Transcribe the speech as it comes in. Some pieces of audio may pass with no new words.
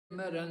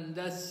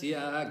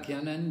Marandasya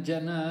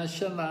Gyananjana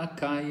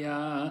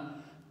Shalakaya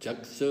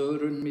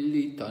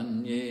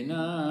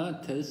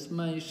Chaksurunmilitanyena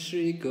Tasmai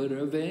Shri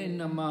Gurave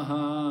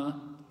Namaha.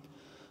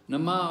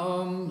 Nama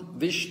Om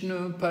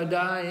Vishnu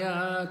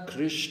Padaya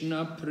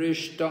Krishna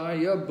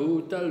Prishtaya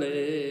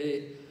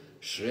Bhutale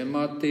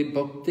Srimati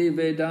Bhakti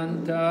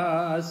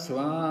Vedanta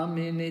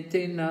Swami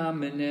Niti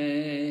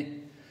Namine.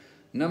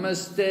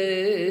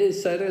 Namaste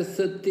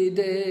Saraswati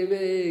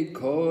Deve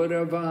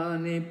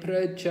Kauravani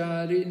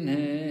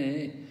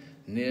Pracharine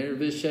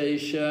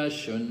Nirvishesha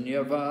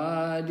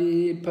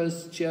Shunyavadi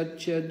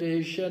Paschatya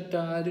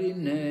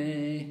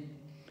Deshatarine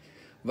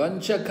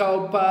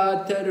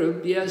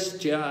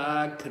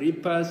Vanchakalpatarubhyascha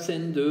Kripa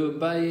Sindhu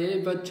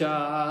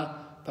Bhayevacha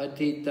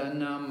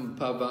Patitanam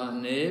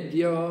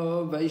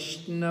Pavanebhyo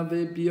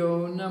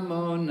Vaishnavibhyo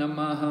Namo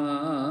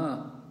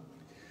Namaha.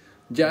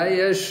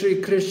 Jaya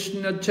Shri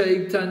Krishna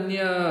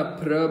Chaitanya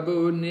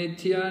Prabhu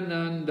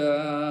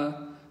Nityananda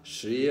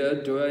Shri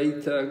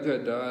Advaita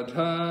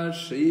Gadadhar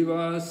Shri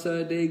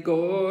Vasadi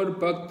Gaur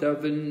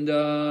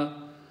Bhaktavinda.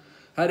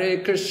 Hare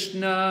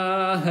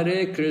Krishna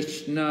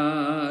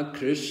Krishna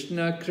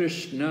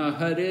Krishna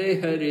Hare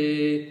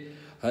Hare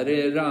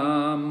Hare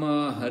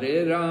Rama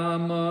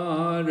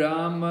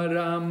Rama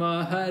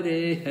Rama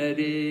Hare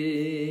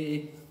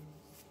Hare.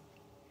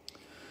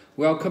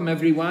 Welcome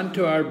everyone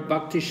to our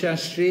Bhakti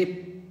Sastri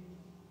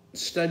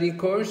study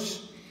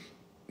course.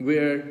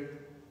 We're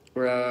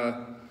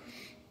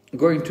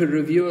going to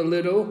review a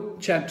little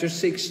chapter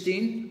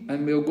 16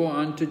 and we'll go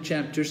on to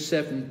chapter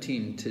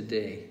 17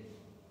 today.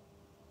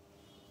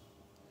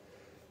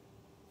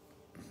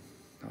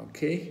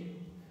 Okay.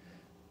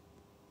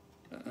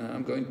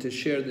 I'm going to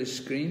share the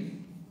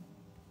screen.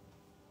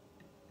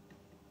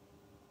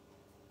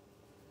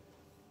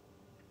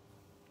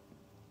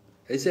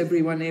 Is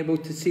everyone able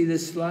to see the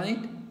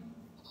slide?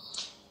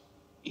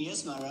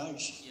 Yes,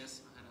 Maharaj. Yes,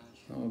 Maharaj.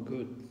 Oh,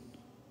 good.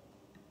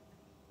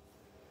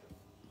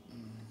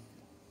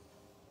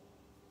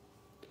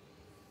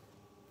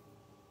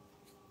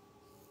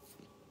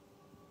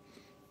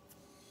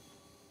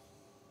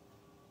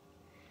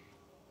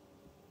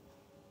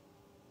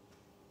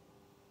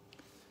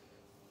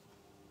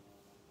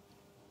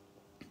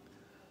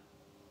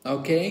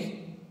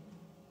 Okay.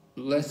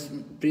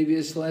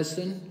 Previous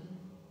lesson.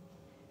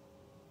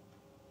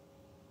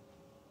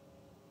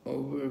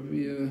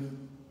 Overview.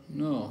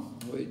 No,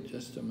 wait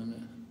just a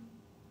minute.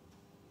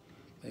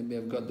 Maybe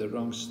I've got the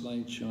wrong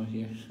slideshow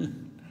here.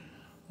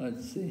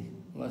 Let's see.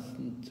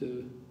 Lesson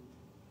 2.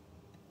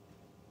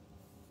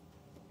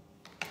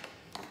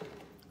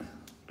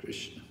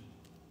 Krishna.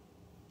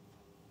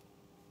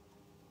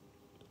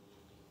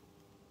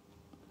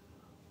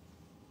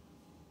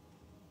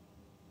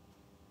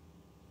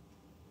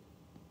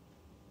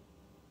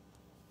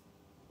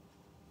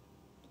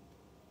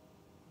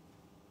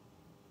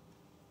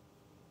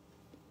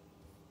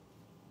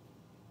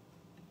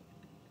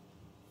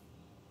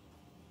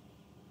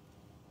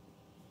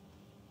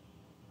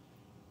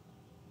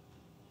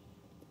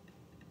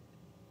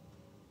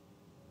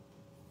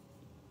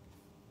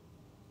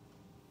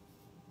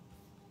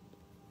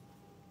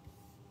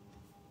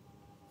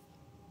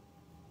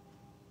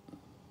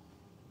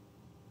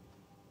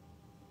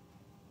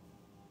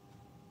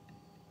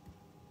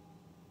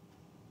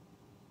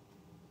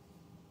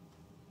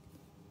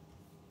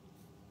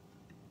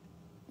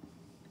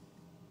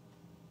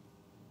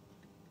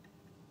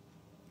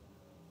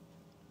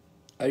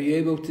 Are you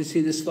able to see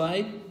the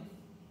slide?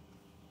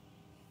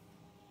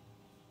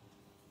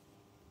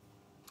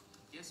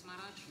 Yes,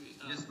 Maharaj.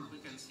 We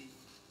can see.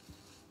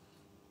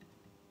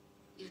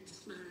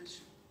 Yes, Maharaj.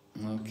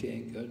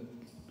 Okay, good.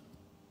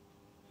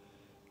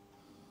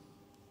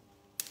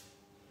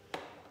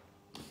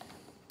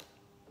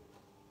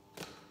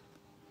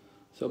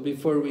 So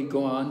before we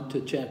go on to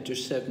chapter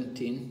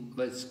 17,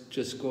 let's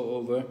just go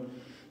over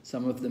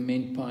some of the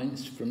main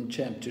points from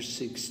chapter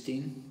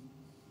 16.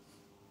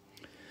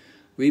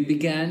 We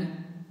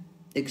began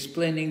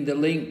explaining the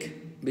link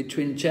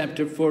between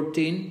chapter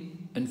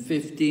 14 and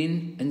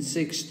 15 and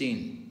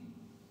 16.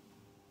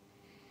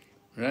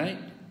 Right?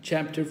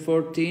 Chapter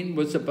 14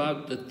 was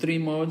about the three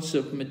modes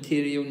of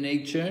material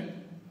nature,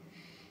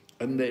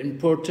 and the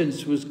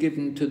importance was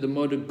given to the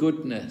mode of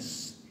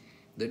goodness,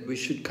 that we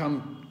should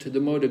come to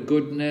the mode of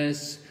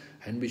goodness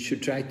and we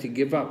should try to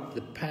give up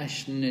the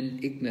passion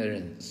and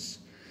ignorance.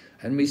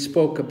 And we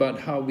spoke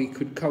about how we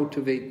could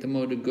cultivate the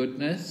mode of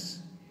goodness.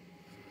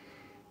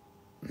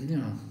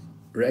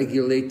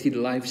 Regulated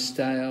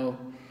lifestyle,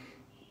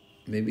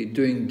 maybe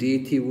doing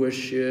deity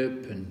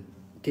worship and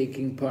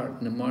taking part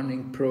in the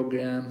morning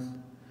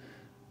program,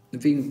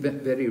 being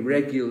very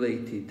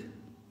regulated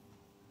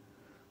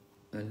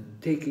and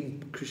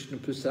taking Krishna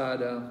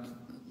Prasada,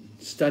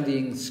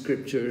 studying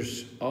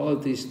scriptures. All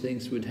of these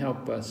things would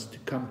help us to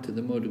come to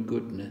the mode of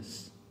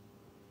goodness.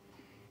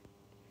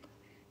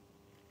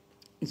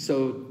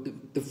 So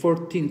the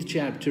 14th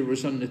chapter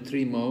was on the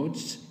three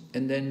modes.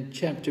 And then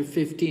chapter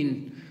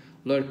 15,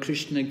 Lord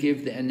Krishna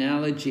gave the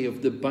analogy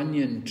of the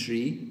banyan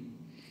tree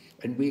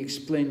And we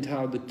explained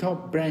how the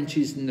top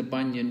branches in the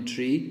banyan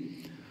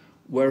tree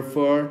were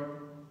for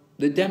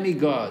the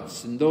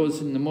demigods and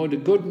those in the mode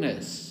of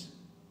goodness.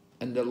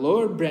 And the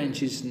lower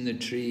branches in the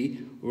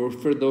tree were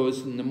for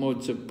those in the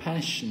modes of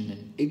passion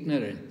and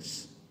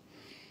ignorance.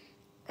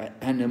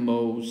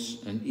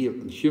 Animals and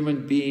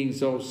human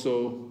beings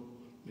also,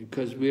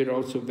 because we're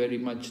also very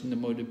much in the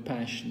mode of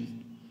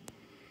passion.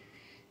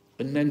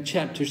 And then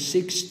chapter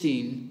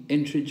 16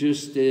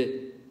 introduced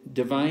the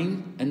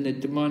divine and the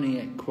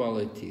demoniac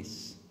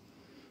qualities.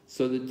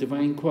 So the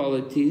divine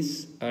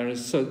qualities are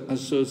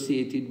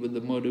associated with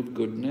the mode of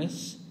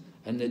goodness,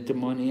 and the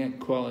demoniac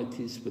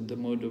qualities with the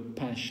mode of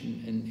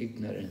passion and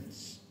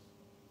ignorance.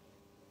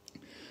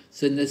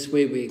 So in this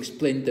way we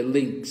explained the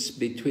links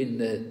between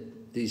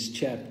these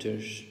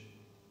chapters.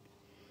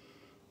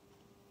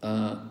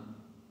 The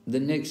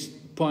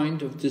next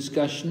point of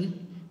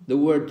discussion, the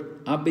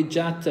word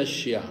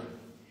abhijatasya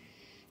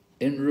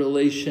in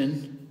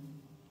relation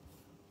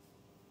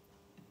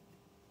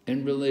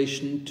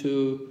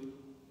to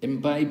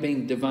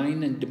imbibing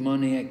divine and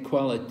demoniac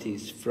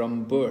qualities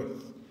from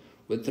birth,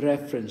 with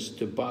reference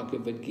to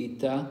Bhagavad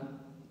Gita,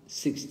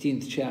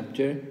 16th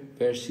chapter,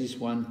 verses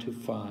 1 to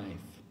 5.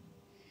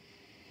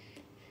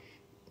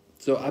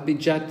 So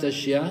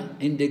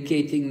abhijatasya,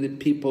 indicating that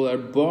people are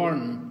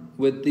born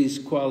with these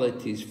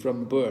qualities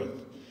from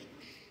birth.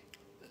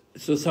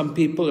 So some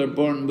people are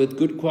born with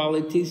good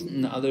qualities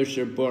and others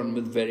are born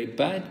with very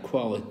bad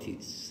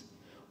qualities.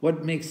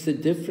 What makes the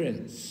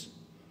difference?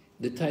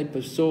 The type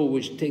of soul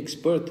which takes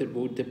birth, it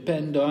will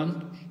depend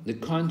on the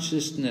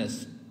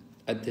consciousness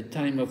at the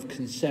time of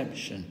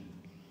conception.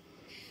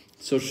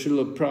 So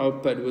Srila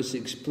Prabhupada was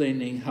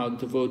explaining how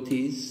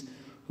devotees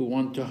who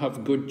want to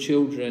have good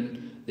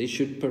children, they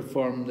should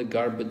perform the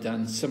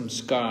Garbhadan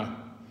Samskar.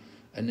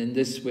 And in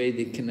this way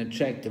they can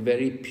attract a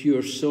very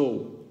pure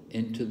soul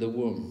into the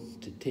womb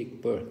to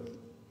take birth.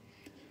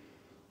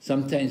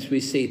 Sometimes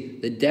we say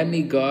the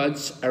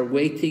demigods are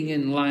waiting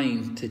in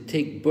line to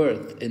take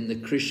birth in the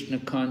Krishna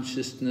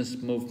consciousness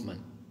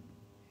movement.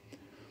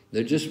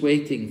 They're just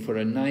waiting for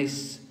a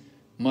nice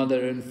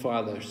mother and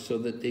father so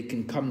that they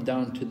can come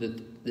down to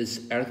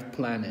this earth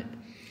planet.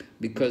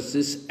 Because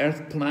this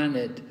earth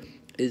planet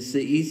is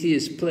the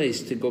easiest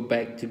place to go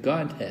back to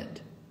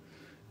Godhead.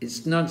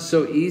 It's not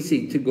so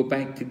easy to go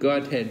back to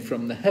Godhead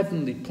from the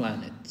heavenly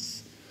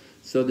planets.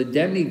 So the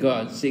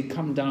demigods, they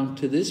come down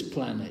to this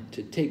planet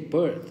to take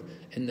birth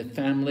in the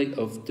family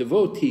of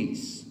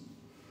devotees.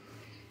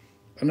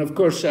 And of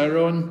course our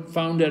own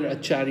founder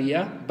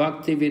Acharya,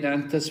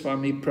 Bhaktivedanta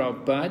Swami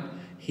Prabhupada,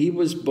 he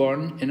was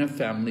born in a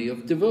family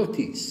of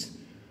devotees.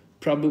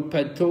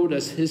 Prabhupada told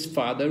us his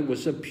father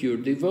was a pure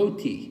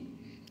devotee.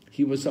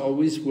 He was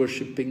always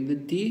worshipping the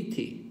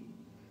deity.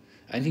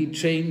 And he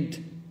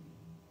trained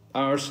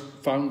our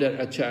founder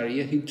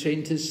Acharya, he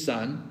trained his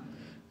son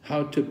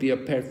how to be a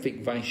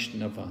perfect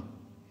Vaishnava.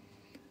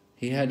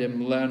 He had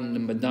him learn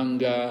the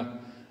Madanga,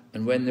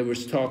 and when there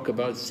was talk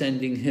about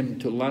sending him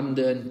to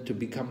London to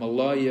become a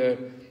lawyer,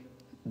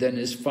 then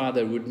his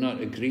father would not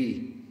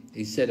agree.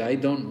 He said, I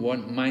don't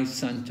want my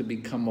son to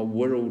become a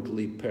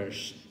worldly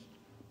person.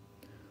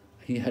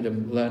 He had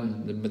him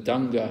learn the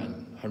Madanga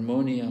and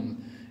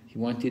harmonium. He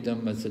wanted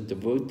him as a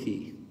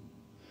devotee.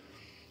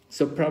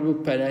 So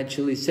Prabhupada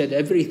actually said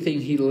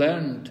everything he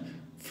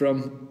learned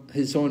from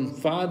his own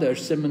father,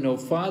 seminal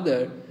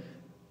father,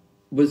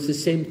 was the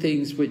same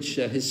things which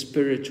his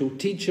spiritual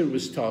teacher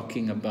was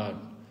talking about.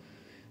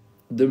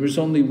 There was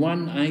only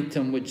one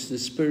item which the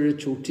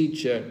spiritual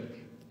teacher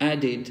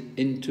added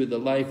into the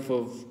life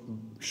of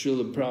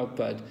Srila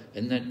Prabhupada,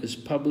 and that was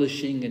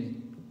publishing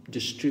and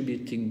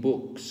distributing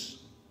books.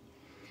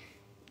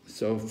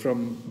 So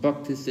from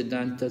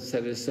Bhaktisiddhanta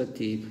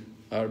Saraswati,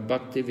 our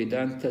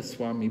Bhaktivedanta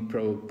Swami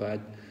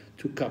Prabhupada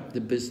took up the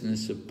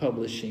business of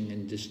publishing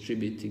and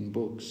distributing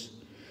books.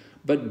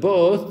 But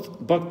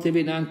both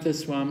Bhaktivedanta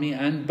Swami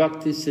and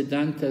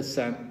Bhaktisiddhanta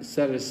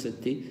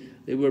Saraswati,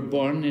 they were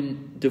born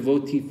in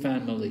devotee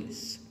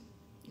families.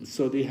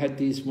 So they had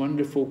these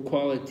wonderful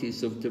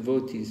qualities of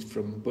devotees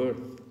from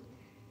birth.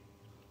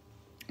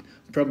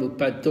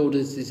 Prabhupada told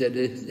us that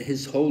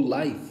his whole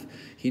life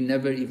he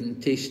never even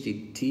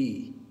tasted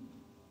tea.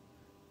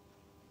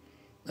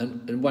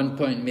 And at one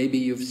point, maybe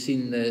you've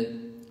seen the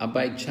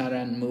Abhay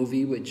Charan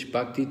movie which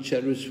Bhakti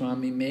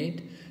Charuswami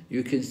made.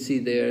 You can see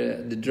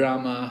there the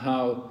drama,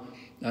 how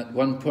at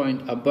one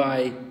point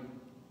Abhay,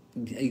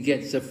 he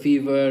gets a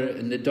fever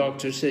and the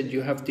doctor said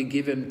you have to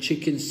give him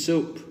chicken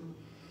soup.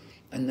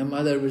 And the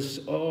mother was,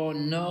 oh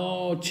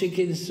no,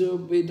 chicken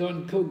soup, we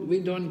don't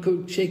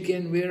cook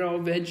chicken, we're all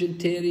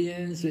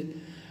vegetarians.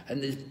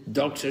 And the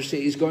doctor said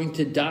he's going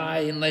to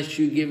die unless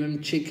you give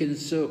him chicken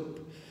soup.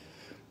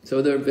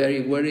 So they're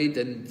very worried,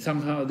 and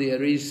somehow they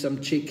arranged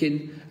some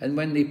chicken, and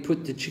when they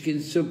put the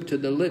chicken soup to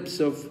the lips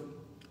of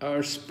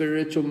our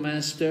spiritual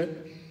master,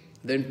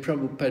 then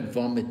Prabhupada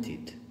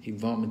vomited. He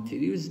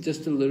vomited. He was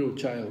just a little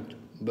child,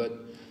 but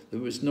there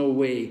was no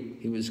way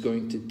he was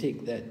going to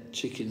take that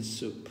chicken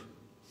soup.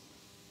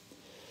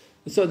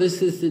 So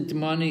this is the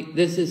demonic,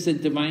 this is the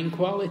divine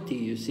quality,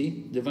 you see,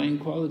 divine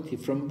quality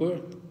from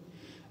birth.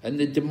 And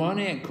the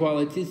demoniac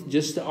quality is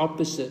just the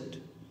opposite,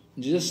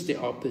 just the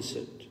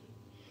opposite.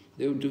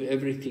 They'll do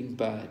everything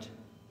bad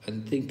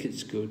and think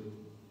it's good.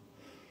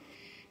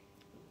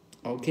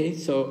 Okay,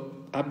 so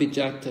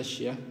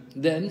abhijatasya.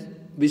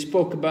 Then we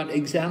spoke about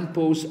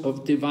examples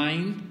of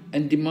divine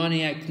and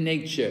demoniac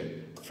nature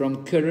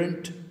from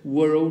current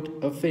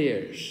world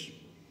affairs.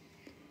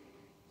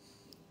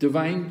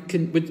 Divine,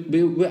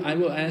 I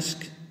will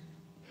ask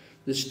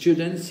the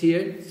students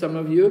here, some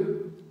of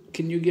you,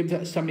 can you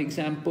give some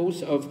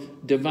examples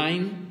of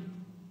divine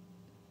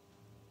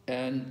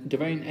and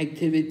divine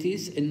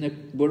activities in the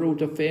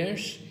world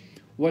affairs?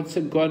 What's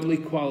a godly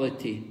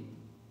quality?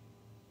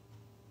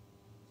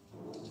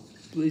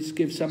 Please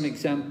give some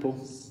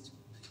example.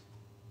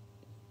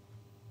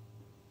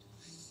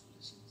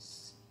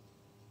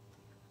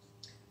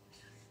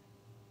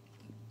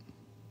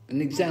 An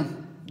example.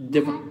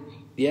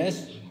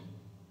 Yes?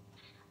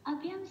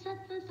 Abhyam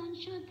sattva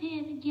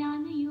sanshudher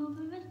jnana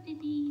yoga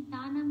vivastiti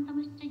dhanam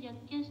tamascha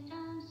yagyascha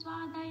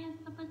swadaya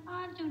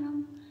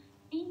tapasarjunam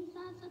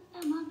hinsa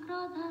sattama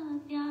krodha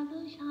tyaga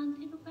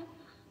shanti rupa.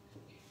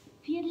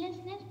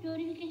 Fearlessness,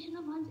 purification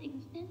of one's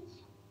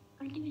existence,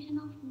 cultivation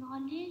of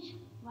knowledge,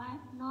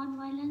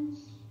 non-violence.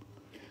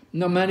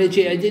 No,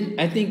 Maharaji,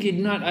 I think you'd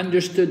not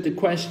understood the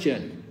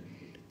question.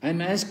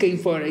 I'm asking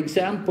for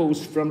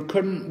examples from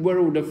current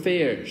world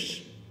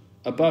affairs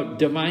about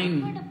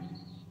divine.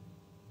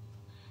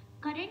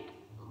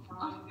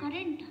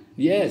 Current.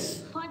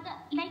 Yes. For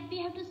the, like we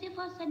have to say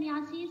for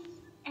sannyasis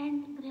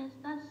and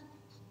grihasthas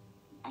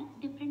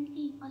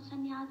differently. For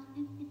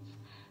sannyasis, it's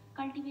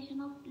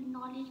cultivation of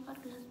knowledge. For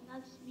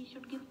grihasthas, we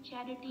should give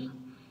charity.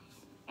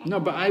 No,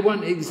 but I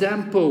want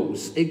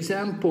examples.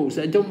 Examples.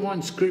 I don't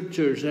want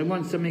scriptures. I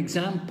want some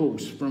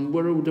examples from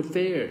world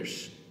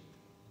affairs.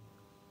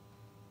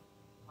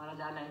 Maharaj,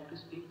 I like to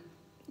speak.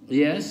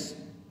 Yes?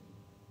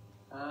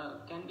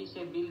 Can we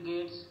say Bill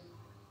Gates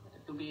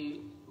to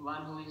be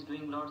one who is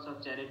doing lots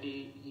of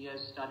charity? He has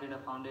started a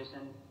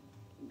foundation,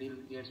 Bill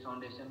Gates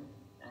Foundation,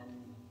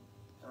 and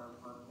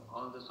for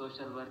all the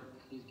social work,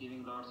 he's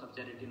giving lots of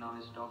charity now.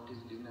 He stopped his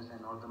business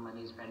and all the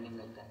money is spending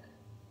like that.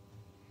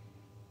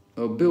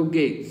 Oh, Bill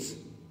Gates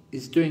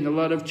is doing a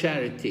lot of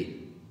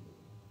charity.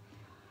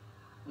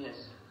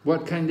 Yes.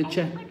 What kind of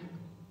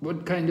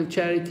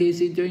charity is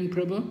he doing,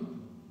 Prabhu?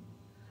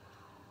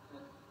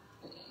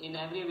 In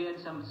everywhere,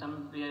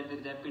 somewhere there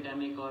is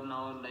epidemic, or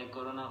now like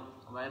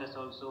coronavirus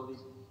also,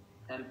 he's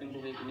helping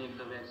to make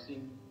the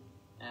vaccine.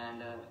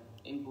 And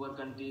in poor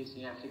countries,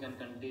 in African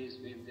countries,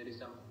 if there is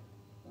some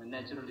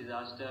natural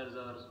disasters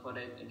or for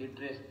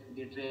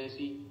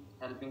literacy,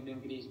 helping to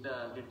increase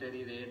the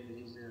literary rate,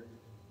 he's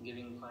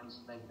giving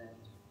funds like that.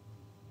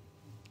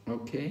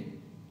 Okay.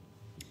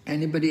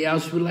 Anybody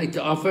else would like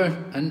to offer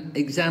an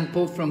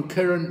example from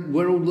current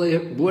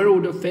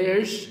world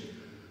affairs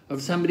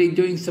of somebody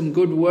doing some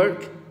good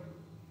work?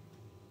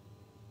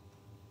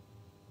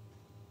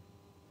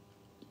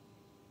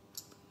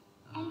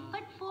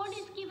 But Ford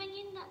is giving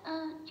in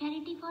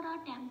charity for our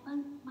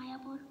temple,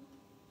 Mayapur.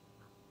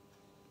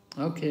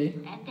 Okay.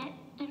 And that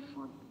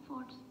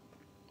Ford's.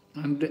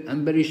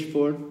 Ambarish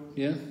Ford,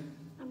 yeah.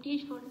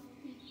 Ambarish Ford.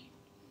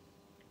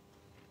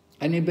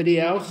 Anybody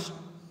else?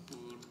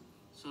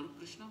 Sir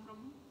Krishna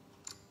Prabhu?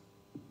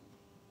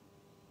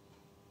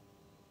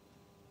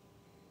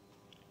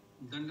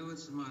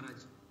 Dandavats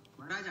Maharaj.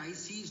 Maharaj, I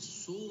see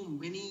so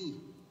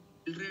many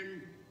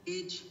children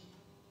age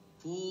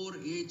 4,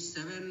 age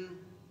 7,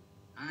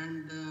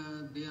 and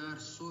they are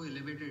so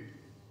elevated,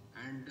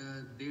 and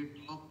they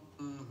talk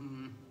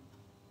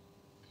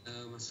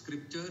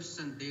scriptures,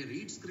 and they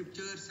read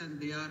scriptures, and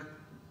they are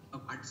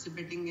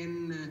participating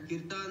in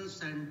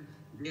kirtans, and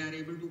they are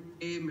able to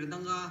play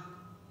mridanga,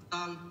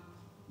 tal,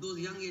 those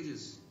young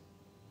ages.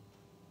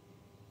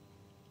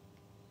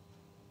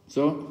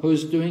 So,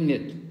 who's doing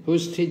it?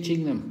 Who's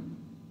teaching them?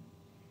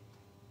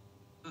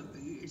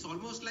 It's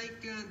almost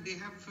like they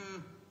have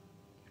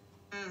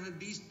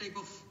these type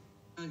of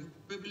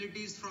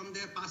capabilities from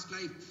their past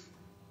life.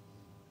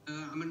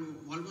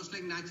 Almost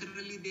like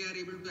naturally they are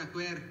able to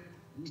acquire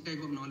these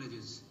type of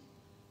knowledges.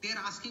 They are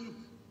asking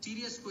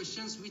serious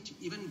questions which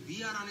even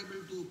we are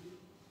unable to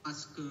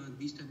ask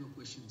these type of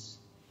questions.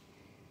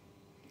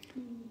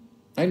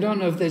 I don't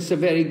know if that's a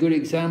very good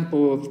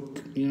example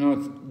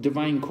of,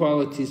 divine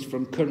qualities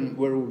from current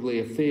worldly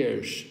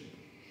affairs.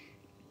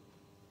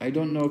 I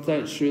don't know if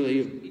that's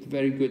really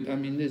very good. I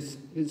mean, this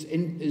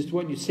is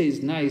what you say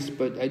is nice,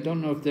 but I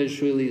don't know if that's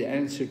really the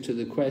answer to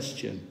the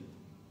question.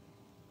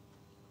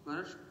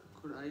 Maharaj,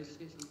 could I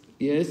say something?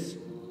 Yes?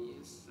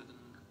 Yes.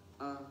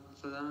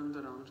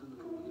 Sadananda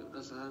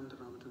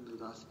Ramachandra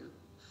Das here.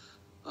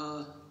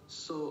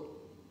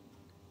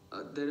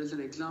 There is an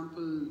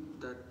example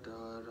that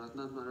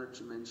Ratnath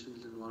Maharaj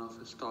mentions in one of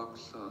his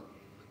talks.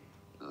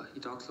 He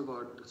talks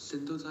about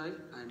Sindhu Sai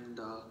and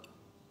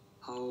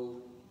how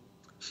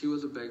she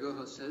was a beggar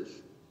herself,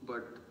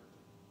 but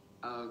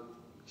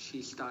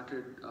she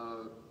started,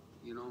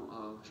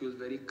 she was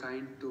very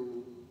kind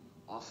to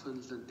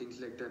orphans and things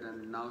like that,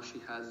 and now she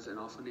has an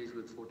orphanage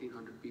with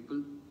 1,400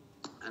 people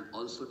and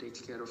also takes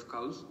care of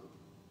cows.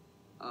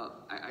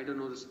 I don't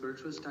know the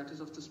spiritual status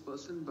of this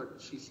person,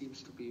 but she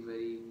seems to be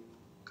very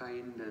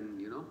kind,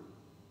 and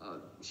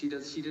she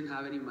didn't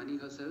have any money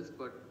herself,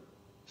 but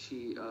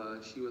she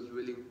was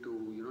willing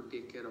to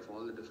take care of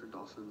all the different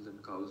orphans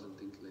and cows and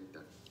things like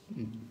that.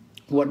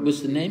 What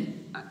was the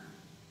name?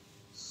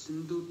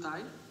 Sindhu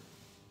Thai.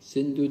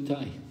 Sindhu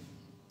Thai.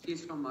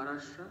 She's from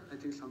Maharashtra, I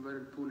think somewhere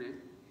in Pune.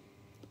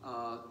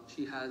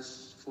 She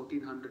has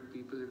 1,400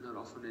 people in her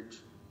orphanage.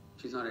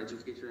 She's not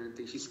educated or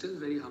anything. She's still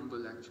very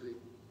humble, actually.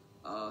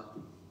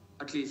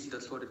 At least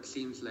that's what it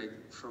seems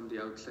like from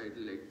the outside,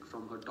 like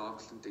from her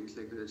talks and things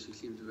like that. She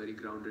seems very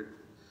grounded.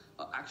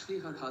 Actually,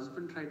 her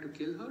husband tried to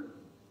kill her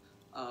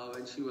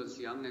when she was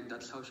young, and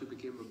that's how she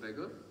became a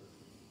beggar.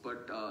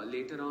 But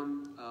later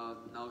on,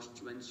 now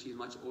when she's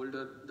much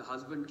older, the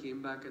husband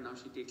came back, and now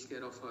she takes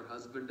care of her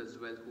husband as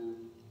well, who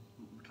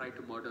tried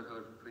to murder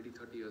her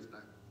 20-30 years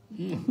back.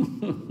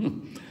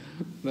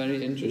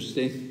 Very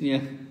interesting,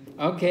 yeah.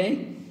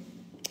 Okay,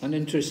 an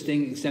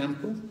interesting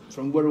example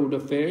from world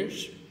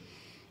affairs.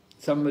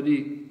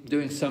 Somebody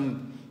doing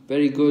some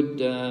very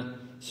good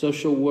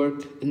social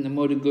work in the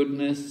mode of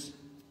goodness.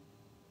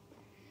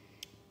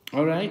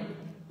 All right,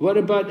 what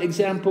about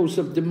examples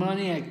of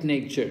demoniac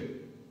nature?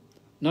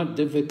 Not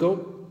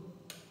difficult.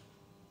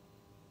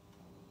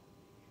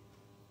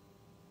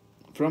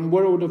 From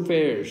world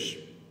affairs,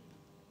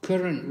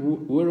 current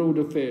world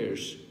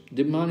affairs,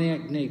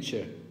 demoniac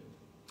nature.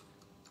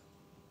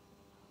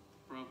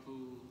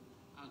 Prabhu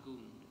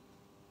Agung.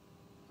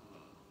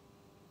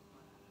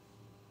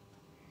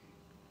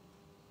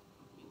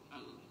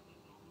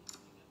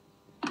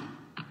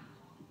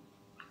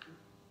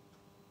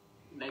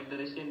 Like the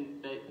Russian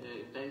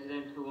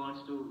president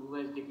who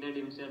has declared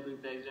himself to be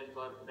president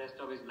for the rest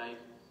of his life.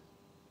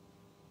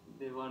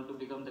 They want to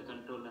become the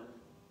controller.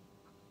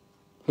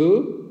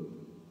 Who?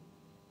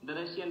 The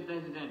Russian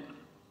president.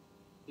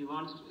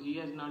 He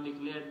has now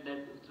declared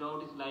that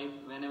throughout his life,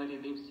 whenever he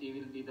lives, he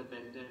will be the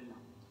president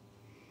now.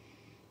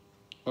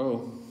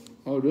 Oh,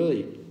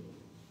 really?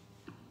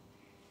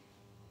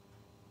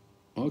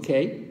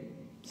 Okay.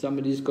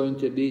 Somebody's going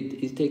to be,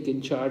 he's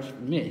taking charge.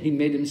 He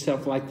made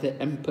himself like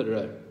the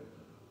emperor.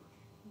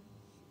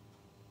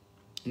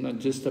 Not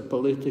just a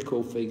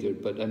political figure,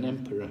 but an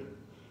emperor.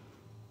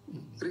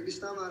 Sri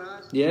Krishna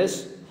Maharaj.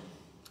 Yes?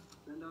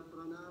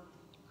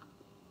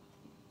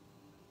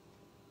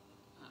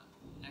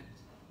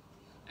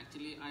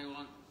 Actually, I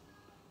want.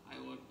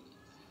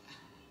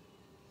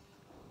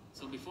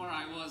 So before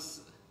I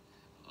was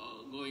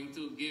going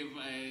to give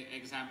an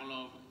example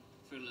of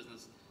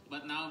fearlessness,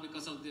 but now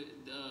because of the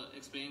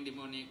explaining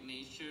demoniac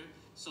nature,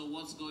 so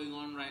what's going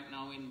on right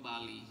now in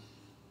Bali?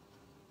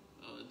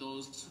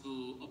 Those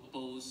who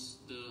oppose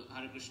the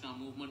Hare Krishna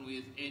movement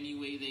with any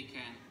way they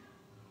can.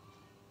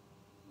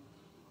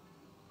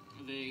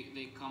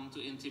 They come to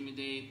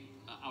intimidate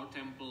our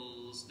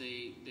temples.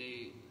 They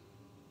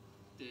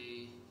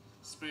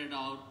spread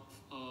out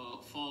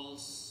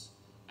false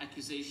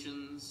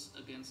accusations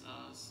against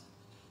us,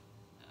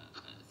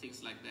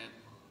 things like that.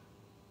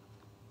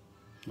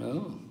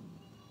 Oh.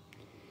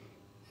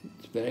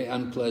 It's very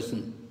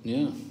unpleasant,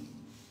 yeah.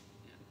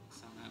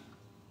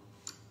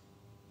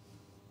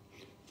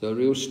 So a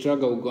real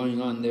struggle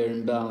going on there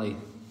in Bali.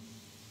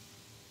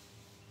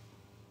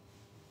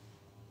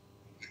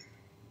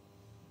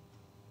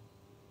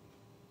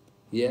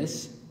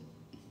 Yes?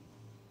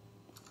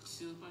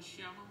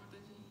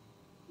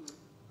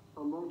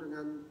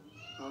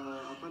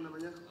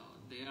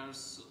 They are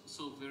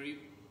so very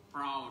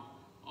proud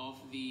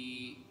of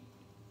the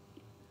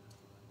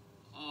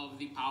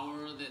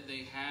power that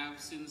they have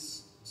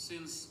since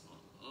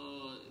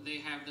they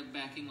have the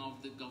backing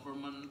of the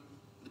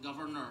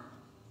governor.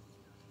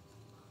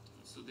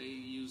 So they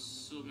use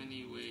so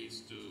many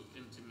ways to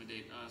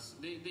intimidate us.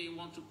 They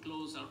want to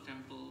close our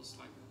temples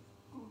like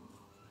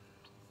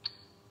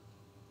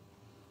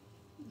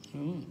that.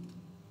 Oh.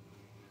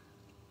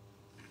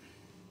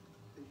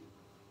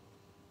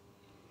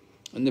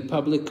 And the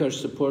public are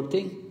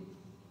supporting?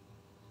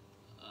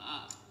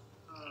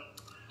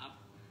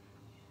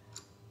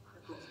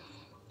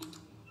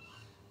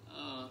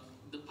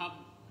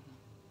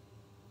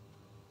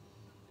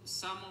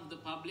 Some of the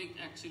public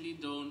actually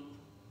don't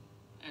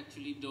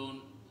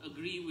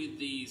agree with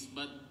these,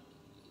 but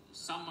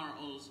some are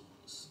also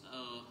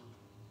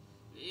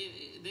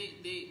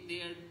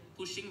they are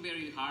pushing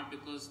very hard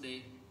because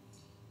they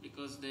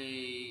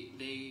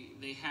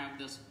have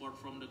the support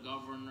from the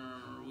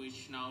governor,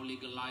 which now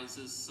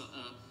legalizes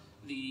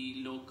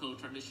the local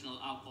traditional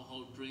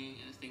alcohol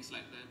drink and things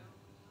like that.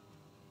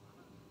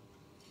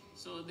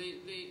 So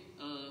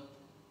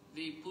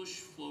they push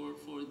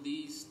for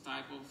these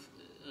type of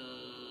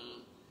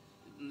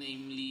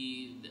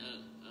namely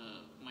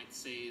might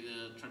say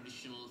the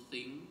traditional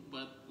thing,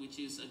 but which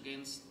is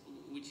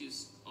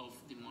of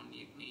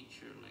demoniac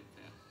nature like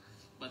that.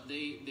 But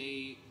they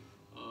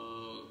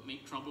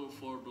make trouble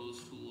for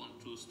those who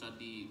want to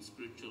study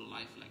spiritual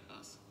life like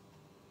us.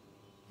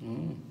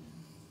 Mm.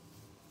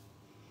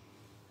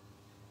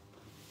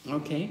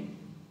 Okay.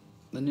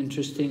 An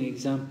interesting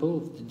example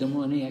of the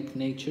demoniac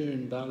nature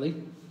in Bali.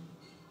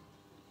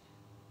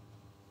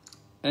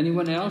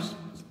 Anyone else?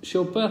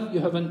 Shilpa,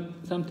 you have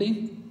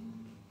something?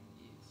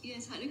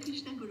 Yes, Hare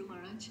Krishna, Guru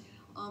Maharaj.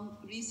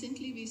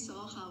 Recently we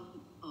saw how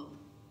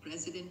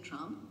President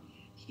Trump,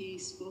 he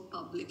spoke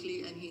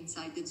publicly and he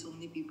incited so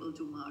many people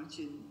to march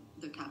in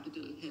the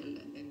Capitol Hill,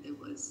 and then there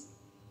was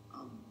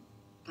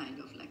kind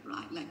of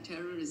like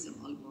terrorism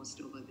almost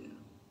over there.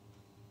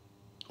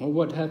 Oh,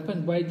 what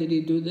happened? Why did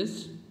he do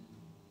this?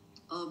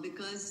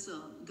 Because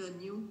the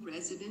new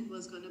president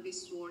was going to be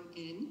sworn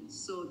in,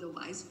 so the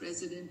vice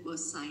president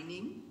was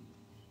signing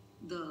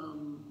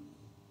the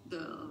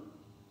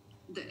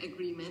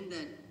agreement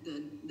that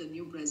the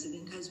new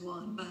president has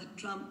won, but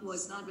Trump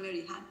was not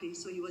very happy,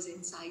 so he was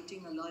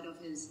inciting a lot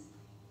of his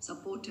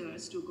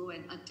supporters to go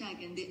and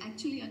attack, and they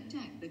actually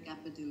attacked the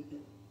Capitol Hill,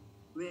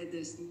 where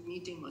this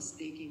meeting was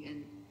taking,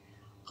 and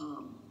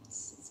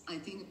I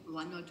think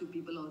 1 or 2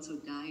 people also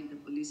died, the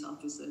police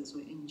officers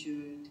were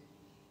injured,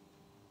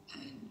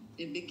 and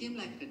it became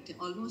like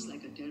almost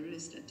like a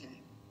terrorist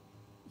attack.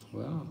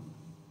 Wow.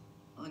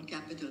 On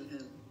Capitol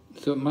Hill.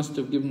 So it must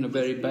have given a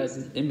very bad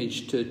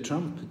image to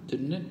Trump,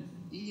 didn't it?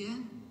 Yeah,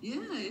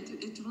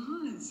 it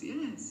was,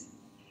 yes.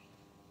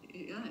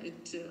 Yeah,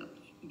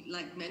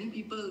 like many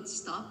people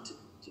stopped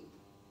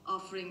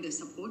offering their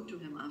support to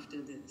him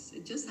after this.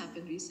 It just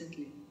happened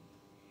recently.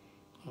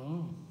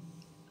 Oh.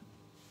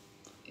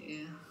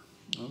 Yeah.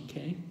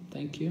 Okay,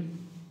 thank you.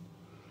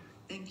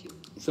 Thank you.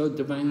 So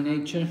divine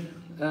nature,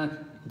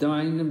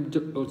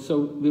 so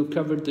we've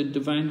covered the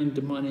divine and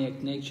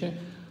demoniac nature.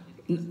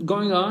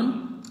 Going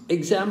on,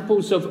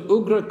 examples of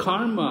ugra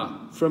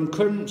karma from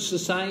current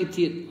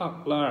society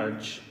at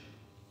large.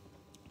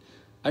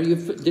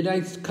 Did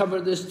I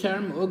cover this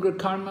term, ugra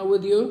karma,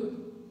 with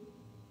you?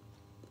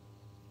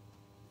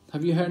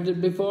 Have you heard it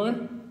before?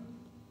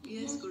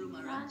 Yes, Guru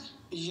Maharaj.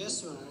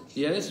 Yes, Maharaj.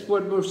 Yes,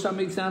 what were some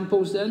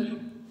examples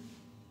then?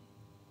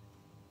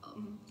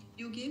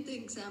 You gave the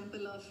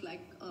example of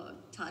like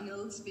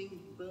tunnels being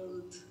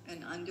built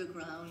and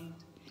underground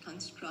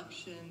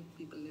construction,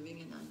 people living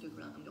in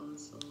underground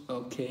also.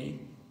 Okay.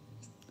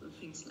 So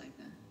things like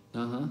that.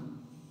 Uh-huh.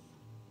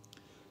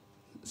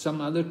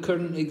 Some other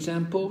current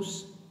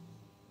examples?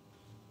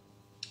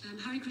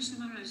 Hare Krishna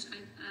Maharaj,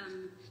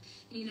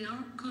 in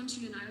our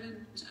country in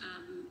Ireland,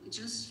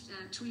 just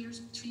 3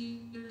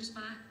 years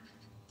back,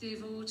 they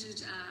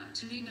voted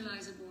to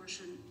legalise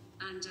abortion,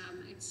 and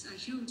it's a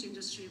huge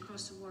industry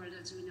across the world,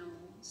 as we know,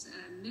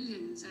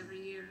 millions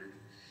every year.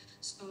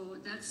 So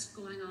that's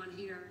going on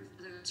here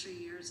for the 3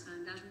 years,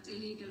 and that was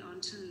illegal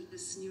until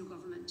this new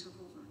government took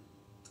over.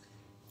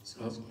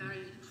 So it's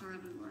very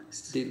horrible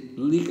works. They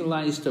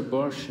legalised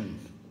abortion.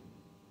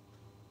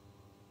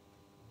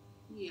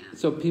 Yeah.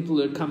 So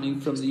people are coming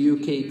from the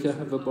UK to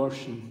have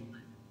abortion.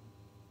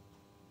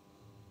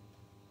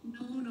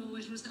 No,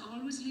 it was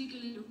always legal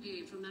in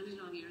UK for many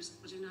long years,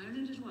 but in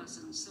Ireland it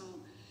wasn't. So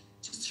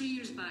just 3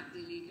 years back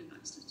they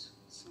legalised it.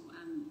 So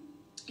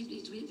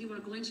they were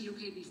going to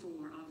UK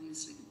before,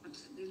 obviously, but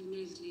they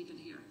made it legal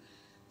here.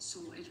 So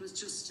it was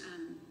just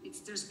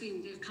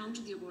they've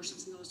counted the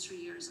abortions in those 3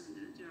 years, and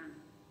there are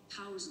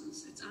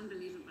thousands. It's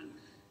unbelievable.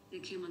 They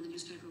came on the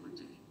newspaper one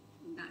day,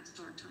 in that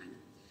third time.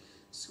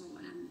 So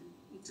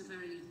it's a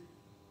very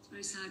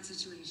sad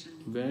situation.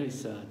 Very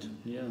sad,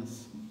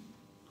 yes.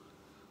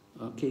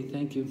 Okay,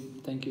 thank you.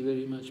 Thank you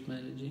very much,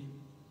 Manaji.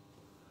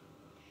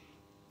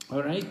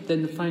 All right,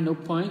 then the final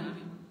point.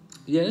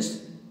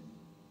 Yes?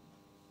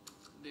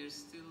 There's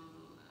still,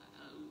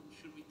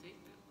 should we take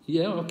that?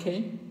 Yeah,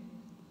 okay.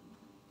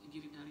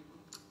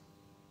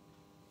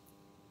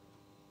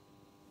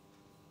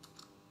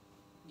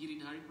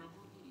 Giridhari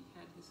Prabhu, he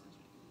had his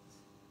certificates.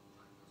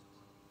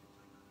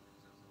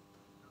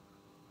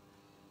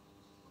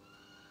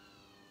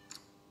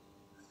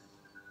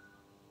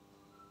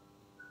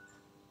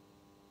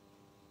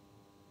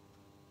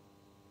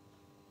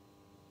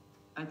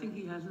 I think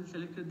he hasn't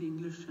selected the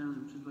English channel,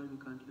 which is why we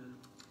can't hear him.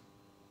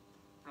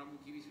 Prabhu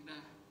Girisuda.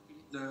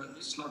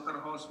 The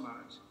slaughterhouse,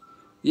 Maharaj.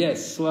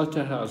 Yes,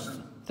 slaughterhouse.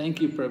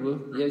 Thank you,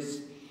 Prabhu. Yes,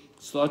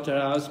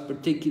 slaughterhouse,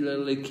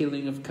 particularly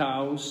killing of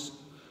cows,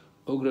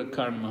 ugra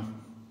karma.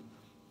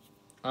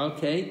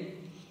 Okay,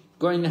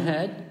 going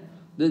ahead.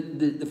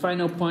 The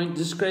final point,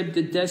 describe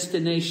the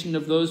destination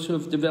of those who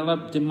have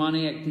developed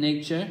demoniac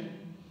nature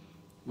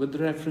with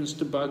reference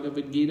to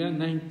Bhagavad Gita,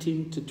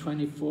 19 to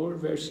 24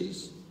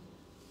 verses.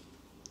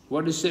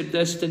 What is their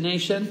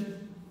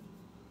destination?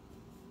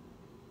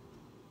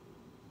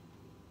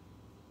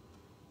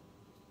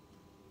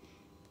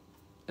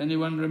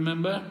 Anyone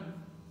remember?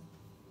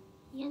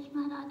 Yes,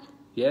 Maharaj.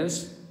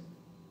 Yes?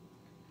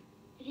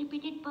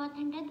 Repeated birth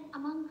and death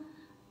among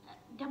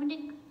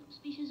demonic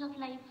species of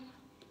life.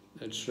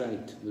 That's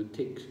right. They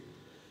take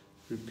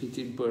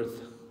repeated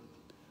birth.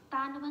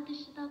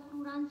 Tanavadishita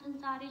kruran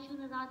sansareshu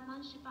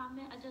naradman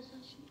shipame ajasa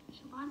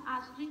shubhan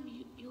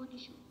asri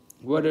yonishu.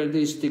 What are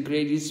these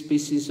degraded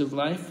species of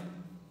life?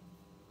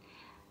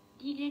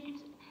 Degraded,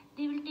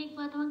 they will take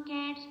birth among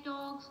cats,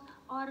 dogs,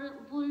 or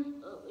wolf,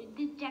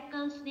 these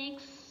jackals,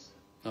 snakes.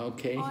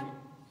 Okay.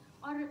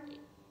 Or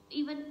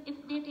even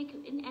if they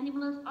take in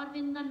animals or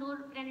in the lower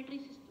planetary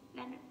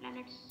system,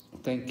 planets.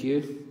 Thank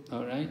you.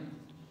 All right.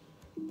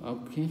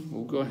 Okay,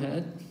 we'll go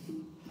ahead.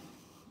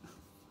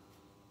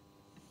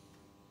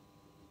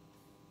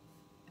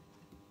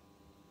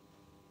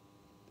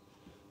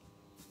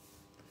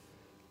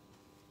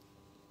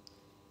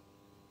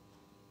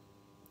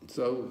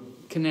 So,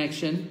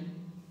 connection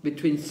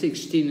between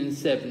 16 and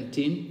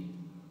 17.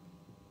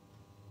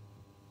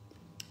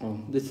 Oh,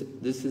 this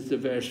is the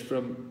verse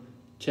from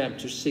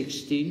chapter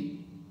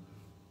 16,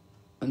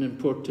 an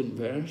important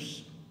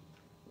verse,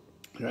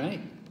 right?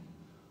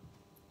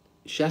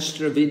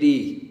 Shastra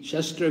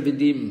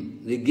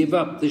Vidim, they give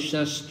up the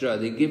Shastra,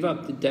 they give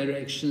up the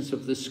directions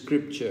of the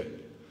scripture.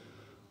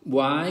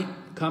 Why?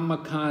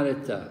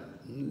 Kamakarata,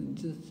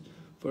 just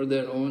for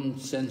their own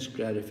sense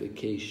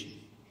gratification.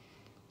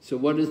 So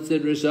what is the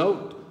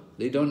result?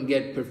 They don't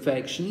get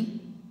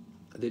perfection,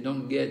 they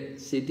don't get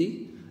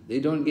siddhi, they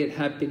don't get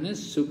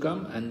happiness,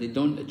 sukham, and they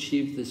don't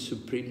achieve the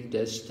supreme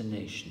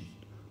destination,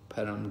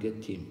 param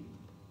gatim.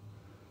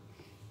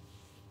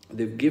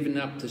 They've given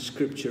up the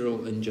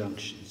scriptural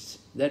injunctions.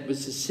 That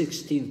was the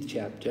 16th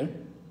chapter.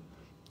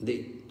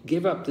 They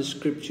give up the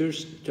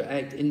scriptures to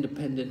act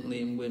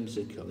independently and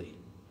whimsically.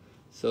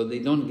 So they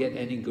don't get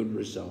any good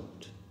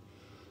result.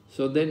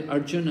 So then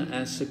Arjuna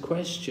asks a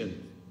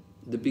question.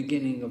 The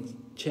beginning of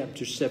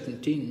chapter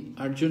 17,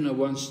 Arjuna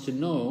wants to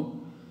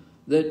know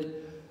that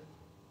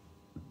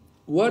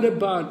what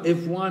about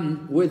if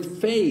one with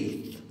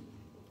faith,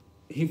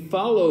 he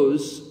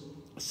follows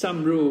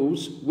some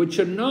rules which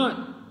are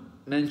not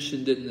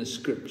mentioned in the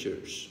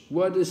scriptures?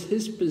 What is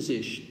his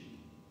position?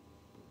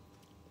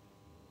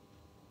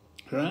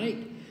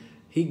 Right?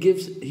 He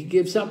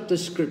gives up the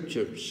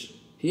scriptures.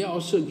 He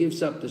also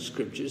gives up the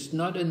scriptures,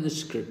 not in the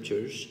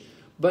scriptures,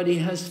 but he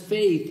has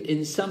faith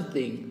in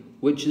something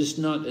which is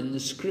not in the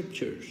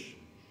scriptures.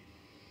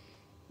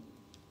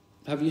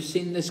 Have you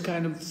seen this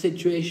kind of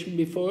situation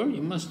before?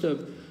 You must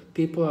have.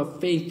 People have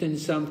faith in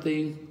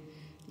something.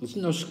 There's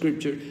no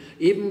scripture.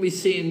 Even we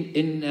see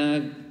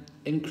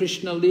in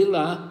Krishna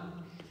Lila,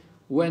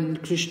 when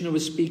Krishna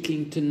was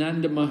speaking to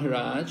Nanda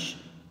Maharaj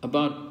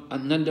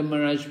about Nanda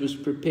Maharaj was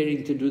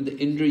preparing to do the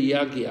Indra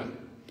Yagya.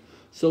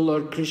 So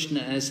Lord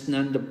Krishna asked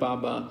Nanda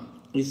Baba,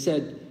 he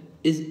said,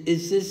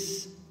 is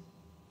this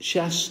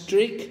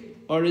shastric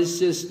or is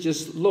this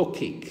just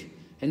lokik?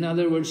 In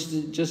other words,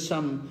 just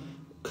some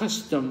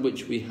custom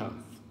which we have?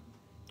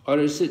 Or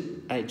is it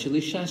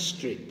actually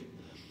shastric?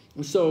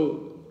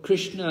 So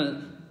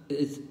Krishna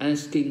is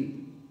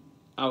asking,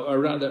 or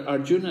rather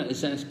Arjuna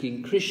is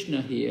asking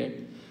Krishna here,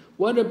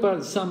 what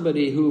about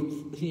somebody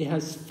who he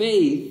has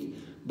faith,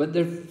 but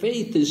their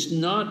faith is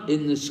not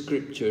in the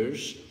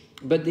scriptures,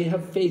 but they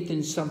have faith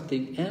in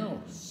something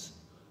else?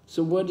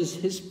 So what is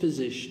his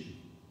position?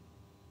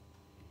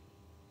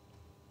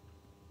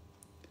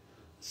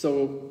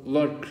 So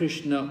Lord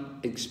Krishna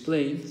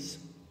explains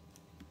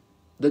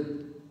that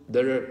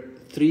there are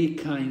three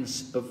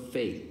kinds of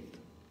faith.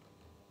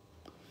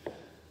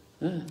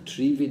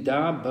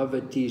 Trivida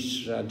bhavati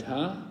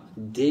shraddha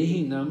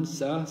dehinam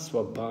sa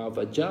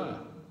swabhavaja.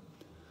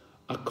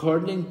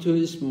 According to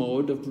his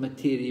mode of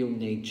material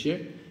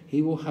nature,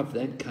 he will have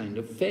that kind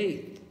of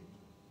faith.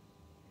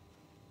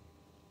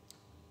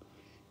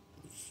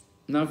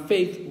 Now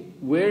faith,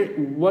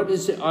 what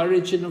is the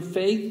origin of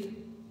faith?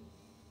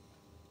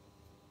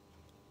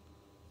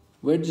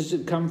 Where does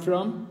it come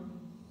from?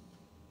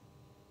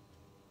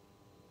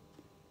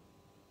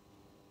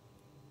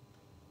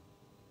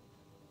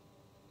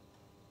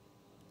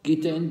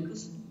 Gita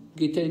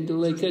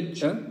Indulekha,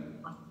 huh?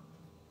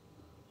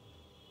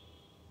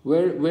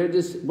 What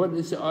is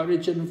the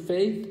origin of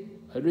faith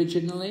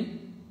originally?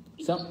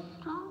 It's from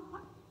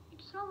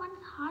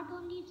one's heart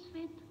only, it's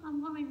faith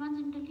from one's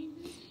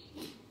intelligence,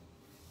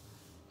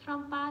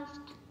 from past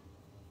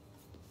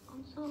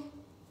also.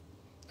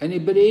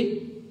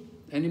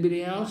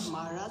 Anybody else?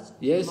 Maharaj?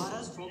 Yes?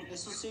 Maharaj, from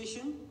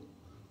association?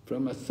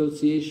 From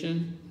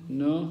association?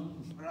 No?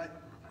 Right.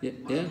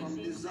 Yeah? From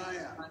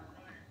desire.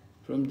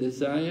 From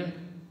desire?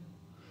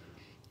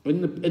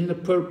 In the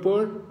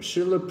purport,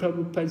 Srila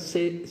Prabhupada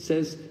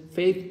says,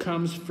 faith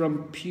comes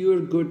from pure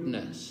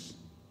goodness.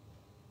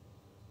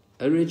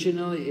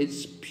 Originally,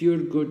 it's pure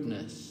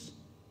goodness.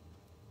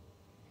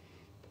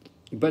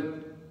 But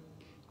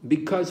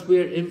because we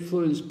are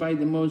influenced by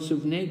the modes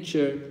of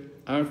nature,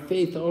 our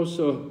faith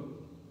also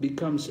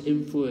becomes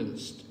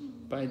influenced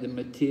by the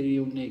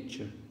material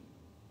nature.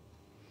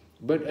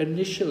 But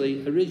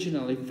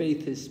originally,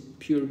 faith is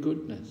pure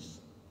goodness.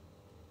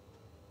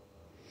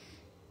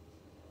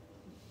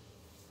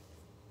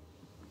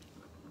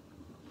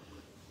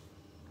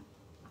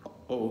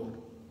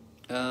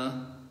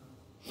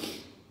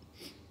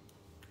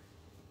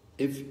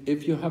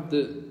 If you have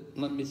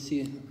let me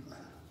see,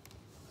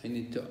 I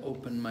need to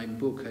open my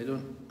book. I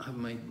don't have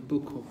my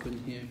book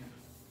open here.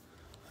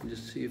 I'll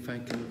just see if I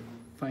can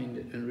find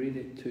it and read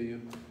it to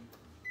you,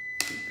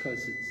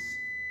 because it's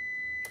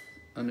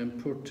an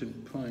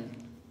important point.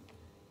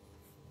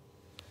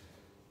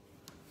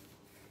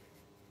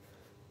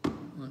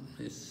 Let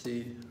me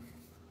see.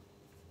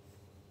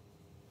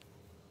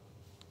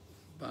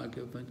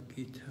 Bhagavad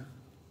Gita.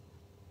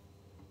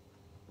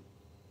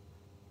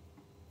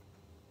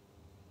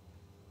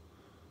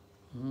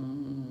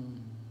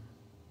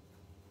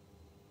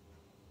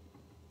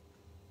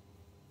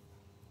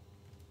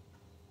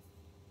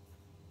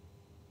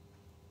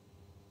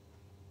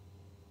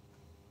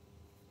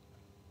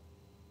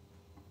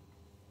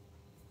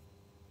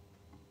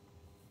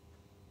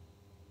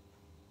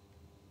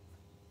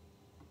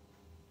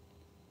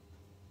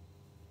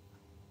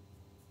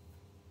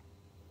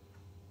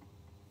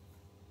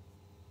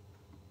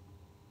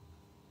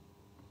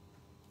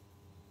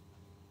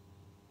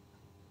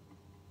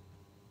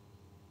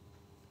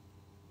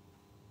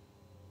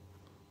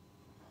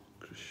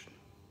 Krishna.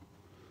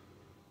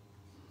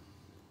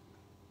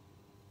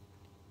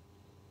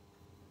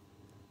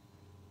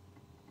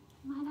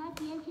 Maharaj,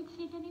 yes, it's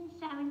written in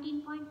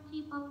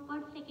 17.3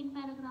 Prabhupada, second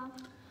paragraph.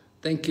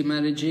 Thank you,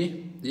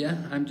 Maraji. Yeah,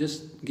 I'm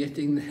just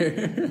getting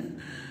there.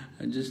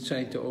 I'm just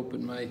trying to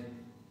open my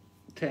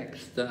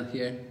text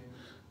here.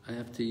 I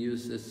have to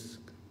use this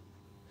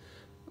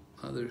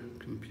other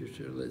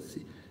computer. Let's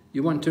see.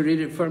 You want to read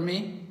it for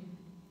me?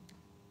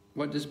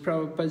 What does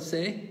Prabhupada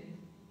say?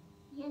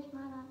 Yes,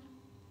 Maharaj.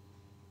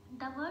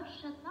 The word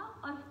Shraddha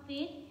or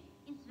faith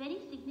is very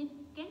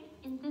significant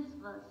in this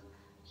verse.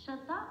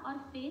 Shraddha or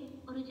faith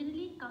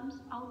originally comes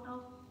out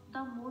of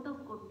the mode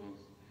of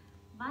goodness.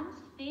 One's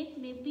faith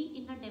may be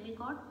in a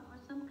demigod or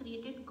some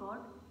created god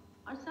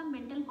or some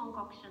mental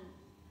concoction.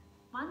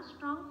 One's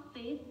strong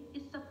faith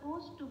is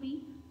supposed to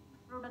be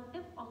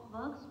productive of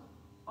works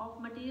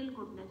of material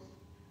goodness.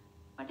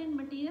 But in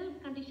material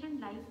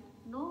conditioned life,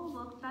 no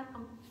works are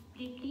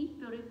completely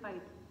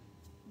purified.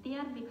 They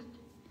are mixed.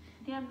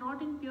 They are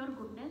not in pure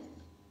goodness.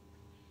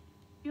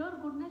 Pure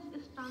goodness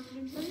is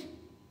transcendental.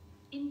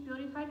 In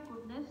purified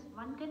goodness,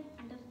 one can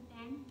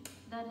understand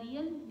the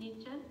real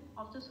nature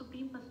of the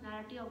Supreme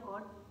Personality of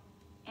God.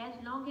 As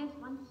long as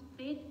one's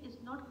faith is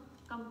not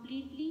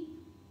completely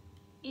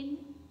in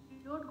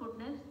pure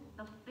goodness,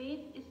 the faith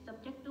is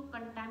subject to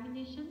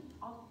contamination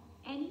of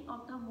any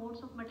of the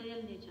modes of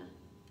material nature.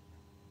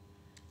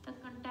 The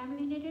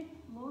contaminated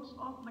modes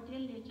of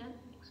material nature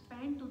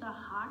expand to the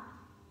heart.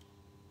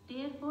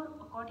 Therefore,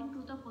 according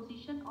to the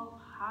position of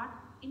heart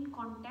in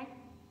contact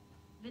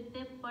with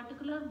a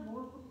particular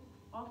mode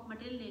of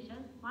material nature,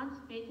 one's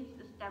faith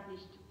is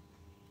established.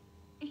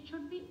 It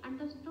should be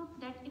understood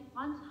that if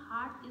one's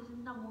heart is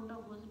in the mode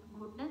of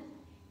goodness,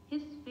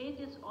 his faith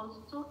is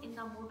also in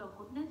the mode of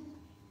goodness.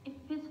 If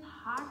his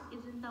heart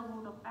is in the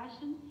mode of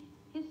passion,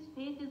 his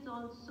faith is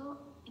also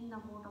in the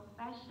mode of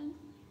passion.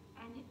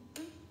 And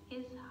if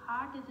his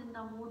heart is in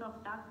the mode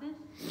of darkness,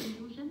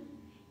 illusion,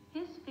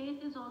 his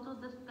faith is also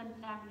thus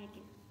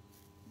contaminated.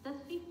 Thus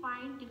we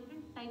find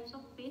different types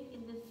of faith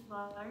in this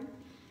world,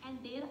 and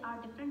there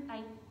are different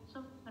types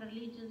of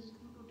religions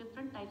due to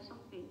different types of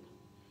faith.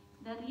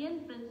 The real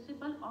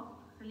principle of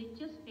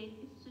religious faith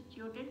is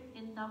situated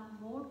in the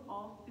mode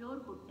of pure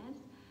goodness,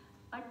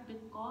 but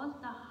because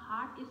the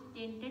heart is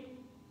tainted,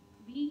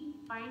 we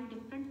find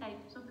different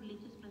types of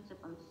religious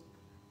principles.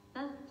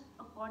 Thus,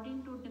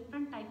 according to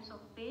different types of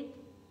faith,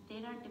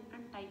 there are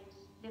different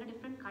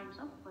kinds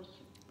of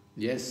worship.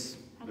 Yes,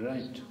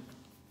 right.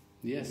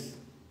 Yes.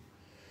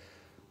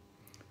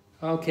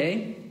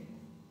 Okay.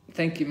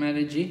 Thank you,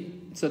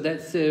 Maraji. So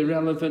that's a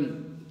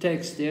relevant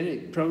text there.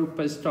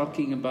 Prabhupada's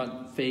talking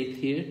about faith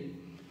here.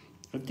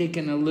 I've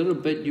taken a little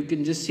bit, you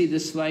can just see the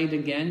slide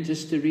again,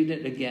 just to read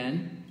it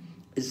again.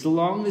 As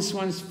long as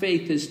one's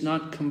faith is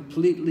not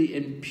completely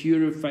in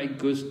purified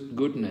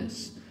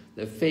goodness,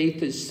 the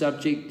faith is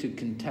subject to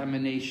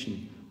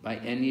contamination by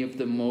any of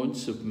the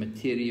modes of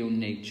material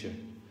nature.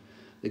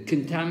 The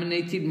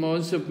contaminated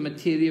modes of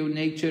material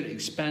nature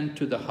expand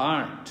to the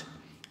heart.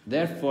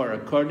 Therefore,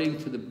 according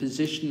to the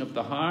position of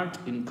the heart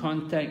in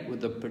contact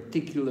with a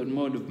particular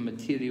mode of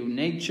material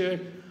nature,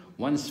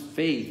 one's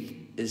faith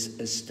is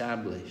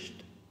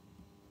established.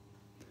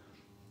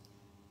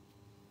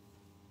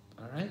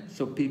 Alright,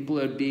 so people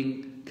are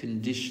being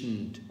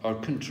conditioned or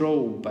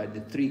controlled by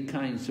the three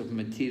kinds of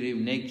material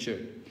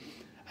nature.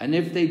 And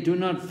if they do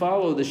not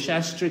follow the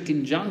Shastric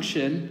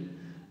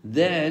injunction,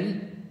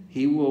 then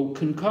he will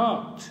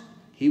concoct,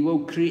 he will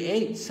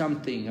create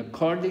something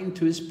according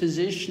to his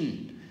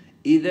position,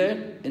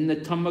 either in the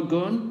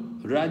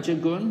Tamagun,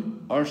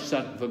 Rajagun, or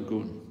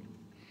Sattvagun.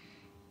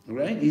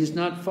 Right? He's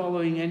not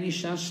following any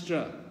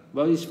Shastra.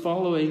 Well, he's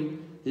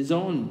following his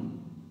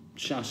own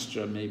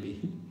Shastra,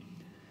 maybe.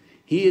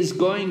 He is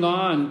going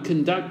on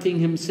conducting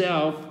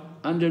himself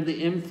under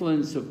the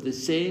influence of the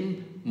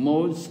same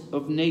modes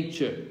of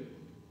nature.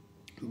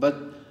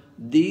 But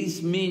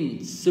these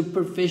mean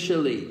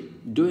superficially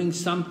doing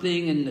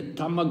something in the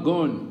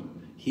Tamagun,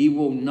 he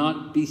will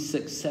not be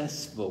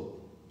successful.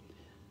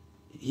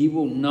 He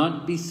will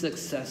not be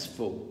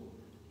successful.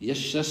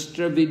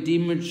 Yashastra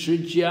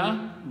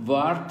vidimritsrijya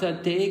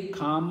vartate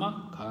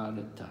kama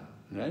karata.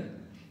 Right?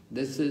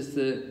 This is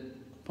the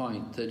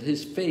point, that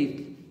his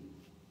faith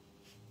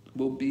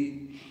will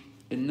be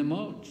in the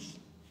modes.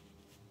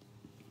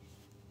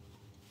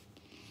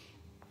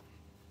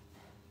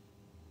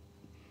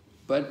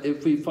 But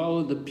if we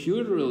follow the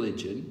pure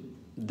religion,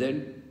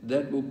 then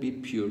that will be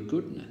pure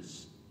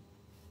goodness.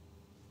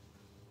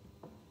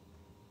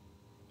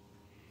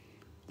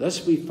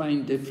 Thus we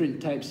find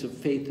different types of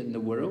faith in the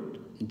world,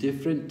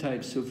 different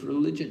types of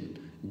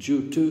religion,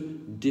 due to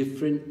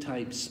different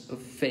types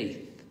of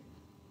faith.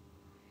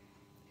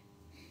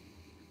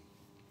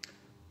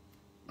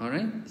 All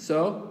right,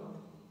 so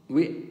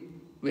we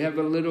have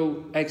a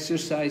little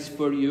exercise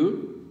for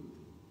you.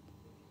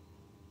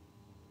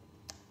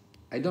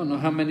 I don't know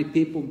how many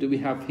people do we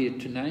have here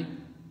tonight?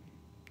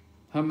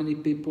 How many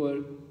people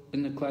are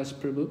in the class,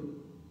 Prabhu?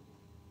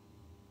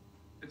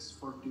 It's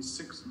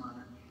 46,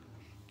 Maharaj.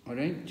 All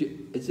right,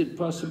 is it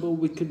possible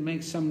we could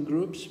make some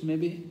groups,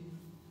 maybe?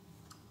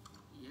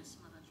 Yes,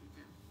 Maharaj, you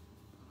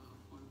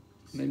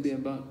can. Maybe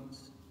about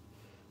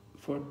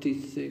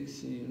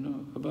 46,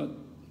 about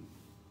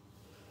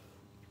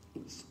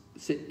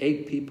say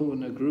 8 people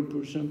in a group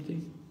or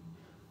something.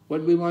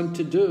 What we want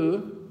to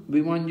do,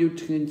 we want you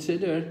to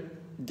consider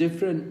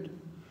different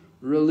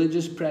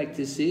religious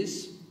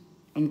practices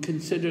and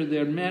consider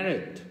their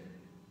merit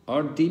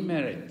or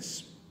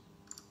demerits.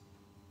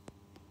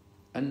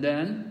 And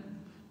then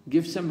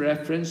give some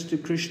reference to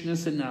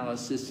Krishna's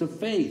analysis of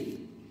faith.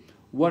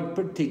 What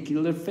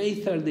particular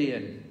faith are they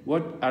in?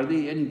 What are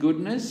they in?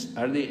 Goodness?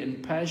 Are they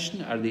in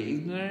passion? Are they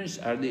ignorance?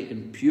 Are they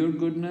in pure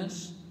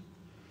goodness?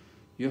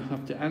 You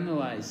have to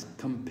analyze,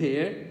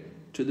 compare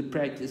to the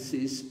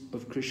practices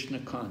of Krishna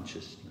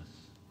consciousness.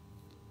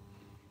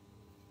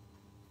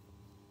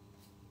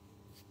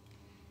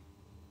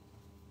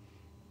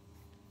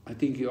 I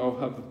think you all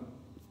have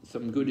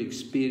some good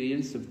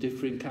experience of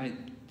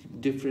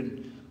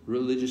different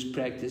religious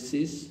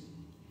practices.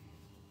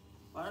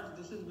 Maharaj,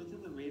 this is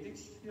within the Vedic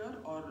sphere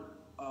or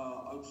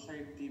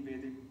outside the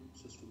Vedic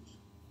systems?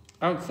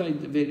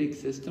 Outside the Vedic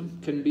system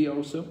can be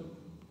also.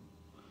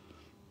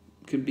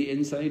 Could be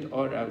inside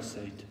or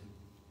outside.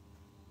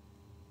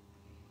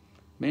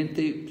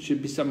 Mente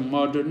should be some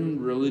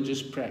modern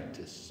religious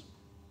practice.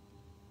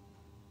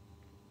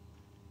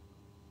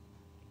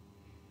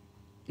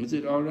 Is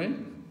it all right?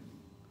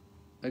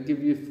 I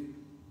give you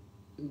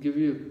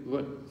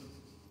what,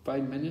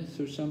 5 minutes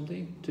or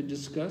something to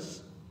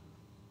discuss?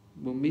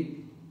 We'll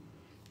meet.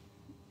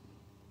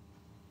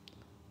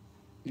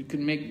 You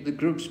can make the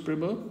groups,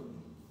 Prabhu.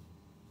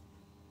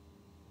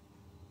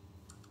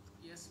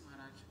 Yes,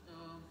 Maharaj.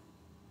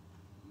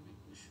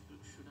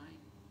 Should I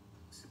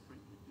separate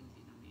between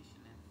the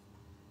Indonesian and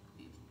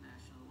the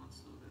international ones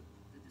so that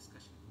the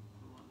discussion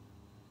will go on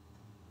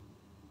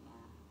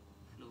more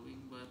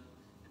flowing, but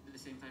at the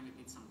same time it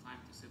needs some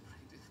time to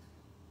separate it.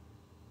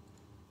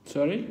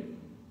 Sorry?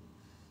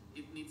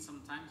 It needs some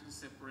time to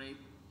separate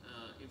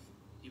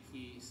if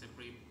we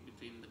separate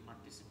between the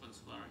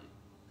participants who are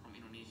from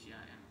Indonesia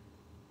and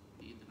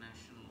the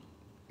international.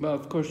 Well,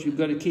 of course, you've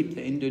got to keep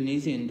the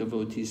Indonesian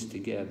devotees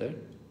together.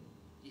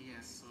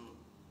 Yes, so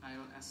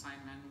I'll assign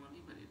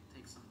manually, but it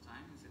takes some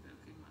time. Is it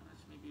okay, Maharaj?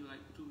 Maybe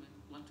like 2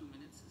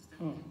 minutes, is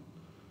that okay?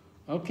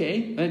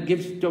 Okay, that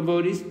gives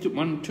devotees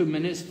 1-2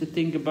 minutes to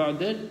think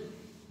about it.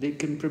 They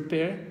can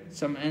prepare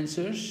some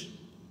answers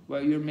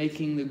while you're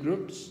making the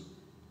groups.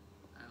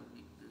 I'll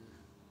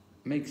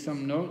make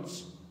some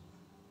notes.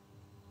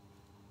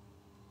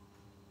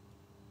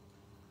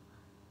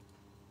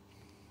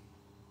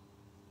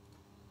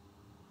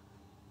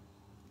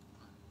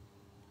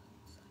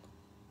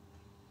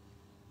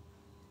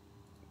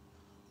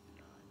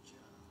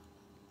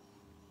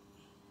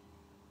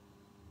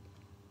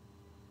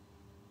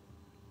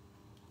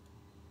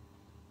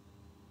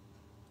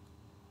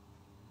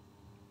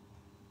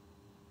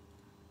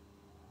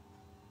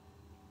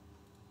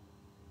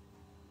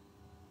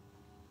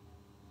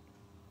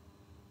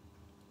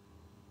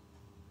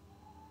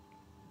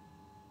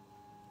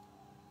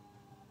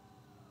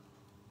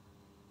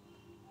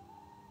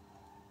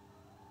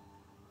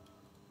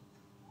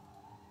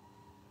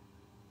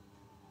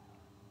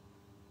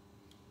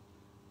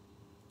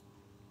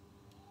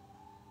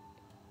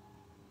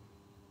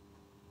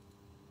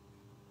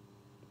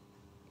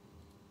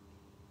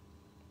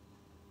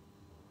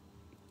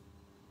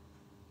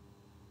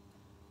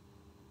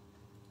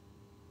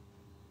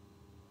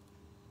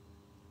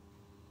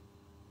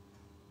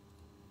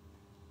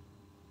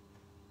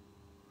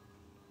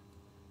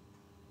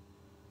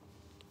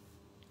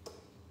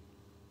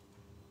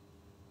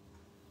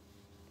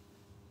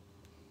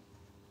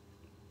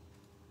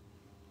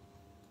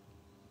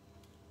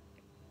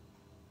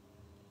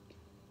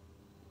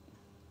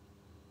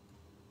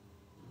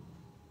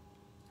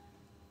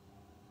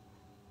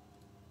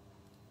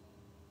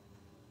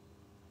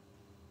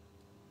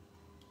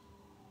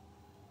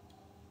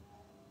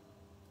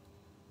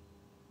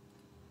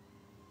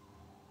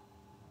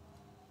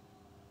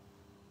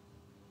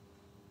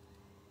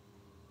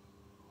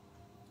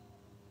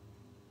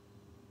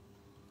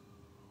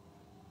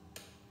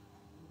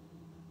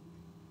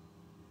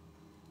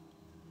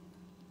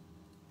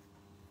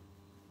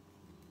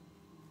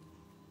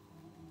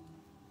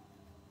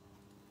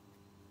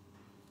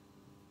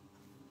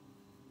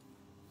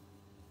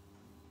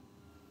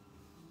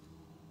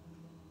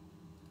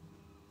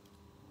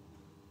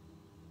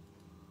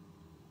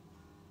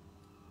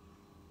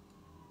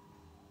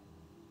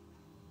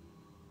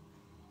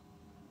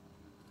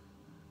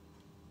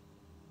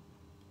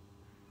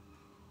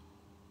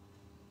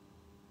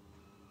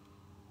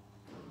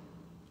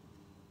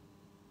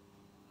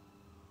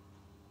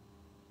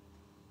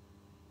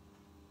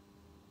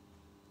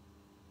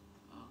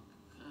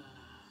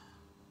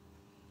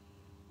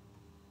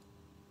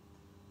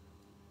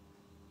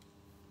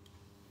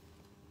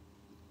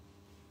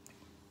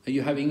 Are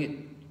you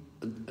having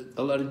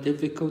a lot of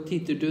difficulty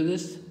to do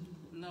this?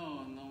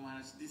 No,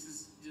 Maharaj. This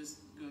is just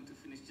going to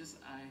finish. Just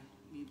I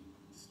need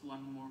just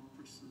one more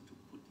person to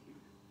put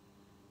here.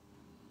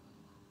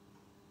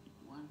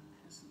 One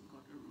hasn't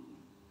got a room.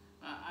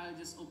 I'll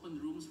just open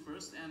rooms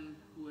first, and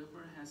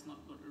whoever has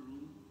not got a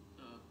room,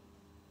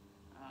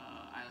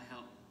 I'll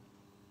help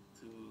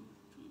to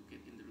get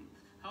in the room.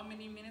 How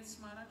many minutes,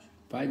 Maharaj?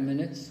 5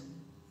 minutes.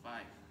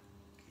 5.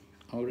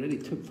 Okay. Already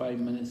took 5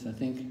 minutes, I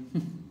think.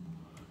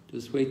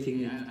 Just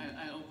waiting. Yeah,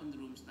 I open the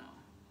rooms now.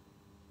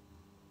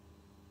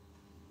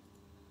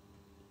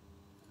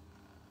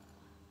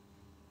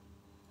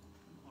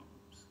 Open all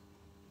rooms.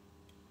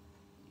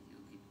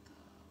 Yogita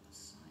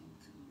assigned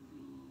to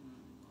room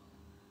 1.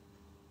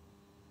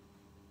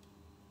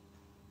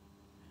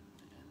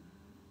 And then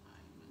I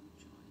will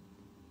join.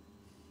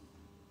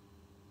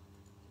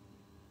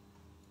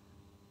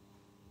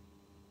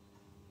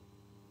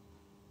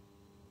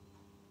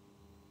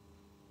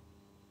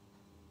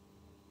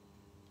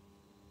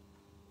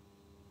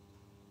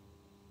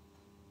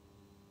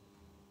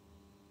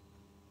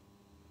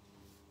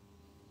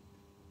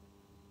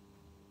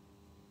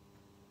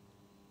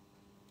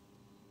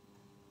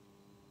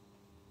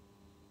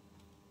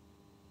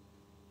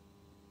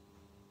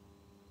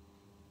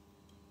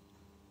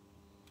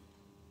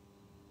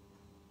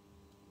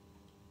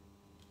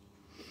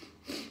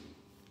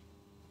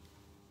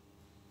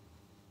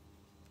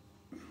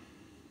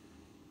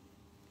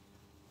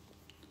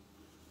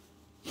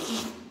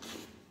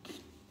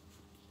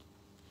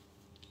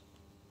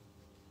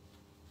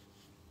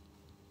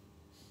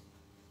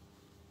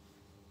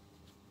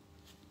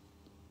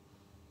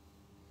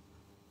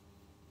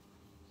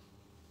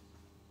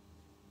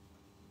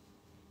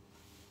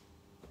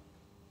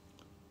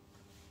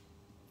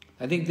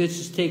 I think this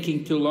is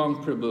taking too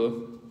long,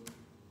 Prabhu.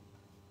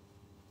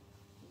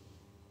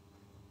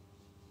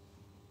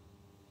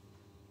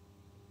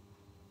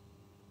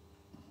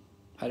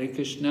 Hare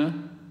Krishna.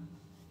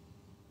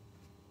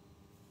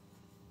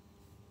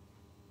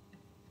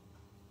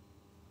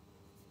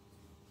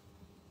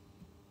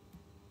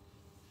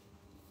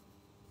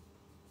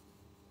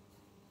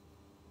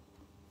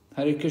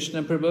 Hare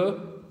Krishna,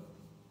 Prabhu.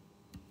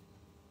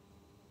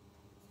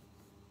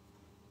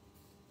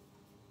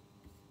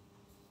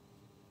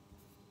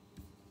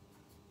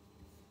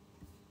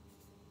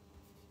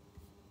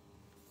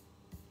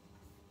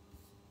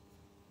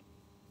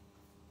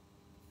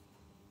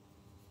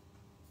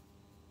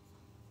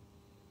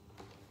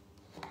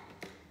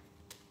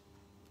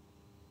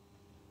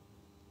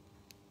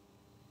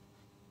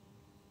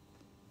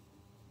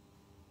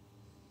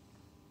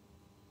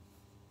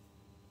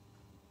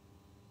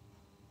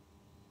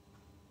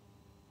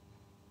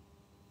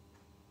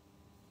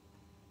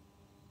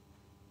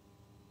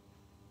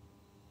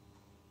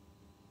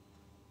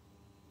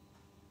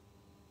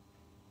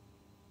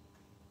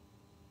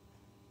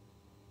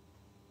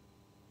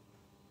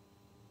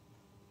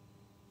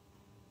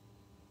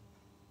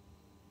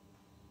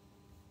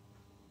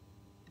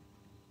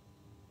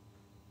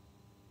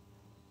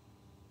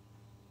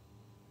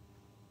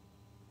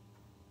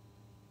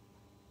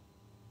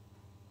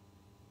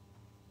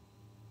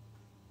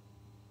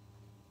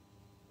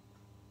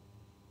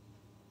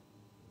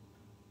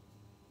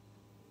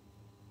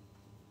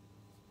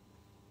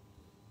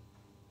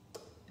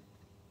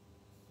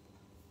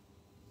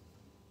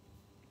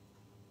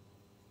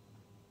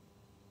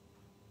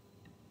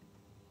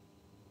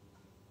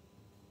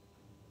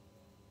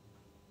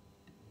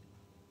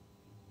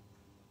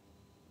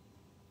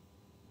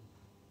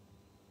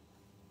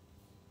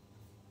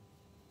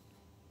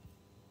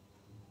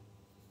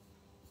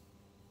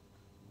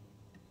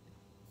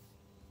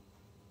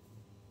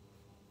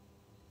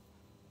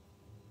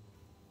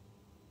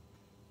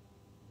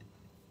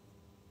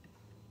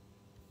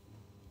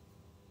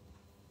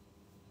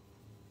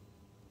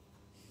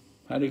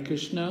 Hare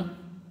Krishna.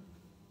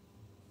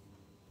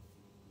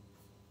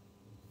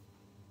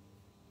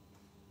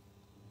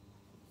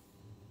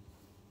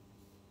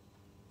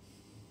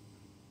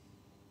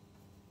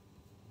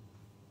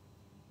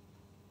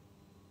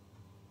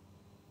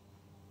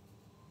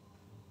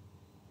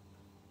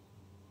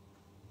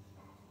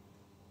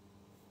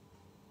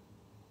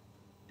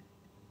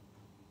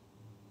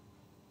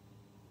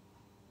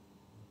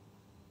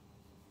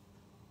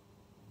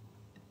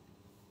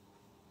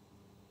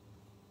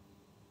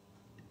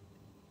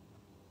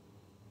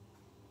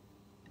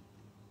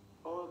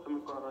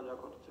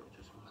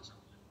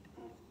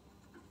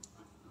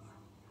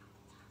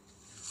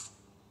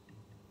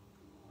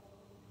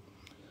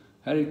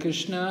 Hare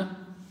Krishna.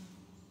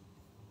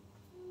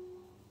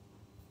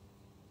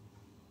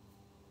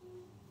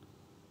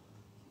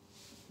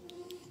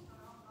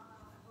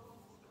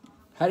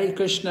 Hare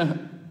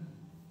Krishna.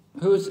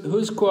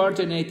 Who's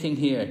coordinating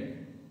here?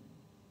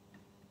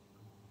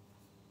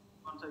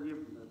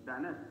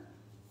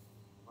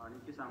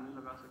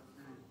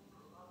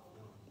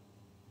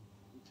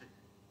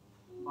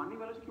 वाणी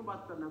वाले से क्यों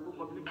बात करना है? वो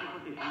public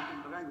property है,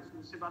 लगाएंगे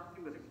उससे बात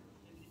क्यों करेंगे?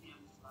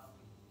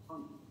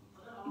 कौन?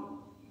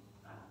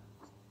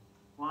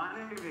 वहाँ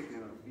नहीं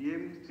फेंकेगा,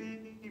 बीएमसी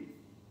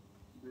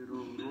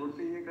रोड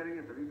पे ये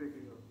करेंगे तभी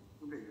फेंकेगा,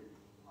 क्यों फेंकेगा?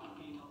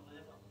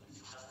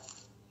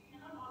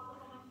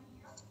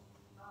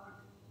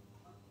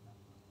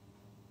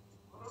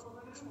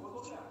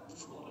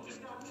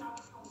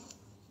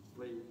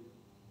 वही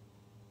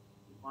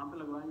वहाँ पे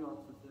लगवाएंगे और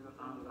सोचिएगा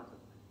कहाँ लगा सकते हैं।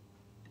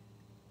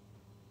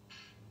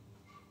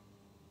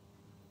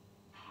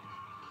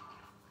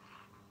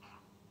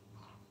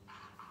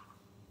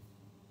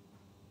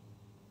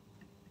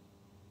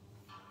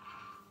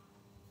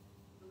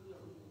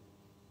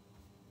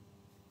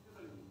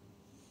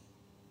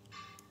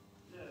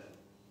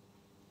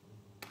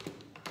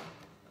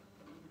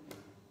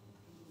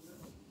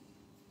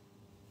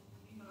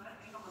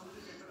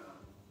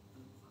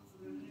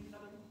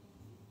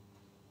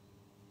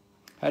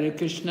 Hare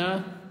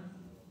Krishna.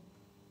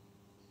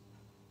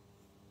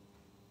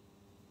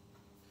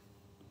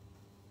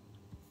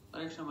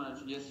 Hare Krishna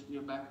Maharaj, yes, we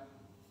are back.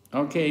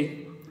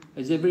 Okay.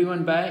 Is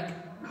everyone back?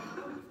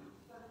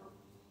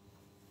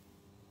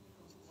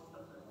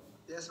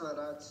 Yes,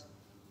 Maharaj.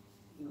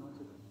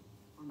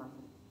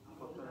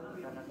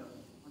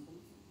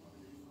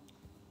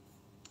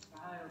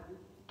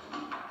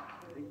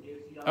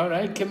 All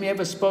right. Can we have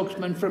a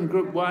spokesman from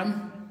Group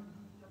 1?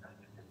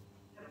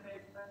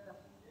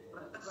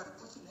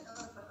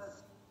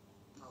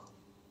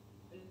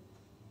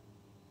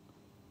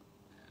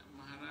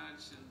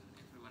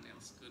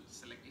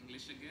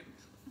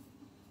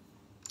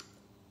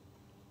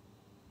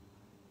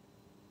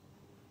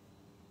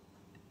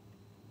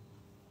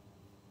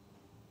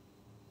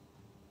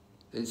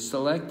 It's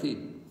selected.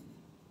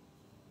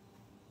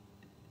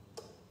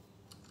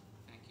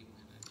 Thank you,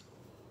 Maharaj.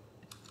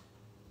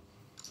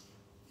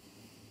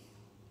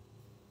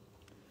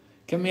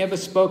 Can we have a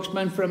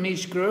spokesman from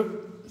each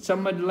group?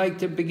 Someone would like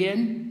to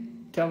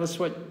begin? Tell us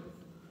what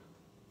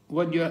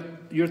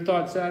your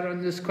thoughts are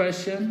on this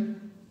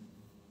question.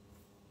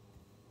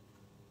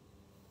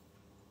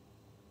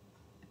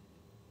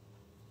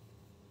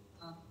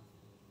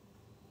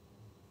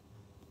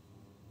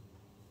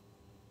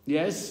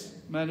 Yes,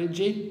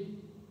 Maharaji?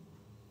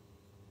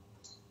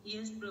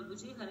 Yes,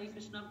 Prabhuji, Hare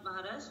Krishna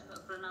Maharaj,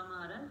 Pranam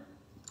Maharaj.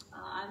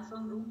 I'm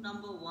from group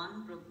number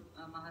 1,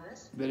 Maharaj.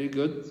 Very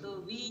good.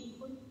 So we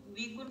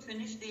could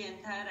finish the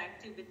entire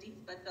activity,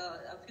 but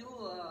a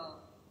few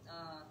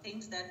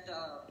things that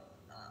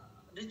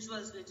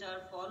rituals which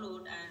are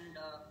followed, and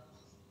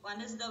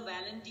one is the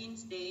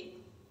Valentine's Day.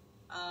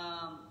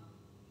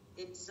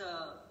 It's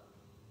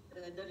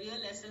the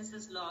real essence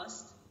is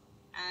lost,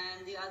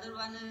 and the other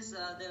one is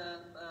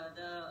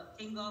the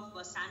thing of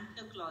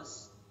Santa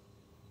Claus.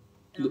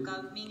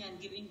 Coming and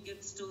giving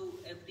gifts to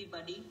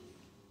everybody,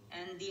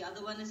 and the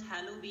other one is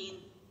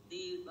Halloween,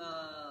 the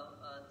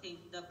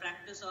the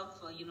practice of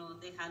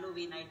the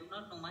Halloween. I do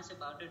not know much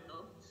about it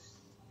though.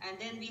 And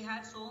then we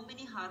have so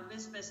many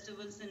harvest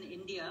festivals in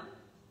India,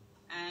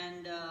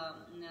 and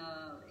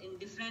in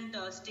different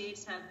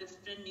states have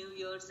different New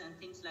Years and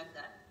things like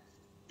that.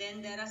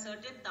 Then there are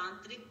certain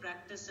tantric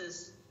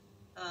practices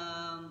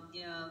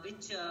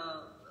which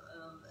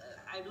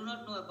I do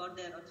not know about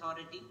their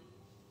authority,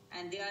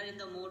 and they are in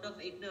the mode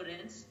of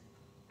ignorance.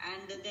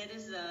 And there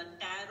is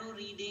tarot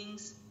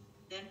readings,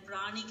 then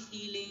pranic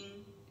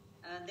healing,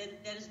 then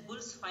there is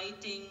bulls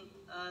fighting.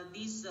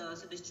 These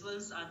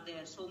rituals are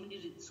there. So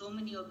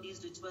many of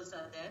these rituals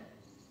are there,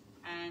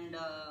 and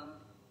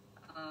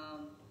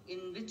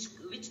in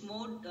which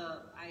mode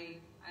I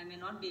may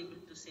not be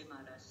able to say,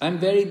 Maharaj. I'm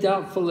very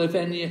doubtful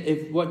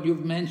if what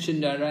you've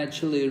mentioned are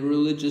actually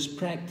religious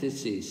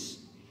practices.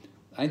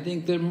 I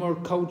think they're more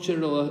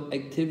cultural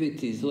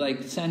activities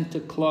like Santa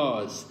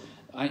Claus.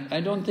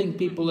 I don't think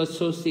people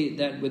associate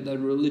that with a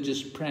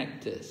religious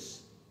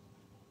practice.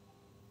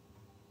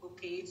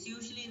 Okay, it's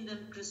usually in the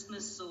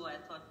Christmas, so I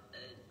thought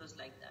it was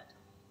like that.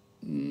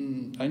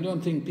 I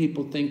don't think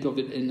people think of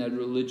it in a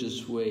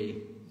religious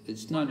way.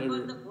 It's not what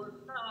about the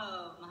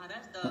burqa,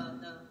 Maharaj?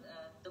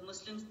 The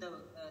Muslims,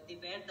 they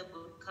wear the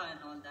burqa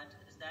and all that.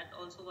 Is that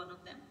also one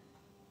of them?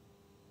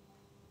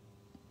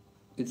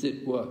 Is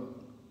it what?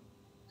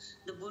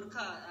 The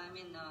burqa, I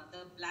mean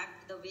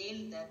the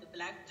veil, the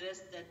black dress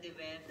that they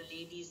wear, the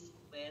ladies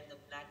wear the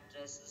black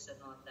dresses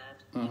and all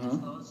that.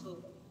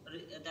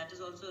 That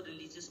is also a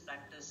religious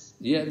practice.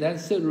 Yeah,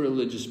 that's a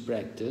religious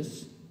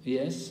practice,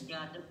 yes.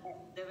 Yeah,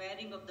 the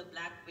wearing of the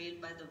black veil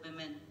by the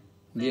women.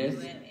 Yes.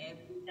 Where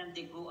every time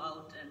they go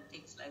out and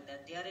things like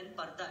that. They are in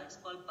parda, it's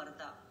called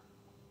parda.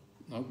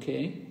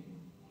 Okay.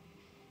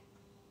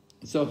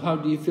 So how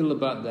do you feel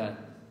about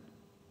that?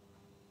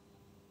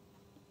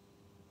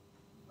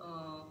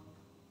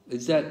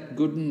 Is that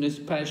goodness,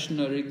 passion,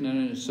 or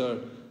ignorance,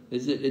 or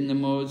is it in the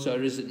modes,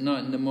 or is it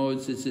not in the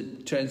modes? Is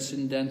it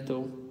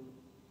transcendental?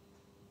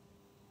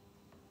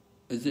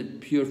 Is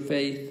it pure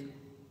faith?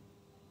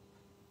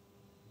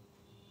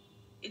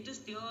 It is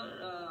pure.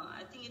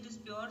 I think it is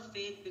pure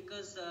faith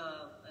because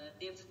I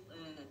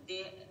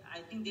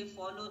think they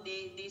follow.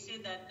 They say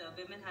that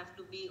women have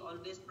to be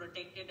always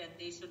protected and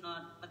they should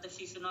not. But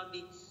she should not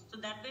be. So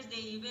that way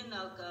they even.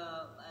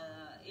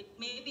 It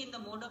may be in the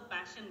mode of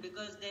passion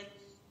because then.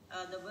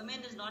 the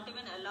women is not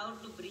even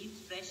allowed to breathe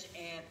fresh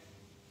air.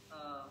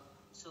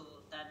 So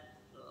that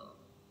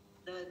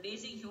the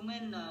basic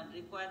human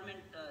requirement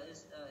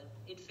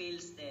it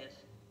fails there.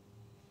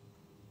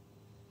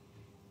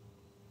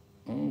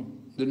 Oh,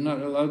 they're not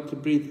allowed to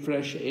breathe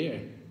fresh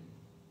air.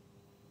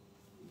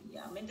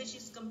 Yeah, I mean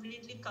she's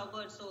completely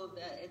covered. So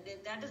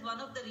that is one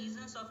of the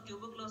reasons of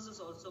tuberculosis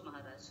also,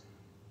 Maharaj.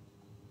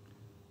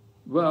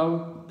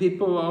 Well,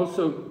 people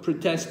also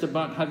protest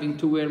about having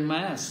to wear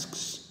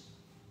masks.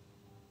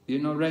 You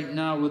know, right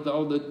now with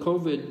all the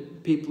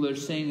COVID, people are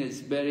saying it's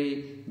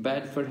very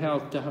bad for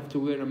health to have to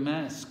wear a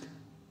mask.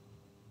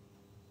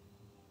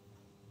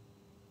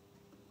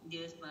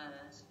 Yes,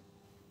 Maharaj.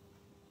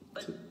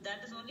 But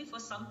that is only for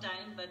some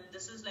time, but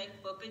this is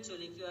like perpetual.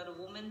 If you are a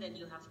woman, then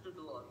you have to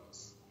do all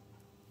this.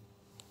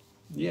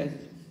 Yes,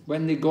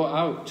 when they go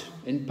out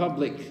in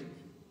public.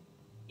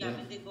 Yeah,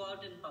 when they go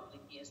out in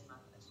public, yes, Maharaj.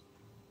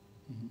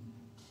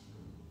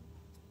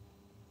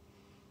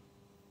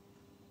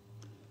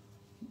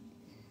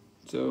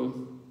 So,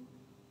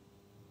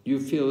 you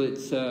feel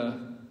it's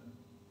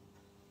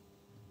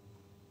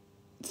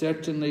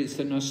certainly it's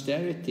an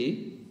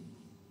austerity.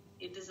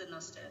 It is an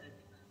austerity.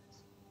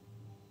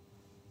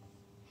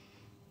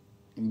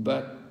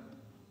 But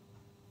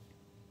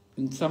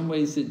in some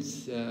ways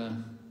it's,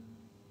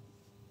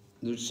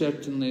 there's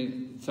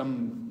certainly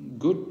some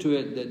good to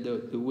it that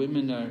the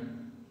women are,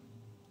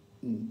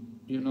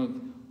 you know,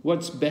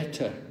 what's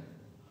better?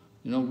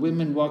 You know,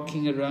 women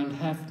walking around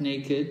half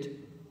naked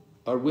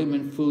or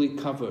women fully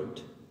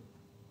covered?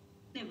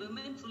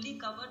 Women fully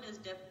covered is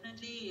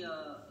definitely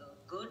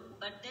good,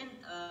 but then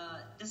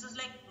this is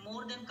like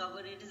more than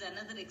covered, it is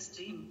another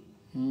extreme.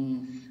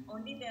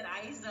 Only their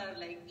eyes are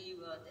like,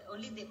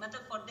 only they, but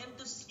for them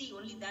to see,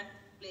 only that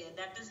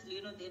is,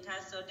 you know, it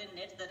has certain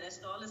nets, the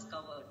rest all is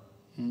covered.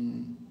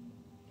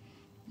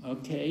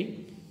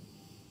 Okay.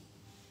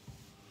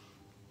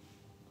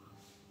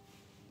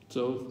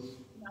 So,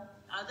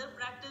 other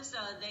practice,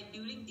 like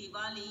during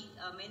Diwali,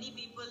 many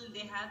people,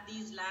 they have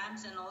these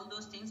lamps and all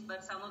those things,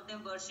 but some of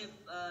them worship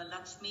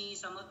Lakshmi,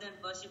 some of them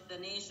worship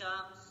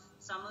Ganesha,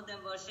 some of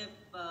them worship,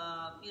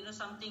 you know,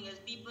 something else.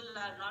 People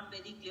are not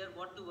very clear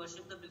what to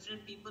worship. The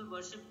different people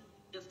worship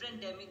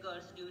different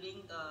demigods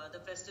during the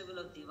festival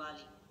of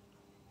Diwali.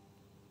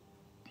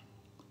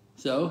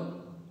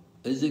 So,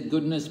 is it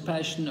goodness,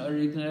 passion or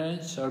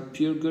ignorance or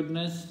pure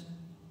goodness?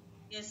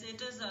 Yes,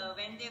 it is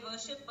when they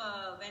worship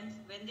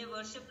when they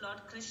worship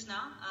Lord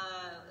Krishna,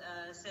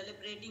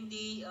 celebrating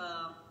the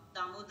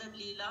Damodar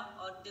Leela,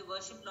 or they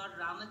worship Lord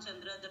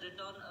Ramachandra, the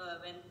return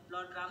when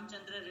Lord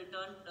Ramachandra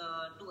returned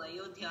to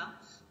Ayodhya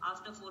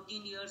after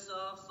 14 years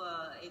of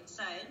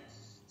exile.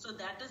 So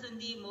that is in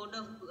the mode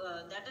of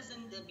that is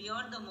in the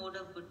beyond the mode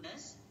of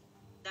goodness,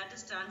 that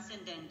is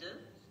transcendental.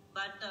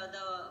 But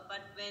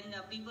when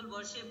people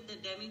worship the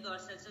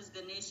demigods such as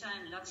Ganesha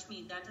and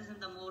Lakshmi, that is in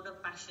the mode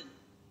of passion.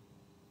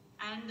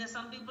 And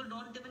some people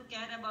don't even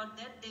care about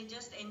that. They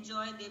just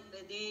enjoy.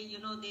 They you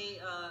know they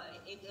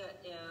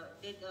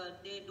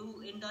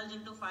do indulge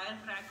into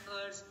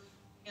firecrackers,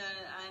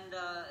 and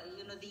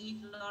you know they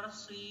eat a lot of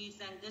sweets,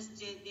 and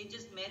they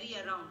just marry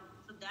around.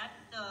 So that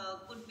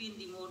could be in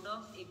the mode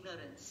of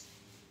ignorance.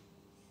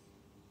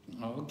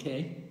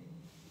 Okay.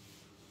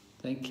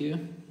 Thank you.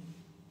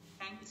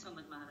 Thank you so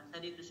much, Maharaj.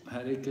 Hare Krishna.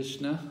 Hare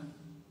Krishna.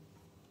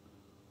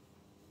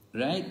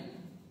 Right.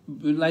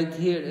 Would like to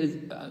hear,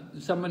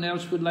 someone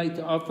else would like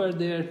to offer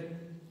their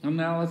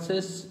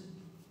analysis?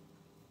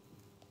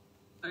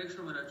 Hare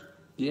Krishna Maharaj.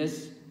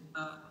 Yes.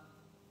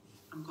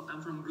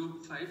 I'm from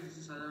group 5. This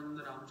is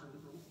Sadananda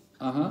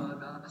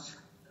Ramachandra.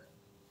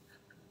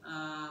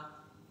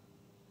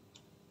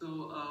 So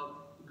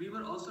we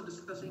were also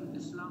discussing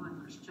Islam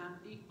and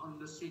Christianity on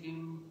the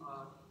same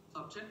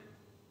subject.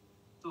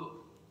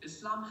 So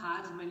Islam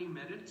has many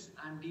merits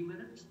and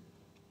demerits.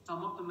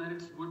 Some of the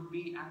merits would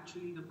be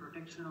actually the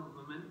protection of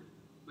women,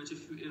 which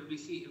if we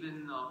see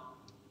even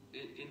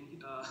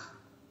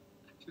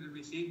shouldn't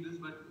be saying this,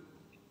 but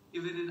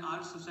even in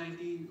our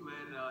society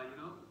where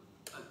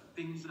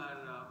things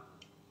are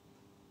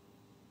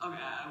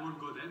okay, I won't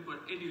go there.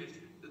 But anyways,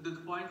 the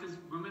point is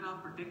women are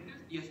protected.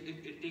 Yes,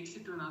 it takes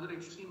it to another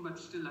extreme, but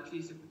still at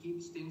least it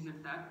keeps things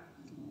intact.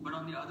 But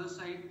on the other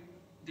side,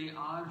 they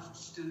are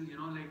still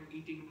like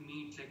eating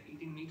meat. Like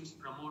eating meat is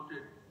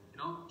promoted.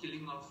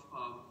 Killing of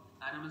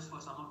animals for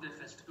some of their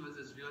festivals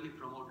is really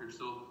promoted.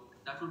 So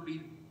that would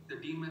be the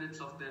demerits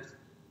of their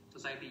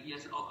society.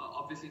 Yes,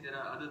 obviously there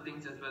are other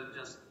things as well,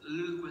 just a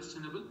little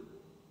questionable.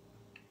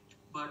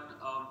 But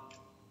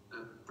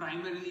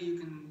primarily you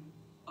can,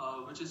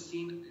 which is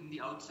seen in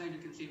the outside, you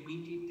can say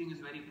meat eating is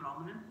very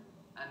prominent.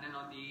 And then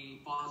on the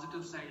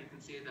positive side, you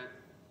can say that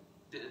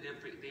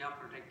they are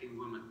protecting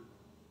women.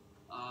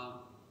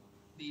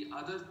 The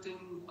other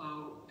thing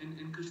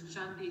in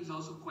Christianity is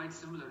also quite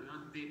similar.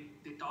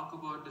 They talk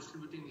about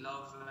distributing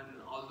love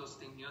and all those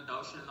things.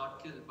 Thou shalt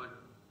not kill, but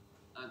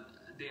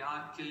they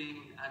are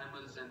killing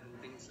animals and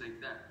things like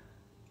that.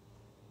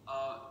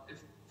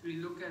 If we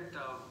look at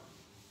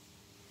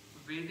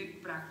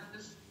Vedic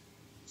practice,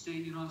 say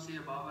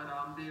a Baba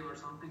Ramdev or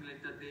something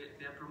like that,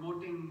 they are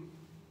promoting,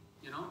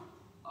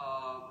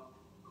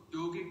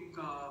 yogic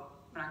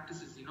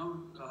practices,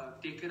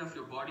 take care of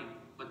your body,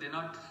 but they're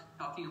not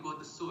talking about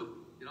the soul.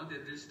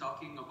 They're just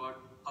talking about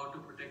how to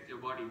protect your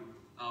body.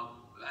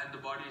 And the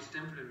body is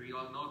temporary, we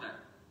all know that.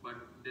 But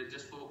they're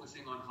just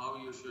focusing on how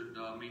you should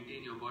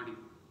maintain your body.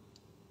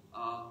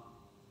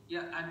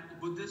 And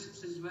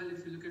Buddhists as well,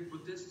 if you look at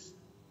Buddhists,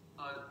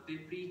 they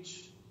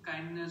preach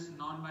kindness,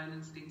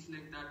 non-violence, things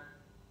like that.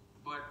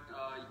 But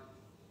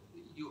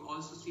you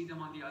also see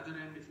them on the other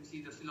end. If you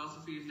see the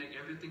philosophy is like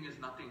everything is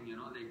nothing,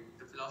 like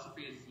the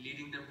philosophy is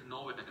leading them to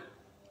nowhere.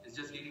 It's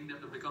just leading them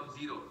to become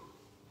zero.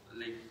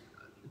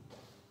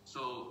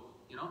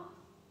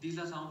 These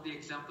are some of the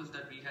examples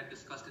that we had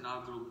discussed in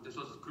our group. This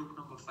was group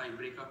number 5,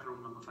 breakout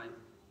room number 5.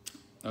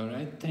 All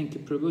right, thank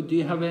you, Prabhu. Do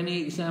you have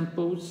any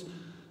examples?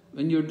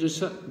 In your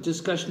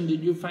discussion,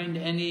 did you find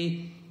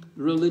any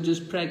religious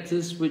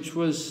practice which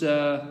was,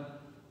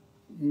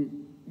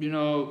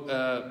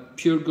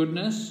 pure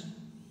goodness?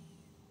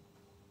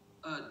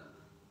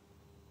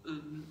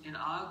 In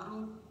our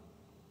group,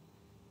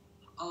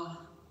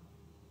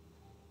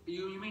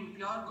 you mean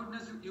pure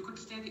goodness? You could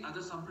say the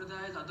other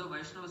sampradayas, other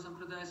Vaishnava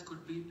sampradayas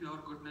could be pure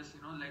goodness,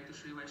 like the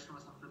Sri Vaishnava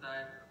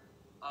sampradaya.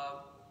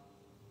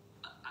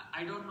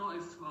 I don't know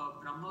if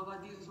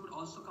Brahmavadis would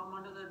also come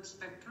under that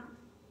spectrum,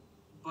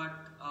 but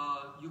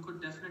you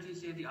could definitely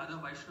say the other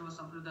Vaishnava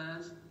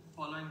sampradayas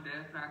following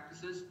their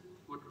practices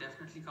would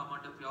definitely come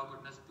under pure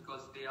goodness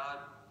because they are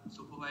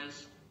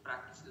supervised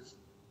practices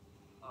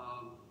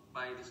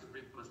by the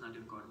Supreme Personality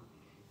of God,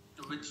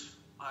 which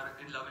are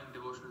in loving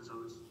devotional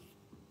service.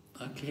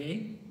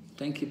 Okay,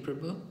 thank you,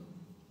 Prabhu.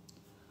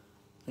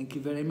 Thank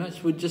you very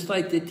much. We'd just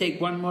like to take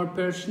one more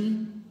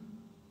person.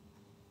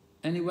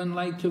 Anyone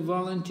like to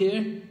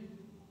volunteer?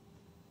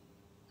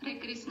 Hare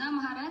Krishna,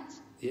 Maharaj.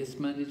 Yes,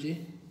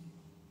 Mataji.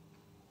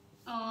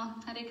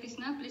 Hare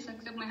Krishna, please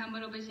accept my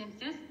humble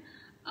obeisances.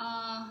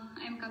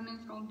 I am coming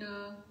from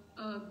the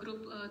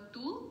group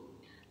 2.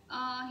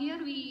 Here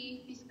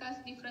we discuss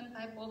different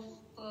type of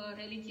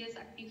religious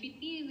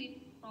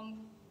activity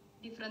from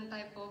different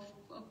type of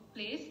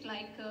place.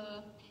 Like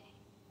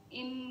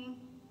in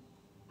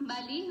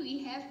Bali,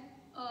 we have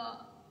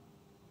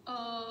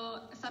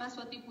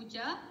Saraswati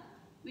Puja,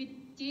 which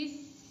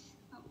is,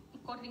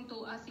 according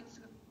to us, it's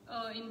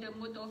in the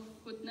mood of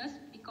goodness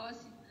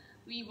because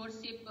we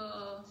worship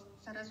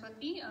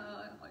Saraswati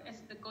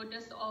as the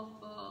goddess of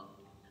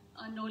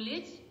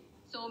knowledge.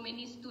 So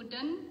many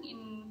students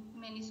in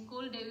many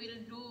schools, they will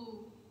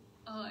do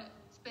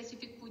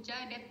specific puja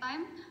at that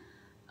time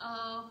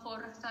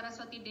for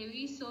Saraswati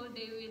Devi, so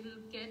they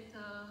will get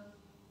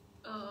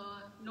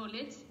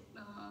knowledge.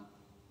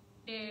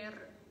 They'll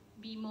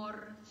be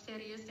more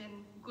serious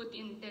and good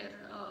in their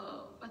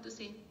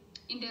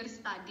in their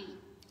study.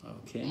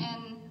 Okay.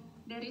 And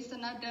there is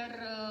another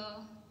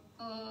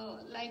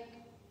like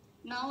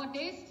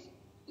nowadays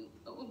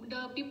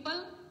the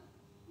people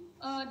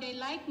they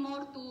like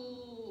more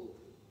to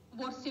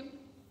worship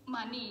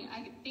money.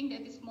 I think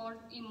that is more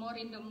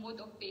in the mode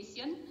of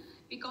passion,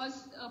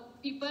 because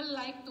people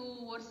like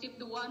to worship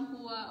the one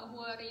who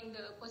are in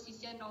the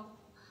position of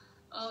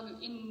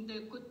in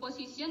the good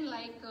position,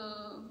 like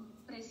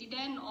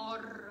president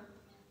or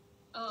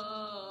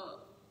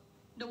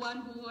the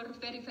one who are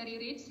very very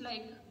rich,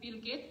 like Bill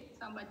Gates.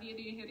 Somebody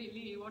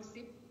really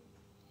worship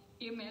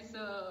him as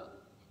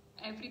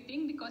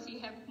everything because he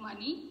have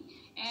money.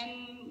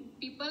 And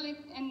people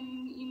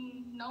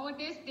in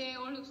nowadays they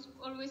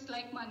always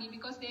like money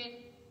because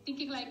they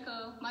thinking like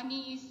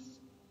money is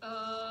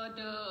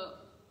the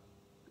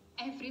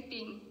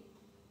everything.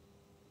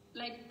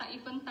 Like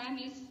even time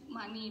is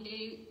money.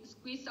 They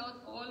squeeze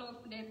out all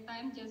of their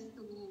time just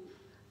to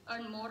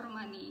earn more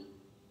money.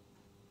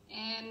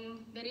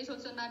 And there is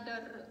also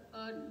another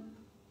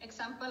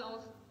example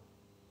of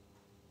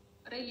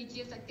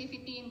religious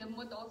activity in the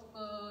mode of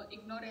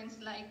ignorance,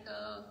 like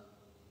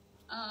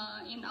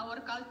in our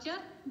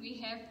culture we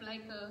have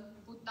like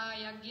Bhuta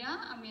Yagya.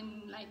 I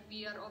mean, like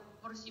we are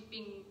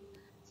worshipping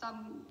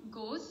some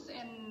ghosts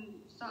and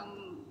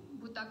some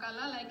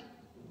Bhutakala, like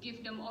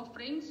give them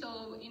offering.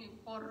 So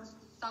for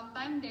some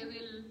time they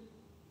will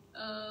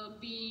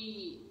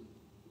be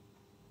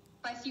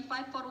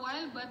pacified for a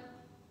while, but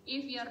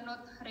if we are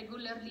not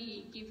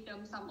regularly give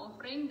them some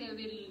offering, they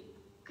will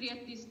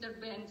create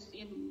disturbance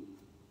in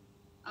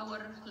our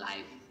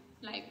life,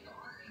 like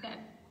that.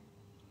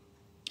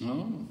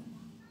 Oh.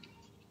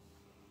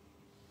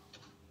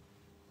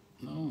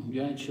 No,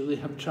 you actually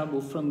have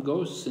trouble from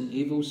ghosts and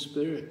evil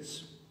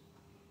spirits.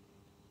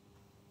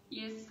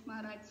 Yes,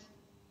 Maharaj.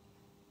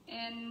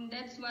 And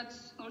that's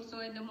what's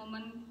also at the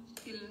moment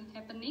still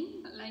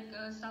happening. Like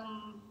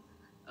some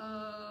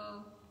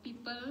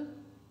people,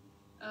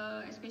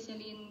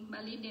 especially in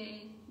Bali,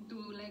 they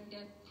do like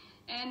that.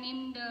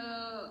 And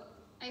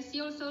I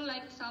see also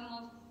like some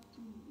of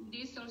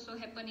this also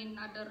happen in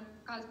other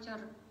culture,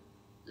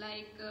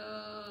 like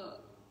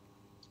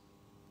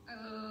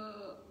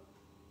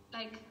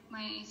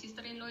my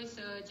sister-in-law is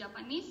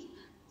Japanese,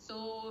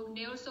 so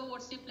they also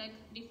worship like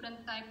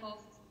different type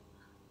of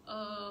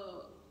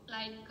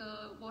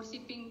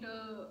worshipping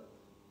the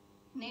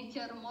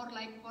nature, more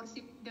like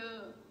worship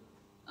the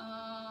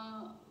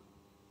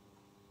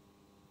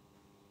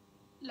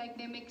like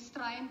they make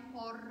shrine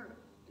for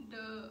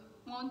the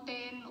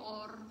mountain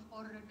or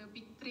for the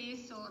big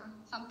trees or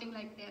something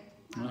like that.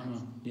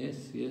 Yes,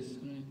 yes,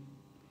 right.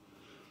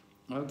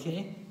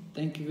 Okay,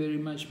 thank you very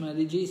much,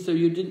 Madhiji. So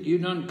you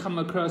don't come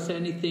across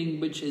anything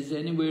which is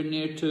anywhere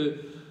near to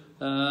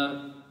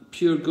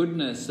pure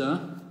goodness,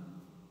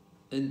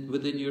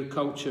 within your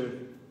culture.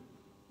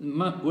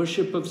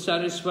 Worship of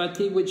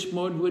Saraswati, which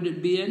mode would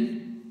it be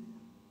in?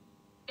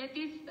 That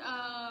is,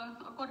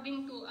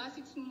 according to us,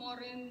 it's more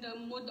in the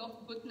mode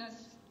of goodness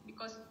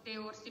because they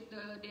worship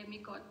the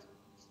demigod,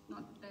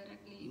 not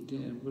directly.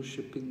 They are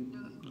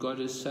worshipping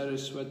goddess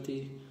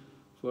Saraswati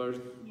for...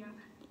 Yeah.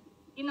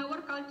 In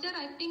our culture,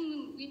 I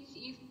think which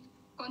is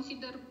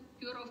considered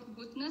pure of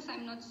goodness,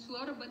 I'm not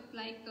sure, but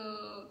like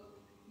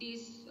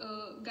this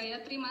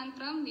Gayatri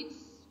mantra, which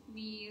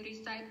we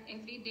recite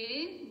every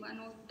day, one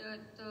of the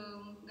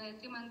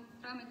Gayatri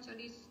mantra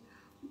actually is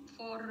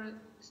for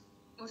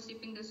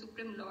worshipping the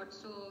Supreme Lord.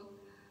 So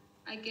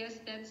I guess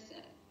that's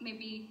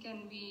maybe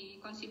can be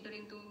considered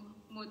into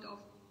mode of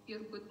pure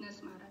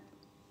goodness, Maharaj.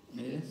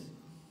 Yes.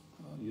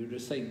 Oh, you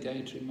recite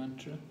Gayatri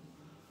mantra.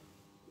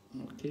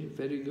 Okay,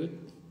 very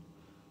good.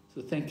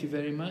 So thank you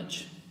very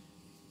much.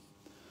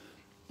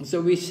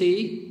 So we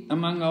see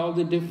among all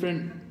the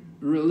different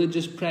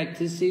religious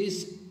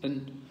practices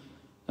and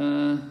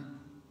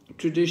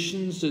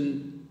traditions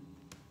and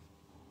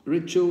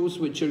rituals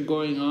which are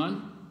going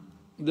on,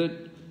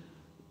 that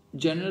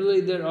generally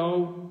they're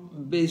all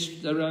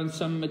based around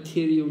some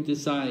material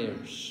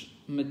desires,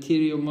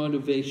 material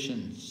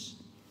motivations.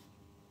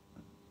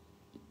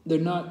 They're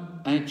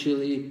not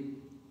actually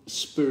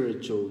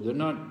spiritual, they're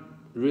not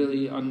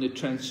really on the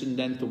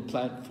transcendental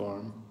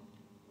platform,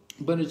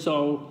 but it's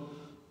all,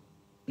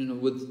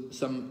 with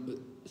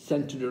some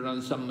centered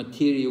around some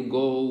material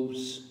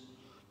goals.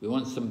 We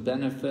want some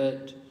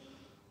benefit,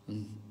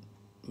 and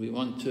we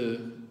want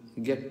to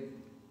get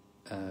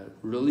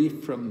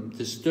relief from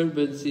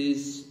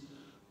disturbances,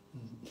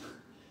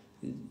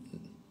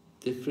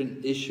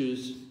 different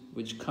issues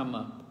which come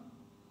up.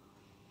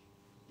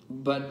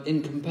 But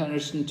in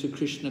comparison to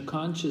Krishna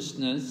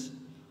consciousness,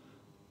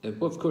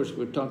 of course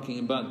we're talking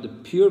about the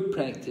pure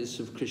practice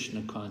of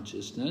Krishna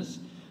consciousness.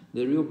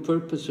 The real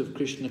purpose of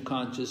Krishna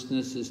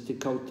consciousness is to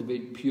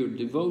cultivate pure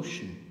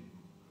devotion.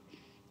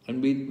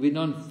 And we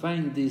don't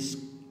find this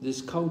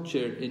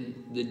culture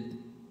in the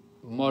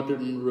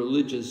modern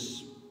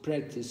religious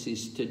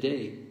practices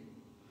today.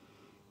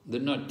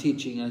 They're not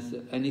teaching us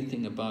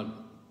anything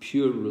about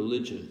pure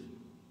religion.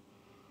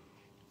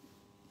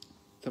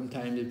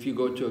 Sometimes if you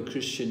go to a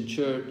Christian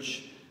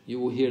church, you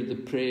will hear the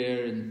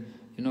prayer and,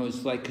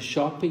 it's like a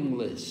shopping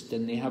list,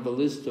 and they have a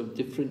list of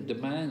different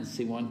demands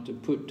they want to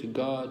put to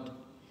God.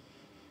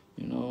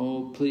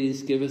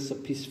 Please give us a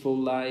peaceful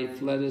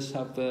life, let us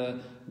have a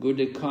good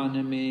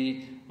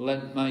economy,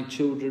 let my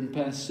children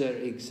pass their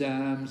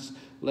exams,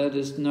 let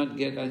us not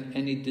get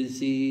any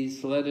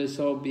disease, let us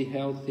all be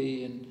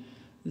healthy, and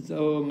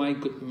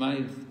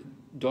my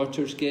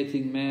daughter's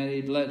getting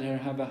married, let her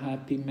have a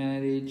happy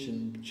marriage,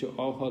 and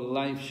all her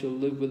life she'll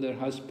live with her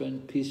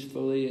husband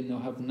peacefully, and they'll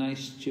have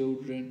nice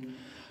children.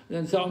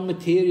 And it's all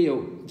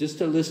material,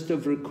 just a list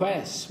of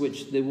requests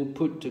which they will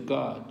put to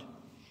God.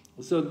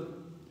 So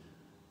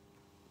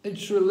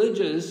it's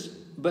religious,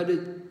 but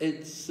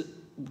it's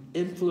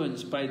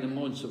influenced by the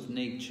modes of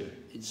nature.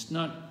 It's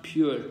not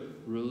pure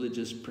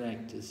religious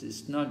practice.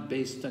 It's not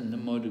based on the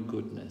mode of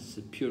goodness,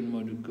 the pure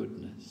mode of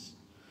goodness.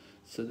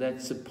 So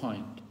that's the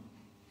point.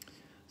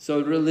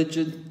 So the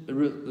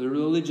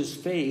religious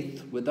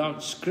faith,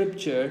 without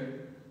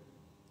scripture,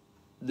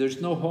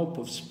 there's no hope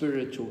of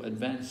spiritual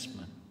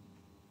advancement.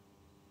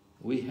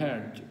 We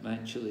heard,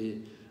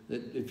 actually,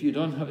 that if you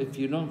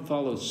don't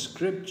follow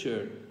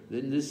scripture,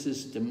 then this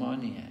is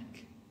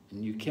demoniac.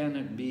 And you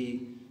cannot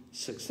be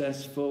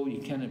successful,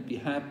 you cannot be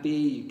happy,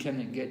 you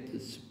cannot get to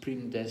the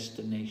supreme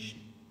destination.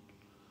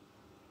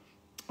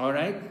 All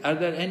right? Are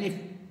there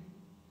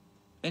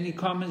any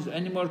comments,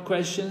 any more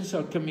questions,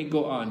 or can we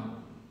go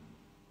on?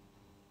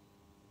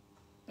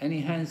 Any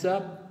hands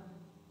up?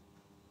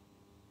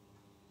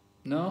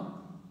 No?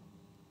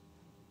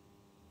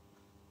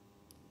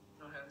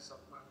 No hands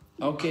up,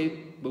 man.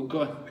 Okay, we'll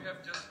go on. We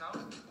have just now.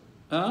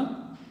 Huh?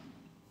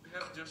 We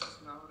have just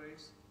now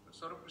raised.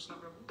 Swarup Krishna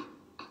Prabhu.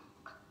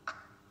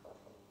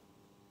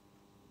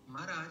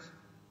 Maharaj,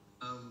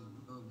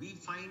 we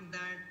find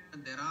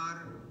that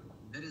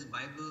there is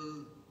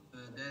Bible,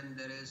 then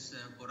there is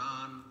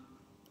Quran.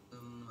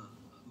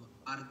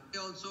 Are they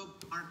also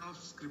part of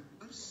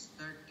scriptures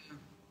that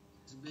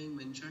is being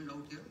mentioned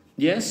out here?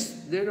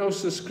 Yes, they're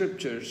also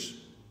scriptures,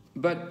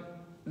 but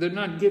they're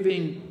not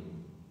giving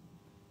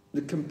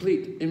the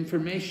complete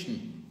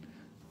information.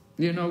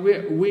 We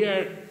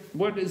are.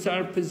 What is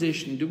our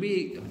position? Do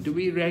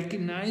we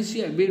recognize?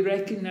 Yeah, we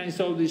recognize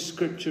all these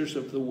scriptures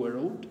of the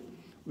world.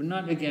 We're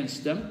not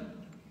against them.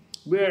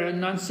 We're a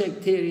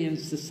non-sectarian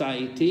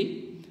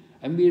society,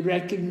 And we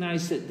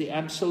recognize that the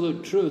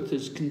absolute truth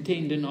is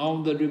contained in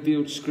all the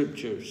revealed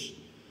scriptures.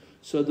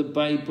 So the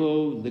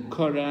Bible, the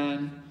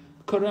Quran.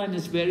 Quran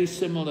is very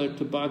similar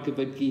to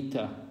Bhagavad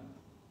Gita.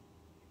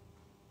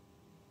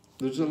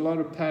 There's a lot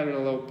of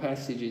parallel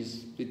passages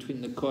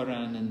between the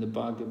Quran and the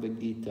Bhagavad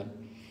Gita.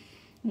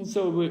 And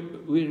so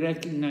we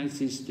recognize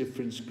these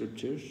different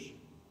scriptures,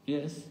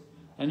 yes.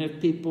 And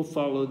if people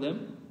follow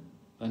them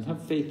and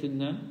have faith in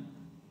them,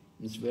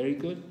 it's very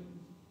good.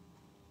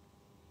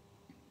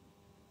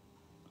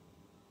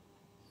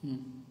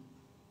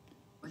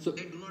 But So,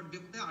 they do not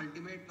give the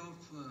ultimate of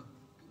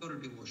pure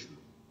devotion.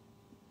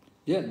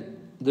 yeah,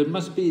 there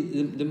must be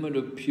the mode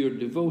of pure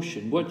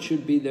devotion. What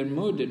should be their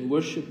mode in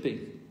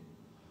worshipping?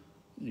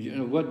 You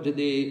know,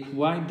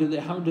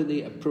 how do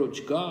they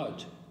approach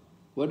God?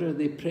 What are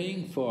they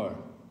praying for?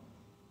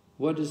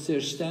 What is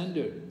their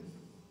standard?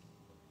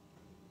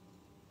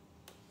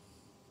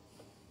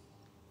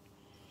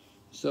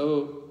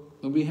 So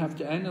we have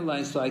to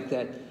analyze like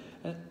that.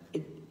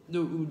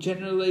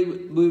 Generally,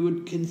 we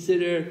would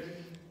consider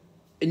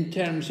in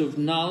terms of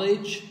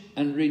knowledge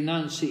and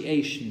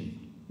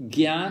renunciation,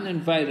 Gyan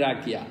and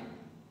Vairagya.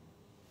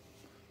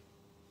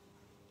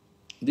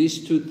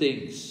 These two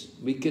things,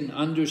 we can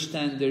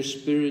understand their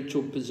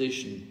spiritual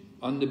position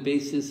on the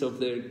basis of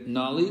their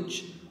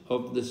knowledge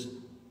of the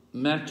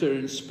matter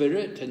and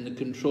spirit and the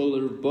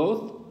controller of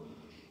both,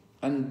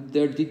 and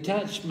their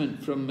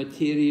detachment from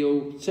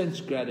material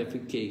sense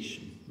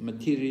gratification,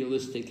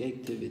 materialistic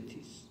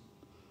activities.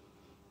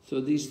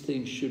 So these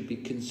things should be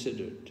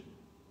considered.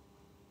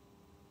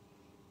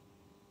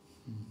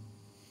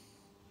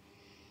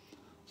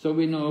 So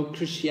we know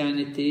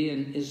Christianity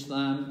and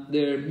Islam,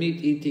 they're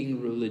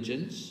meat-eating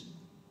religions.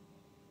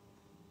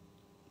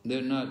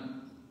 They're not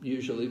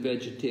usually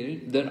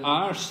vegetarian. There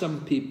are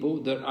some people,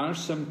 there are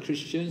some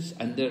Christians,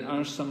 and there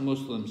are some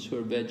Muslims who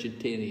are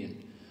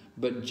vegetarian.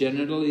 But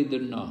generally they're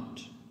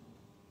not.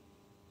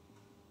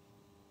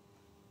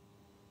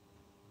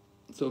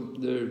 So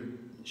they're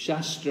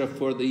Shastra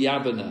for the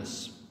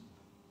Yavanas.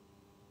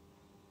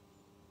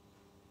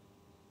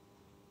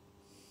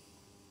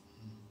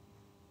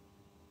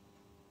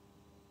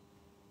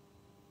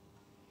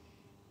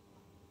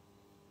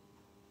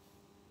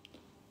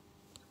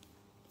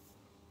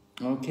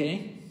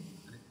 Okay.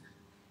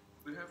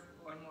 We have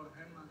one more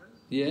hand, Maharaj.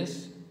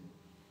 Yes.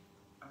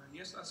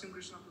 Yes, Asim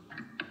Krishna.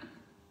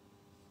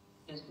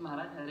 Yes,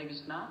 Maharaj, Hare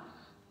Krishna.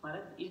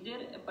 Maharaj, is there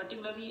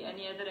particularly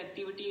any other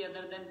activity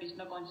other than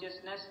Krishna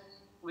consciousness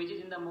which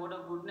is in the mode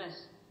of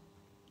goodness?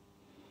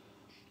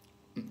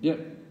 Yeah.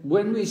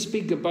 When we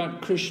speak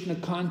about Krishna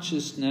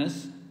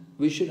consciousness,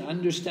 we should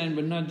understand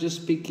we're not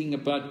just speaking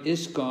about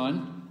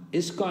ISKCON.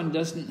 ISKCON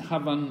doesn't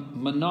have a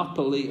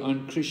monopoly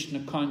on Krishna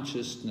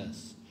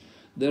consciousness.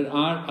 There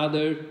are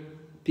other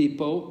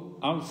people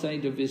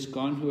outside of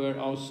ISKCON who are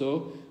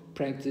also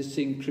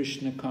practicing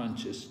Krishna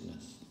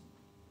consciousness.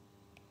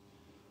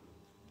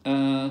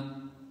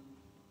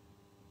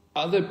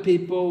 Other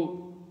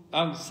people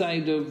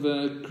outside of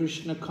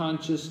Krishna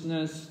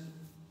consciousness,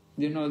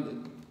 you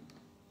know,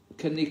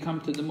 can they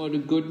come to the mode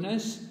of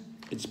goodness?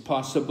 It's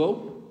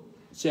possible,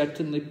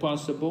 certainly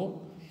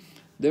possible.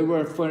 There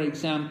were, for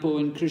example,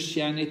 in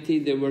Christianity,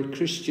 there were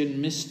Christian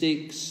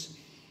mystics,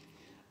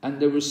 and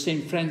there was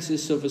St.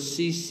 Francis of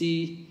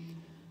Assisi.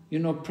 You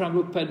know,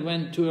 Prabhupada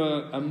went to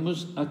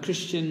a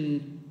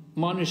Christian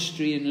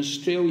monastery in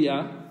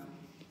Australia,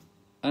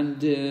 and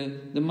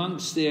the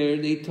monks there,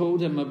 they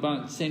told him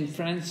about St.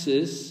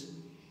 Francis,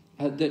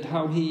 that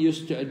how he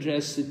used to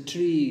address the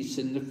trees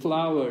and the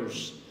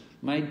flowers.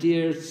 My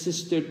dear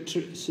sister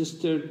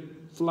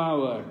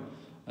flower,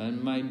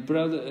 and my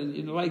brother, and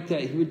you know, like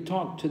that. He would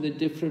talk to the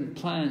different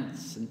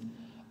plants.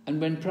 And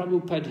when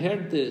Prabhupada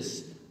heard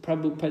this,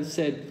 Prabhupada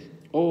said,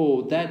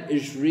 "Oh, that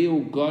is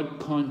real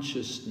God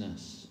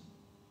consciousness."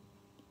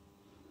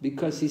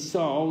 Because he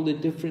saw all the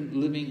different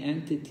living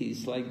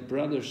entities like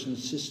brothers and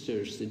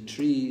sisters, the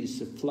trees,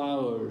 the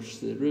flowers,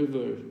 the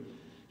river.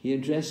 He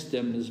addressed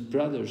them as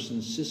brothers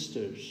and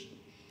sisters.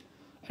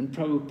 And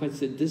Prabhupada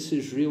said, this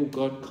is real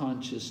God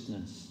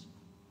consciousness.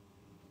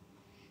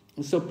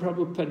 And so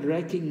Prabhupada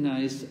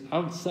recognized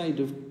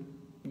outside of,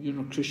 you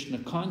know, Krishna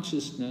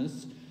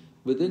consciousness,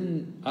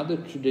 within other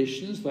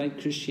traditions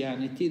like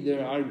Christianity,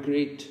 there are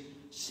great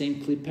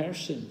saintly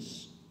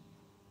persons,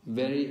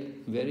 very,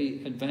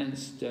 very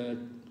advanced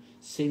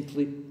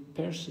saintly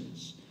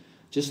persons.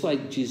 Just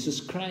like Jesus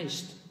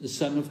Christ, the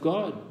Son of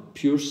God,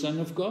 pure Son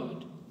of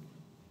God.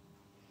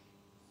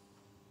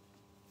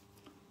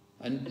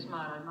 And Yes,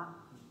 Maharaj.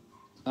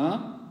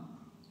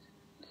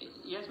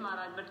 Yes,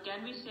 Maharaj, but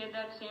can we say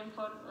that same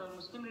for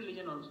Muslim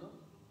religion also?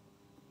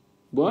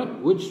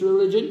 What? Which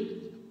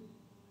religion?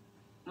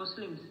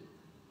 Muslims.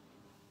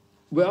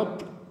 Well,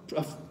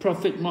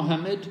 Prophet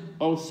Muhammad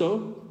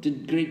also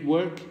did great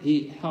work.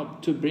 He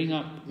helped to bring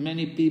up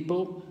many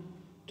people,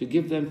 to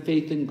give them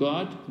faith in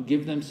God,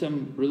 give them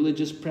some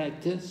religious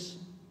practice.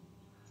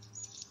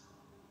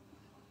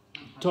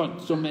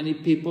 Taught so many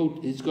people,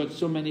 he's got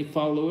so many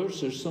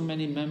followers, there's so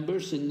many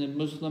members in the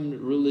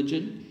Muslim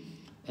religion.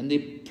 and they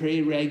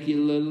pray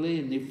regularly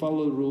and they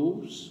follow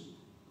rules.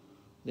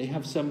 They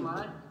have some...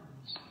 Maharaj?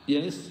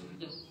 Yes?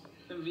 Yes.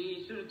 So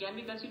can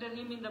we consider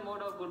him in the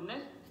mode of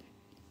goodness?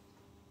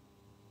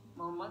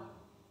 Muhammad?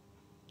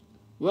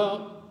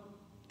 Well,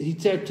 he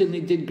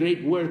certainly did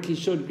great work. He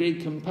showed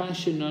great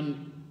compassion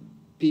on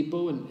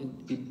people,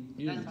 and he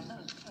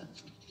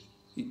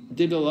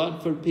did a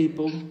lot for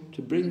people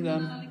to bring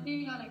them,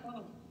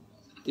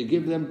 to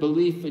give them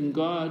belief in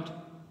God.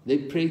 They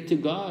pray to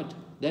God.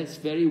 That's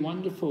very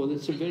wonderful.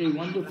 That's a very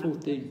wonderful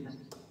thing.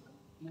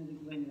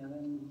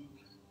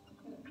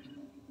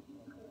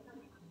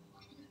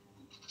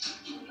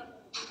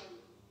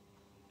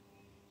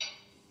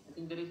 I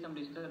think there is some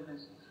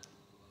disturbance.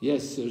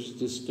 Yes, there's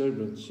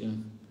disturbance, yeah.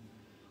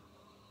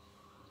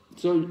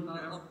 So,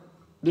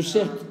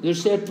 there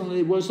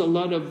certainly was a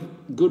lot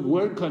of good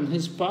work on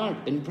his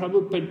part, and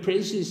Prabhupada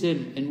praises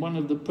him in one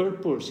of the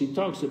purports. He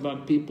talks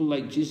about people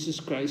like Jesus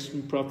Christ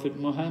and Prophet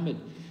Muhammad,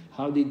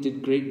 how they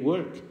did great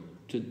work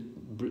to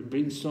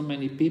bring so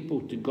many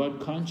people to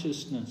God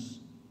consciousness.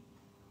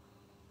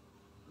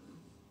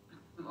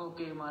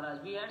 Okay, Maharaj.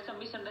 We had some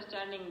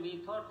misunderstanding.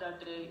 We thought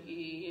that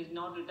he is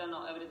not written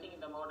everything in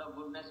the mode of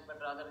goodness, but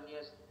rather he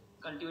has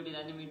cultivated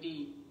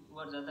enmity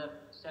towards other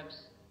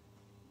sects.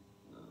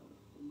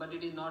 But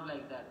it is not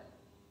like that.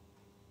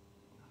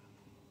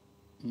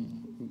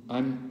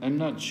 I'm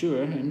not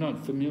sure. I'm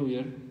not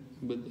familiar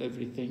with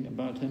everything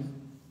about him.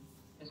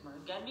 Yes,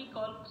 Maharaj. Can we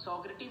call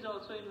Socrates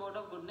also in mode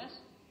of goodness?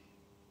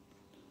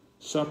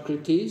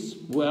 Socrates,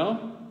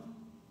 well,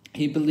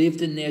 he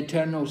believed in the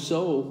eternal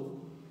soul.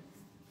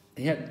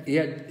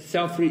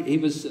 He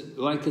was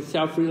like a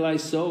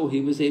self-realized soul.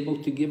 He was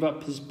able to give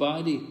up his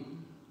body.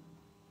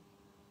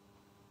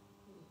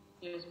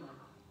 Yes, ma'am.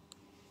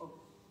 Oh,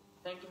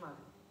 thank you, ma'am.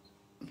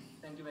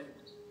 Thank you very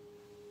much.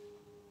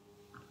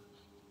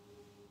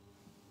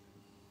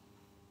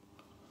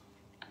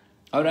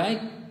 All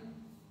right,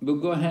 we'll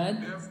go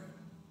ahead.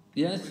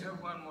 Yes. We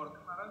have one more.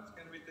 Maharaj,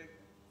 can we take?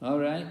 All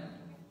right.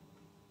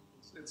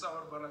 It's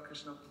our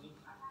Balakrishna.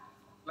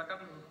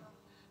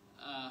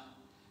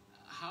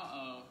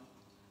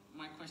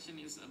 My question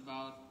is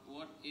about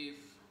what if,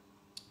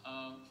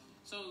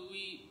 so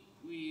we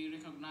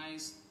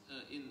recognize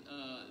in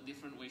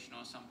different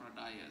Vaishnava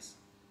Sampradayas.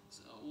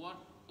 So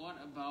what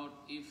about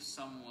if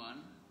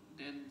someone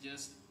then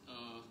just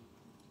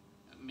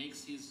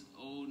makes his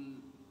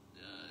own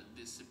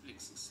disciplic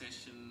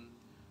succession,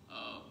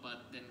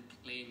 but then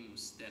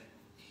claims that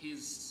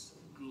his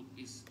group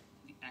is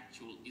the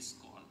actual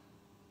ISKCON,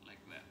 like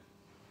that?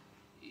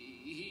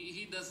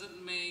 He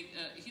doesn't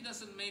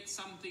make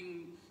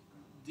something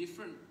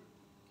different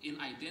in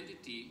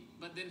identity,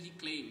 but then he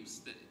claims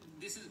that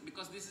this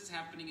is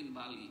happening in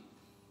Bali.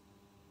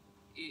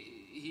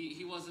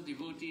 He was a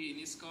devotee in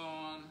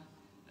ISKCON,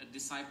 a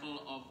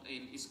disciple of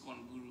an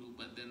ISKCON guru,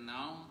 but then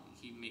now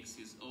he makes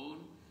his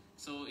own.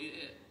 So,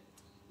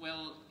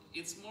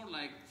 it's more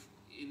like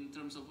in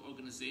terms of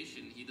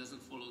organization, he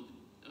doesn't follow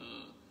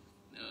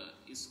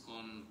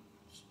ISKCON.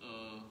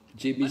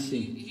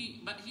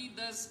 GBC. But he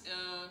does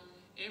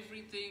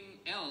everything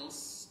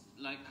else,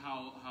 like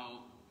how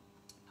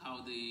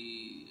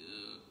the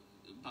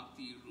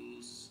bhakti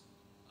rules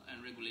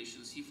and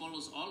regulations. He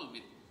follows all of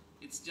it.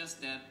 It's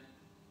just that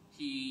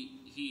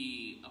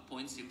he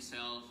appoints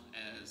himself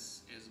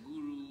as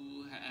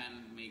guru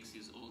and makes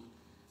his own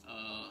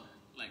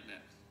like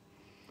that.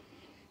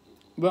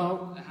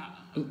 Well,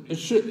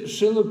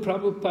 Srila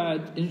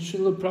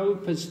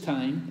Prabhupada's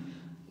time,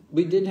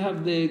 we did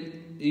have the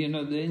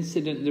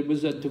incident. There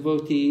was a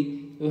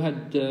devotee who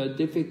had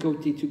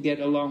difficulty to get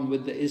along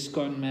with the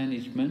ISKCON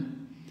management,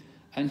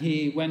 and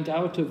he went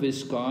out of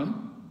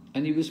ISKCON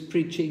and he was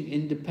preaching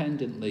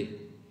independently.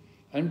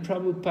 And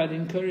Prabhupada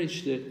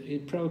encouraged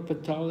it.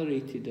 Prabhupada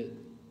tolerated it.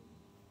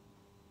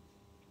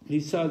 He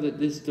saw that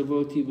this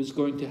devotee was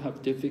going to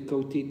have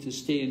difficulty to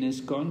stay in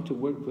ISKCON, to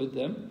work with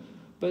them,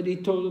 but he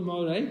told him,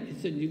 all right, he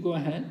said, you go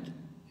ahead,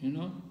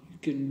 you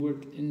can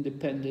work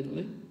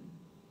independently.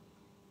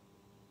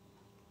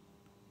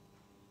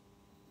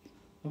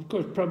 Of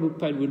course,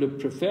 Prabhupada would have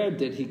preferred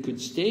that he could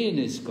stay in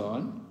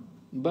ISKCON,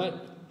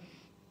 but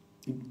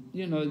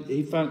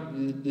he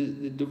found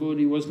the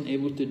devotee wasn't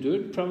able to do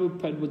it.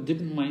 Prabhupada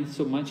didn't mind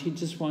so much. He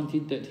just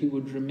wanted that he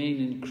would remain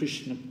in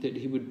Krishna, that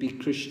he would be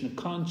Krishna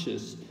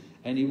conscious,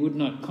 and he would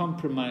not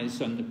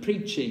compromise on the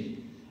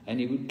preaching, and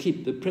he would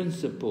keep the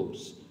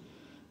principles.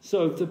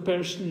 So if the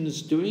person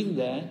is doing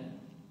that,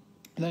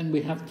 then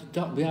we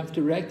have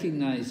to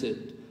recognize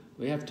it.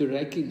 We have to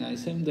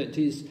recognize him that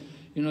he's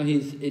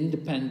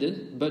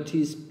independent, but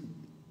he's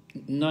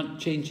not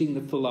changing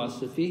the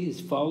philosophy.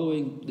 He's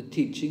following the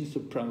teachings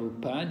of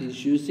Prabhupada.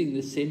 He's using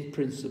the same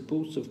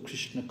principles of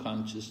Krishna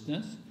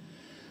consciousness.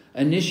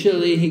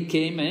 Initially he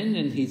came in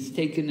and he's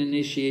taken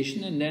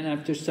initiation, and then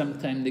after some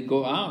time they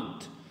go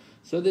out.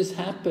 So this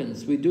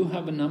happens. We do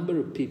have a number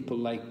of people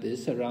like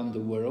this around the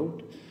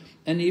world.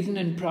 And even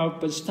in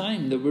Prabhupada's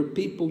time, there were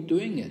people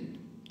doing it.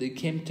 They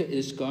came to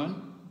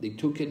ISKCON, they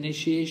took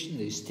initiation,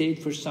 they stayed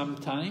for some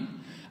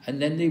time,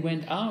 and then they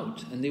went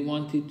out and they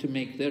wanted to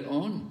make their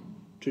own.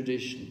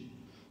 tradition.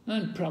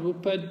 And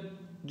Prabhupada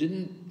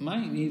didn't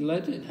mind, he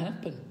let it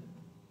happen.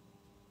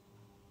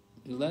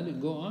 He let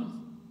it go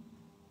on.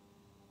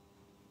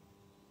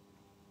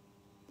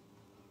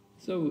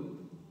 So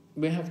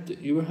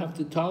you have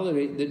to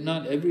tolerate that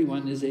not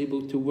everyone is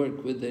able to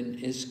work within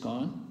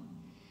ISKCON.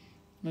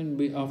 And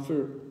we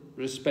offer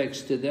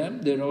respects to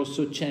them. They're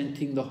also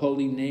chanting the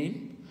holy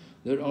name.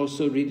 They're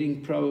also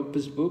reading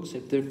Prabhupada's books.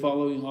 If they're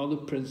following all the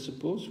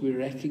principles, we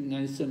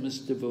recognize them as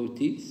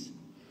devotees.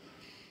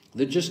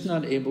 They're just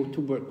not able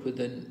to work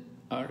within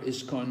our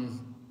ISKCON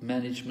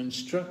management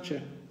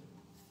structure.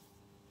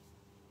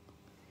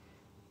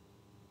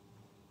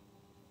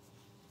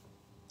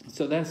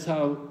 So that's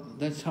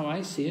how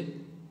I see it.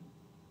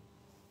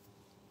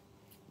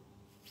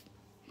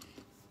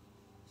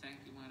 Thank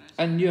you, Maharaj.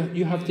 And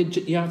you have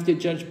to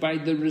judge by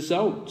the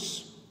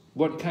results.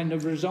 What kind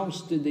of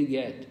results did they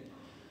get?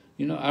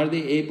 You know, are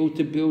they able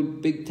to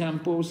build big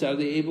temples? Are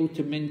they able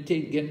to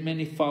get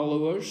many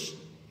followers?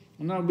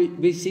 Now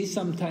we see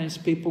sometimes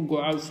people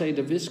go outside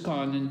of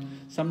ISKCON, and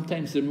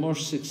sometimes they're more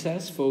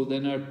successful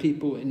than our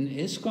people in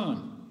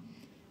ISKCON.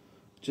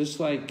 Just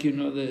like, you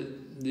know,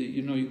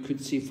 you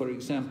could see, for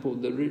example,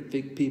 the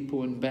Ritvik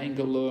people in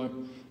Bangalore.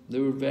 They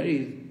were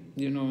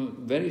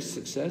very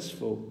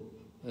successful,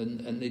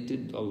 and they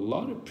did a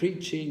lot of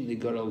preaching. They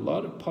got a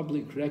lot of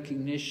public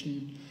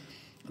recognition.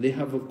 They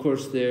have, of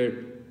course,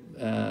 their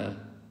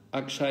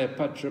Akshaya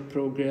Patra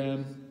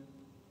program,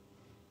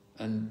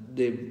 and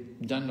they've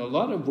done a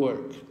lot of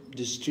work,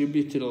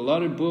 distributed a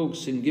lot of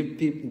books, and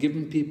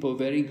given people a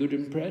very good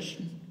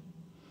impression.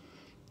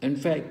 In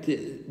fact,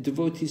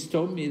 devotees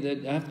told me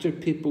that after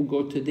people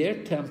go to their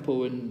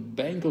temple in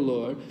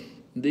Bangalore,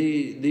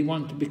 they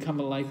want to become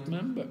a life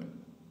member.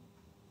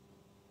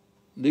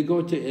 They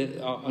go to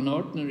an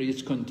ordinary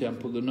ISKCON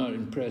temple, they're not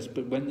impressed,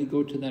 but when they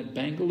go to that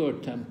Bangalore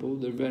temple,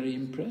 they're very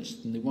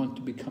impressed and they want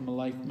to become a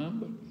life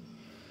member.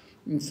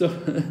 And so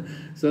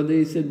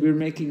they said, we're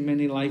making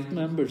many life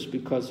members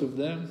because of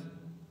them.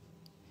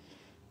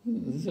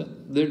 So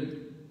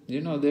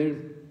they're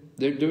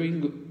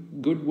doing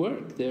good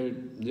work. They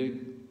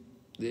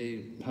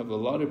have a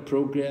lot of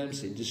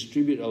programs, they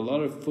distribute a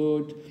lot of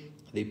food,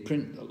 they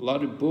print a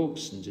lot of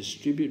books and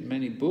distribute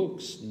many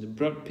books, and they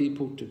brought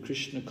people to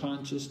Krishna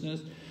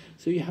consciousness.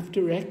 So you have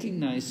to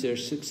recognize their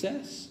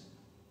success.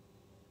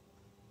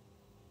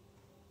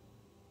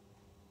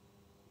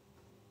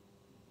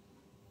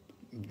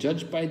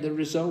 Judge by the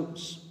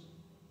results.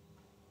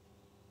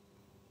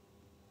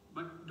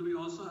 But do we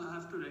also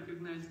have to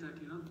recognize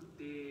that, you know,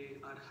 they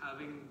are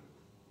having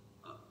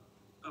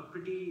a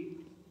pretty...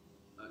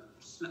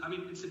 I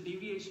mean, it's a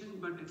deviation,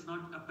 but it's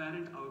not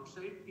apparent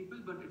outside people,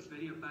 but it's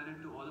very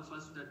apparent to all of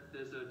us that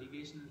there's a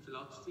deviation in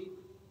philosophy.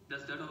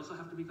 Does that also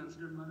have to be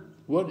considered, Maharaj?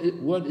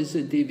 What is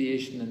a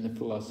deviation in the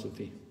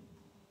philosophy?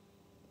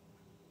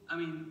 I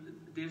mean,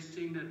 they're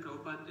saying that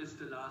Prabhupada is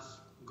the last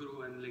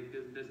guru and like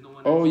there's no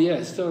one Oh, else.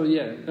 yes, so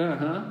yeah,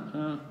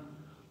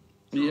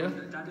 So yeah.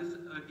 that is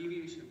a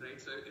deviation, right?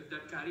 So if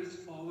that carries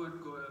forward,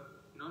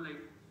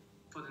 like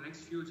for the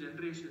next few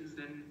generations,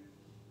 then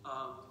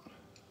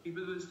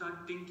people will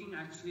start thinking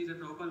actually that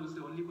Prabhupada was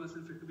the only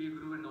person fit to be a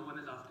guru and no one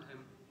is after him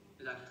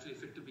is actually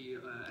fit to be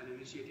an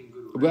initiating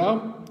guru. Right?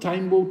 Well,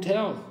 time will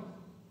tell.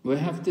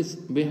 It's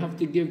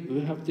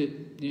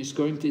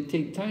going to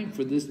take time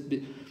for this.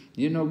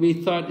 You know, we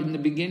thought in the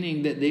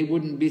beginning that they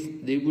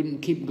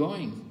wouldn't keep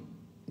going.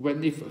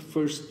 When they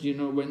first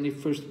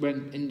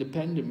went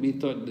independent, we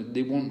thought that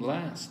they won't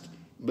last.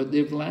 But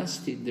they've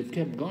lasted, they've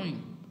kept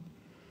going.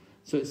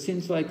 So it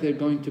seems like they're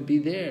going to be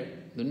there.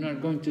 They're not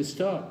going to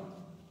stop.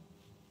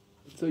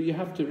 So you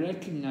have to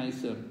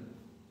recognize them.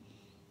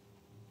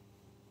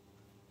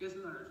 Yes,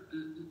 Maharaj.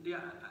 Yeah,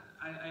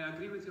 I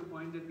agree with your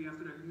point that we have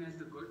to recognize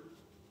the good.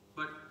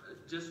 But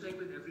just like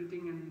with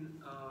everything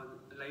in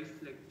life,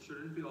 like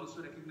shouldn't we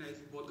also recognize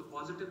both the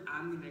positive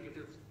and the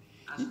negative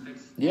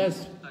aspects?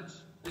 Yes, like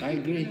I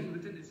agree.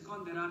 Within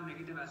ISKCON, there are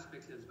negative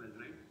aspects as well,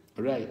 right?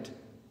 Right.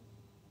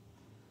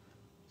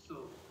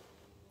 So.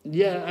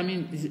 Yeah, I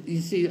mean, you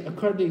see,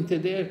 according to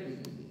their...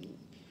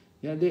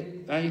 Yeah,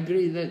 I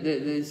agree that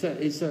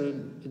it's a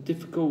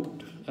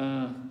difficult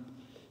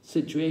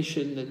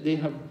situation that they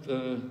have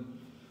a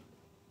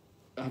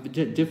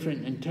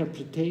different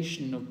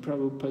interpretation of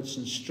Prabhupada's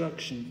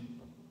instruction.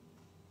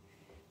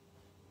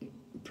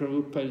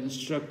 Prabhupada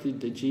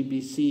instructed the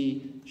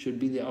GBC should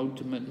be the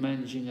ultimate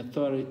managing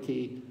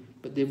authority,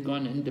 but they've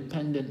gone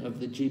independent of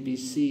the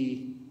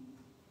GBC.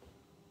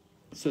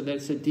 So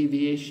that's a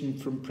deviation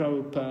from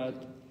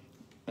Prabhupada.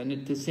 And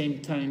at the same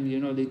time, you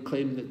know, they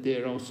claim that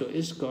they're also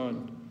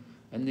ISKCON,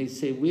 and they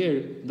say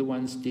we're the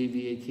ones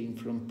deviating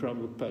from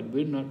Prabhupada.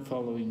 We're not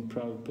following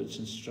Prabhupada's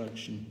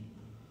instruction,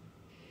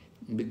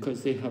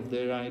 because they have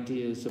their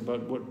ideas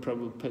about what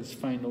Prabhupada's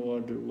final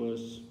order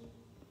was.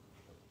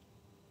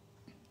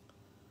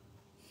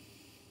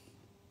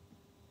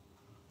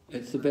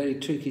 It's a very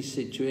tricky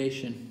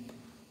situation.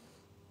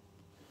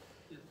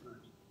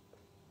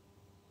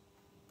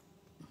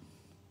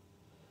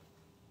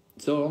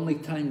 So only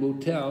time will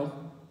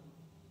tell.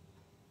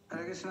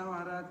 Hare Krishna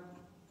Maharaj.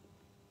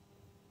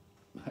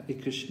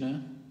 Hare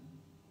Krishna.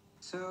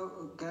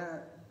 So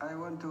I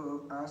want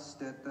to ask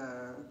that,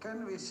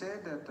 can we say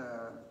that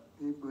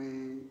if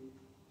we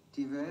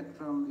deviate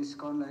from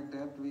ISKCON like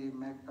that, we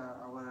make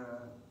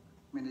our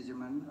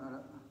management,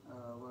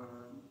 our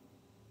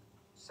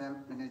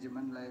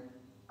self-management like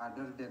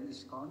other than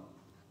ISKCON?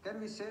 Can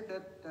we say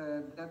that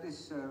that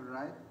is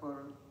right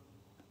for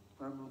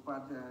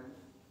Prabhupada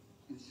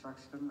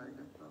instruction like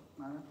that,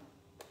 Maharaj?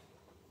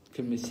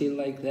 Can we say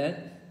like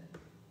that?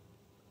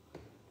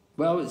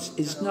 Well,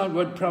 it's not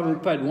what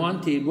Prabhupada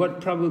wanted. What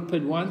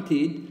Prabhupada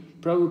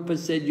wanted, Prabhupada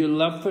said, your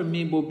love for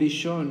me will be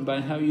shown by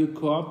how you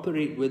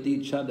cooperate with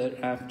each other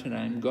after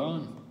I'm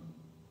gone.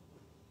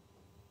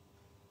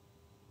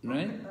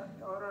 Right?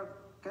 Or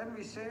can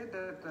we say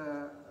that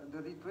the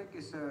Ritvik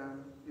is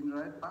in the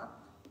right path?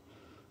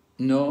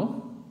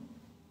 No.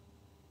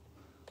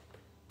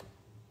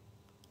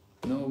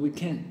 No, we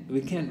can't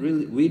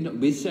really,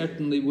 we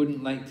certainly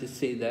wouldn't like to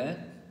say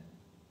that.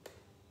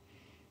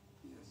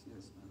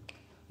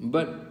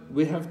 But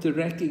we have to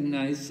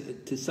recognize,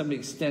 to some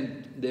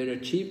extent, their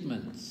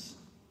achievements.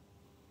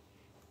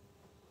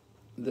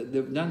 That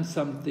they've done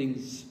some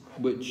things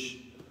which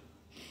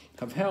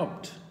have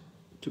helped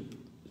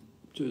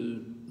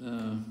to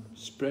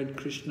spread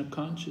Krishna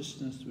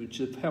consciousness, which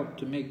have helped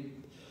to make,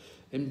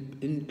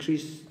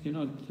 increase,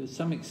 to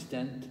some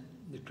extent,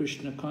 the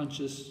Krishna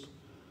conscious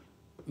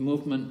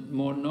movement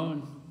more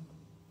known,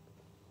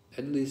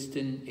 at least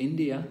in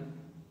India.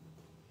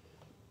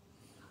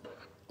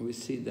 We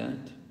see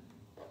that.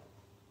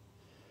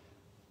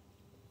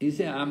 You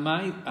see,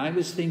 I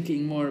was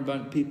thinking more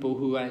about people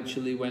who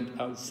actually went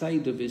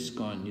outside of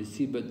ISKCON, you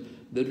see, but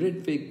the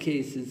Ritvik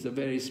case is a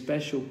very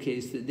special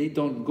case that they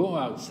don't go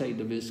outside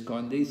of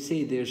ISKCON. They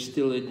say they're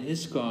still in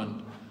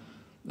ISKCON.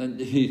 And,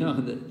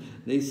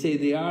 they say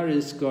they are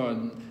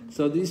ISKCON.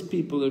 So these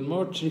people are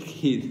more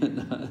tricky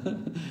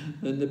than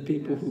the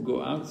people who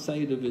go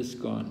outside of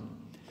ISKCON.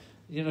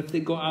 If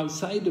they go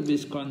outside of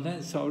ISKCON,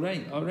 that's all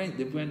right. All right,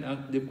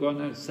 they've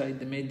gone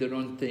outside, they made their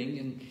own thing,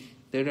 and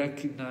they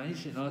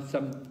recognize,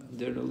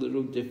 they're a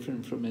little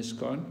different from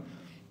ISKCON.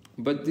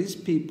 But these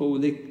people,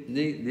 they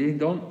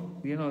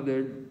don't,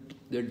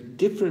 they're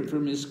different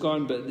from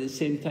ISKCON, but at the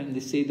same time they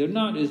say they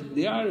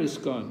are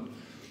ISKCON.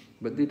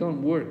 But they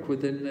don't work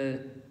within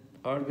the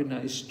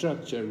organized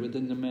structure,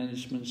 within the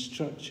management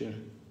structure.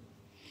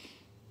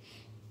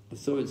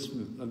 So it's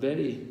a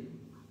very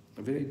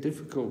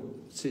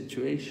difficult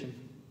situation.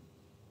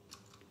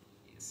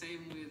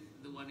 Same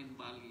with the one in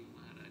Bali,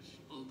 Maharaj.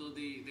 Although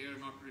they are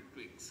not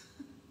Ritviks.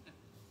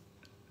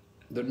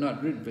 They're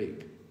not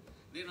Ritvik.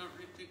 They're not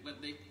Ritvik,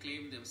 but they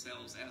claim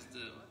themselves as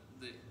the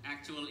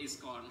actual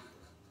ISKCON.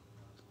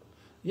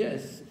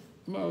 Yes.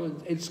 Well,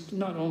 it's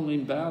not only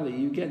in Bali.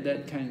 You get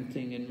that kind of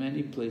thing in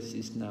many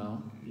places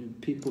now.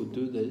 People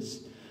do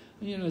this.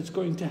 It's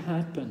going to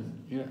happen.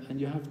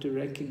 And you have to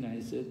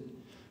recognize it.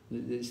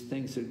 That these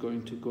things are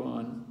going to go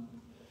on.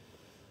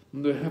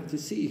 And we have to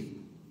see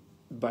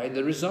by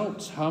the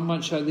results. How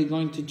much are they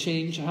going to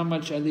change? How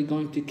much are they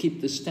going to keep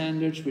the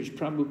standards which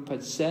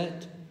Prabhupada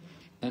set?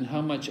 And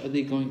how much are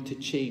they going to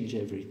change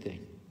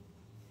everything?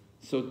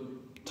 So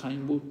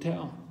time will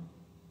tell.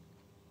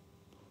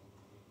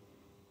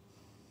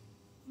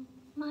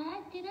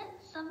 Maharaj, there are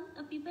some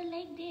people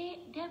like they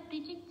are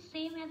preaching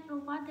same as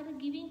Prabhupada. They are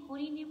giving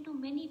holy name to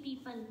many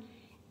people,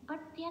 but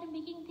they are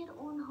making their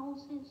own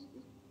houses.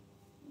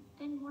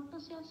 Then what to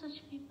say of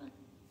such people?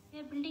 They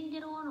are building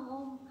their own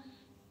home.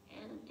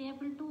 They have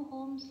built 2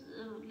 homes,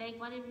 like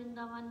one in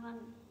Vrindavan, one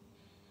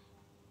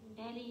in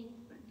Delhi.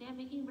 They are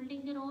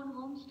building their own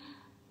homes.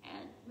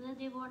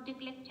 They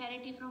collect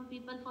charity from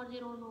people for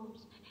their own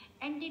homes,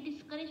 and they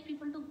discourage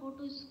people to go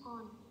to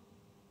ISKCON.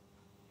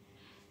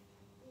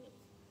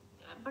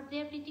 But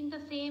they are teaching the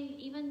same.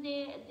 Even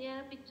there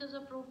are pictures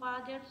of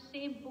Prabhupada. They are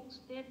same books.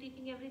 They are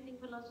teaching everything,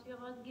 philosophy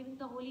about giving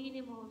the holy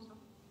name also.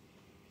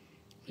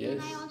 Yes.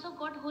 And I also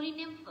got holy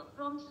name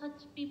from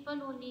such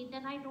people only.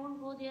 Then I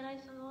don't go there. I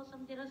saw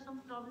there are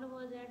some problem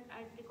over there.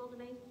 I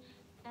recognize.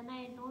 Then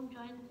I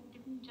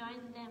didn't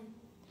join them.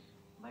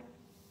 But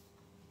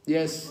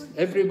yes,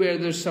 everywhere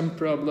there's some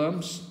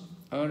problems.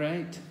 All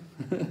right.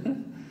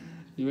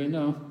 We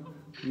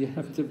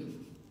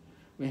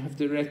have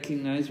to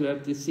recognize, we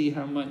have to see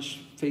how much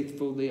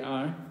faithful they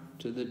are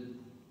to the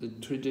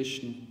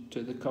tradition,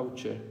 to the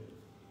culture.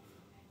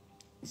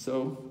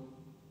 So,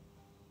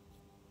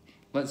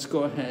 let's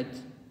go ahead.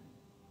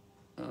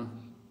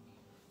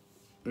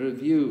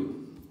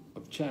 Review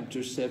of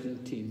chapter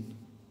 17.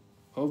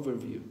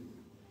 Overview.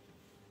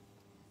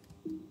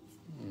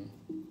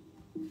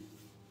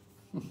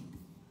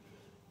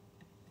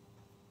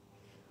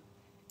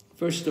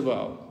 First of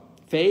all,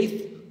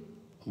 faith,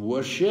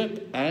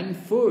 worship, and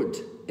food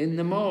in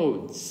the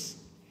modes.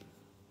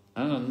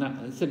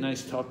 That's a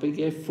nice topic,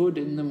 eh? Food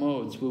in the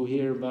modes. We'll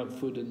hear about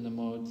food in the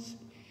modes.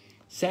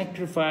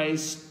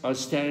 Sacrifice,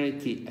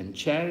 austerity, and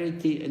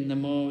charity in the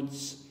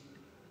modes.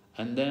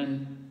 And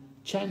then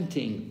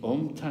chanting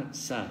Om Tat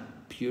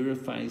Sat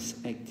purifies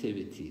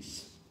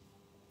activities.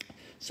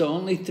 So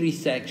only 3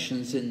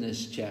 sections in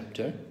this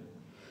chapter.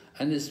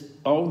 And it's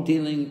all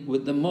dealing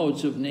with the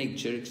modes of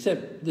nature,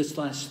 except this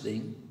last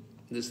thing,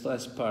 this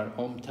last part,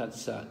 Om Tat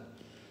Sat,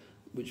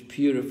 which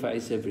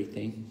purifies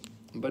everything.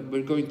 But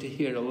we're going to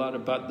hear a lot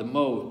about the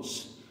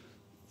modes.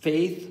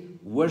 Faith,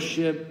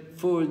 worship,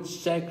 food,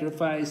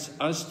 sacrifice,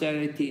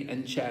 austerity,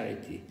 and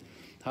charity.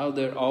 How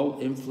they're all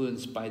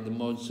influenced by the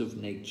modes of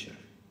nature.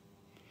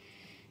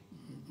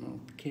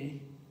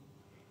 Okay?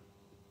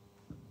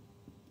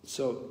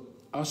 So,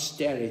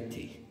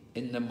 austerity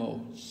in the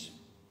modes.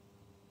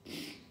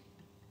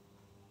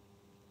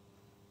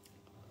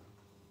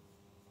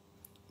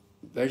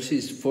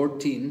 Verses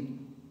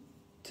 14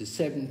 to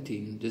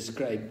 17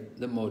 describe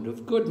the mode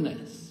of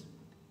goodness.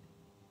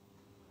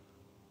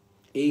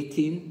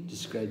 18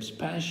 describes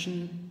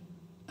passion,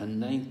 and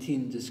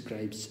 19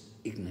 describes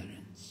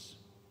ignorance.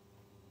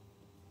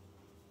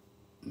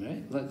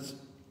 Right?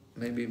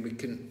 Maybe we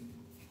can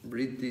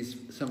read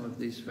some of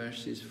these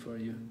verses for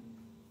you.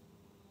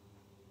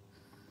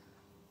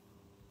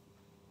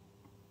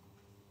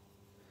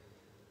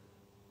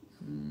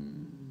 Hmm.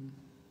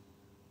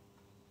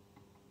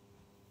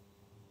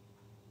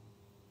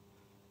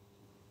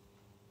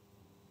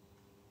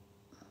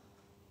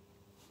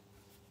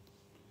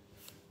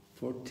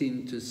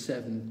 14 to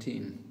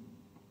 17.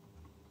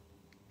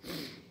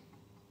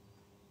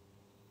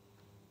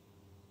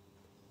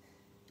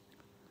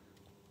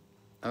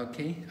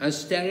 Okay,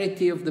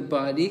 austerity of the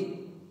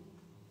body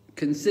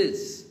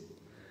consists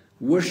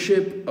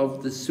worship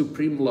of the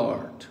Supreme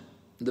Lord,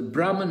 the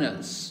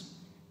Brahmanas,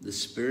 the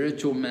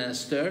spiritual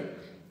master,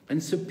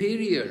 and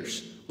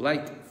superiors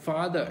like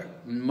father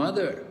and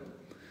mother,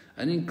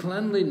 and in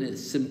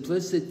cleanliness,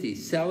 simplicity,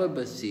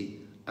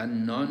 celibacy,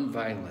 and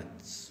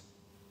non-violence.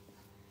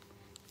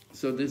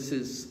 So this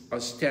is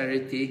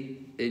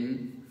austerity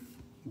in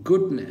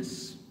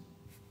goodness.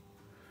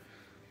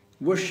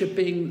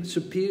 Worshipping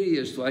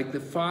superiors like the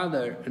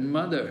father and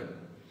mother.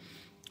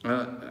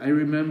 I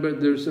remember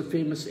there's a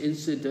famous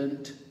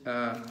incident.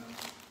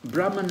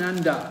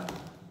 Brahmananda,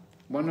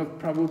 one of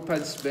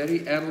Prabhupada's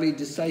very early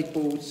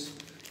disciples,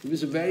 he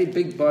was a very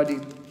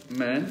big-bodied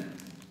man,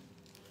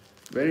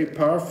 very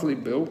powerfully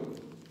built,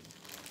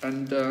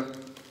 and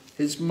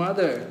his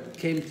mother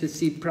came to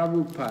see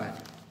Prabhupada.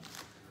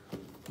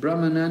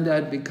 Brahmananda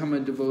had become a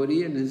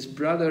devotee, and his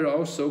brother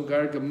also,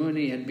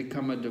 Gargamuni, had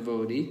become a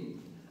devotee.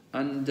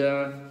 And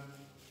the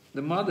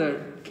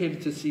mother came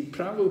to see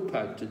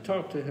Prabhupada, to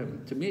talk to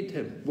him, to meet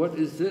him. What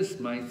is this?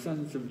 My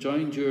sons have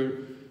joined your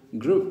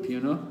group, you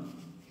know.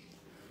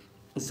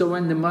 So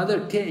when the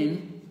mother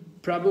came,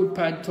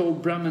 Prabhupada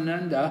told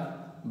Brahmananda,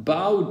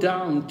 bow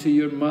down to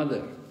your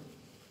mother.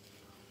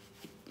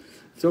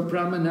 So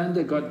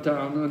Brahmananda got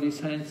down on his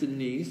hands and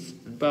knees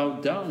and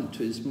bowed down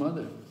to his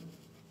mother.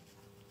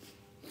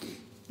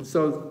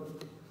 So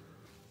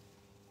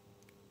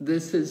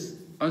this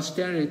is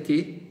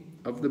austerity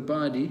of the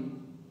body,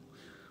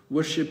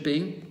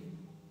 worshipping,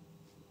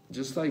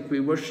 just like we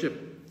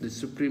worship the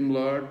Supreme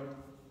Lord,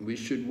 we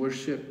should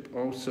worship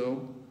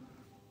also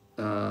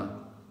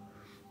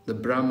the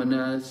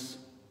Brahmanas,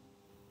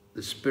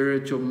 the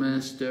spiritual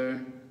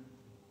master,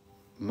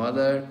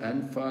 mother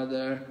and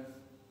father,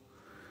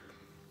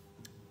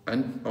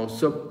 and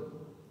also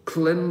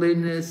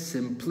cleanliness,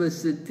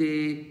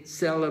 simplicity,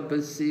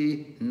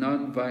 celibacy,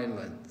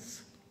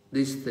 non-violence.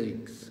 These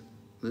things.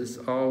 This is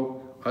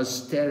all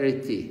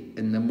austerity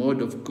in the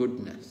mode of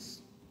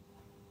goodness.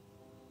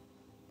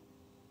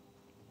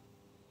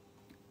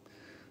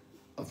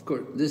 Of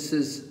course, this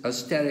is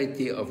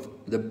austerity of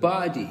the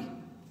body.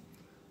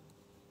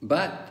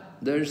 But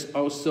there's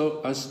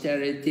also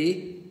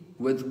austerity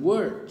with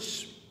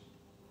words.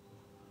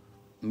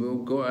 We'll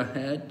go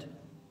ahead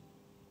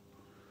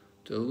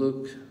to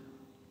look.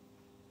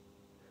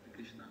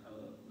 Krishna,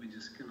 we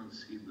just cannot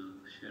see the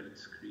shared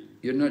screen.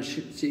 You're not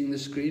seeing the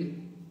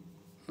screen?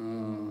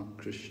 Oh,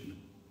 Krishna.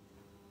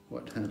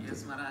 What happened?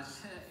 Yes, Maharaj.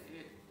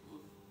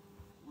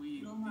 We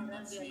did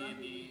not see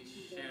any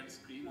shared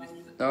screen.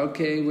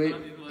 Okay, wait.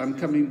 I'm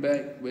coming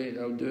back. Wait,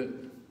 I'll do it.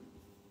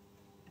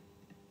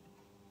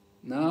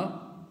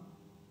 Now?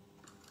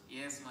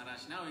 Yes,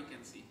 Maharaj. Now we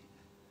can see.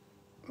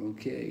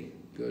 Okay,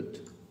 good.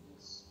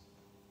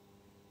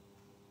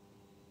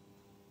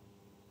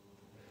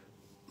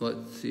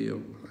 Let's see.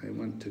 I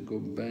want to go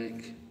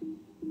back.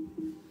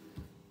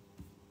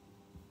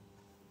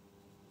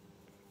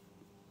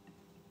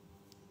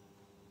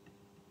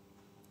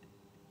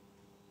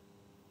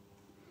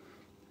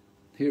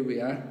 Here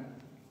we are.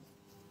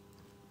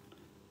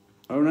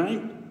 All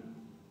right?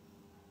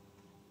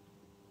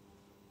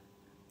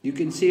 You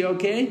can see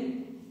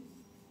okay?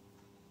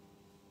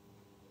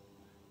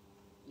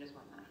 Yes,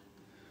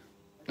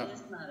 Maharaj.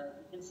 Yes, Maharaj.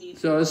 You can see.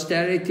 So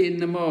austerity in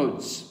the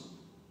modes.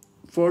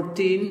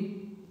 14,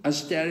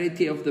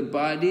 austerity of the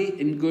body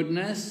in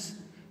goodness.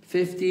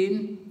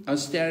 15,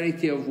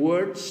 austerity of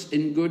words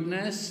in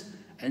goodness.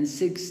 And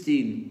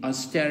 16,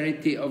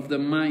 austerity of the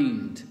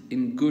mind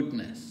in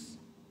goodness.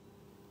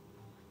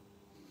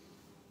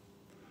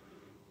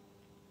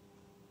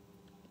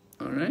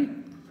 All right?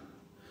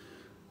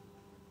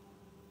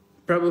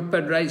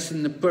 Prabhupada writes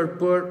in the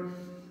purport,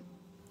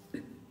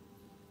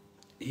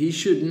 he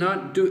should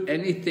not do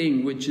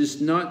anything which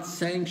is not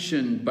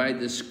sanctioned by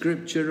the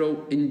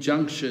scriptural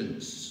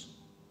injunctions.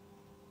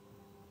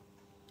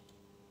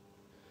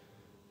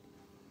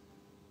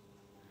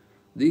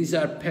 These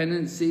are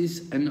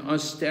penances and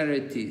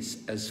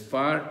austerities as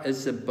far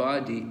as the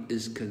body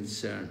is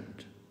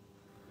concerned.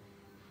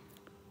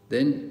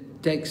 Then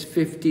text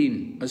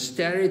 15,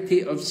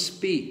 austerity of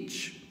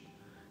speech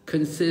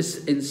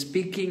consists in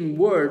speaking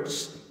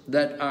words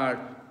that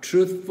are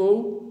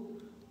truthful,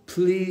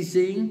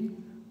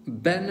 pleasing,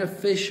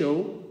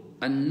 beneficial,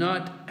 and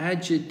not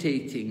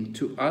agitating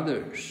to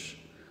others,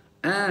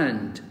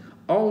 and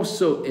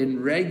also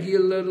in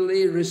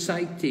regularly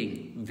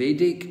reciting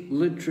Vedic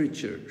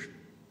literature.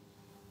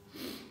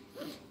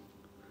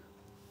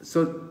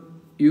 So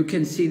you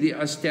can see the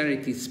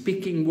austerity,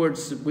 speaking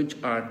words which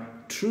are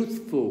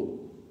truthful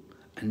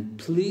and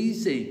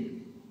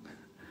pleasing.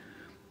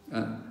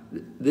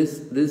 This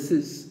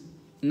is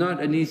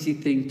not an easy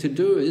thing to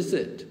do, is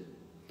it?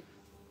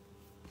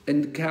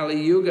 In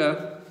Kali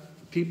Yuga,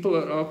 people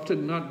are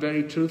often not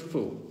very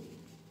truthful.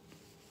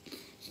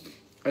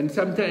 And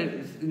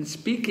sometimes in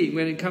speaking,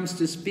 when it comes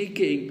to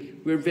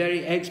speaking, we're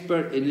very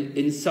expert in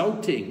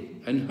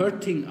insulting and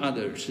hurting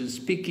others and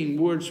speaking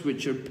words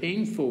which are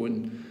painful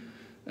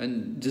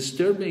and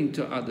disturbing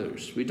to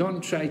others. We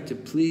don't try to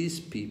please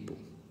people.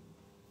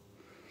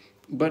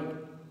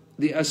 But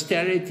the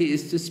austerity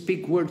is to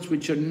speak words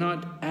which are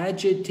not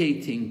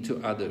agitating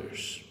to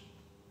others.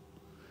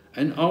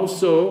 And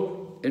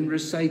also in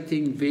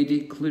reciting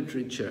Vedic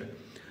literature.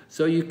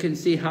 So you can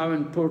see how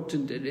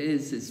important it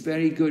is. It's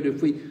very good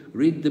if we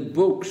read the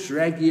books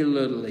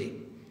regularly.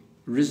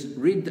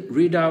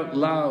 Read out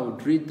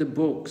loud, read the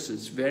books.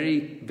 It's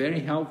very, very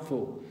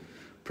helpful.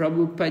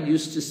 Prabhupada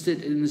used to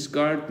sit in his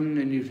garden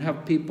and he'd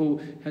have people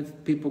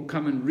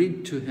come and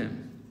read to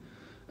him.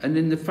 And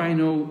in the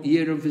final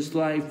year of his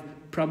life,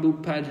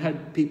 Prabhupada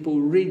had people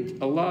read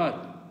a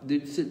lot.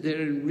 They'd sit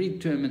there and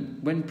read to him.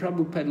 And when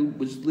Prabhupada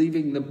was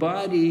leaving the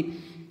body,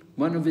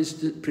 one of his,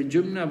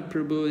 Pradyumna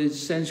Prabhu,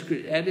 his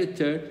Sanskrit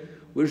editor,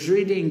 was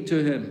reading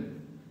to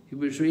him. He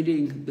was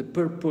reading the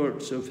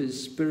purports of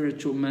his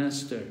spiritual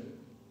master.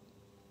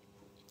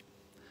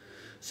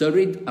 So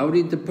I'll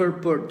read the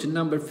purport to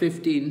number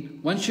 15.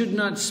 One should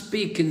not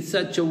speak in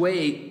such a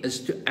way as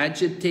to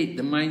agitate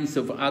the minds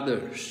of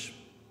others.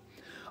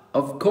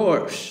 Of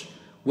course,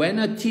 when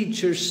a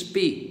teacher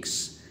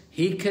speaks,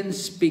 he can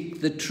speak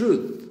the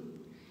truth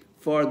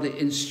for the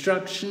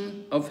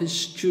instruction of his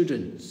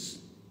students.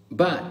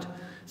 But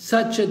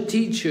such a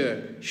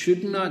teacher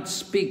should not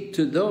speak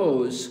to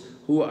those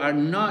who are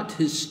not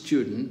his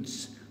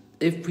students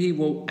if he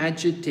will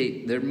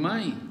agitate their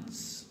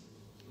minds.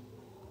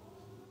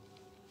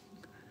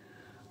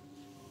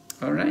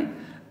 All right?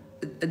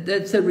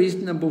 That's a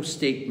reasonable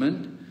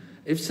statement.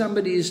 If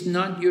somebody is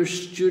not your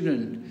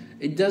student,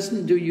 it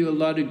doesn't do you a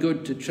lot of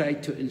good to try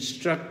to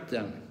instruct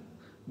them,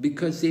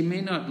 because they may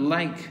not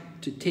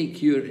like to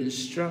take your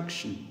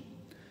instruction.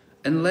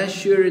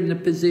 Unless you're in the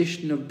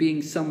position of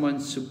being someone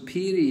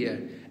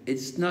superior,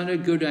 it's not a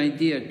good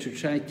idea to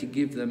try to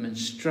give them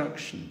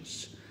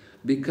instructions,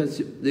 because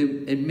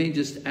it may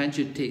just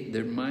agitate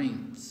their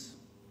minds.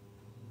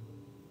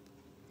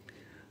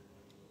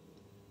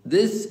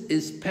 This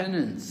is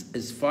penance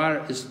as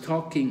far as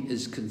talking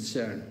is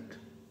concerned.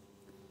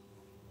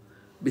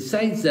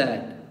 Besides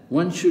that,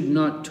 one should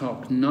not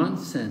talk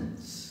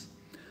nonsense.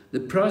 The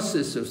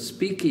process of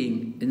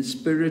speaking in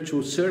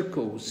spiritual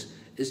circles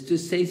is to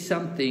say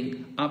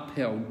something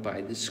upheld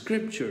by the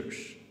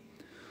scriptures.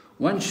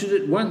 One should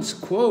at once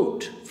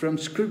quote from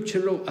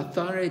scriptural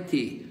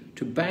authority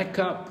to back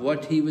up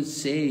what he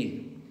was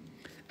saying.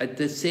 At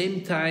the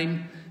same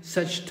time,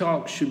 such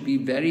talk should be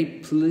very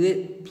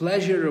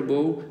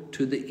pleasurable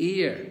to the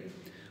ear.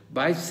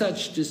 By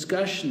such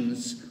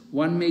discussions,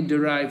 one may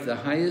derive the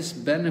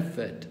highest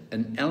benefit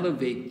and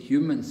elevate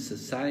human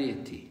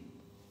society.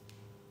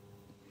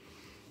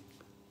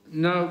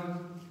 Now,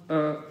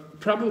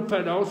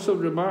 Prabhupada also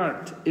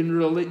remarked in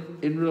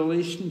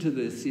relation to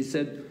this, he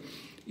said,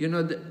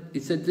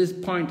 this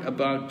point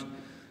about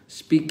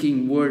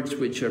speaking words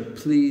which are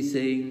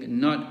pleasing,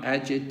 not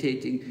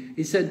agitating.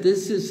 He said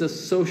this is a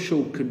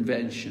social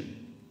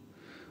convention.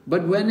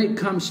 But when it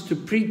comes to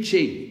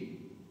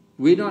preaching,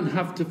 we don't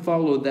have to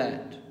follow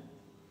that.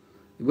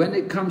 When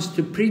it comes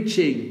to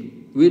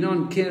preaching, we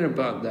don't care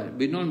about that.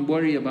 We don't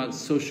worry about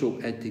social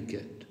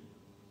etiquette.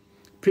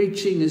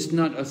 Preaching is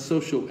not a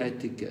social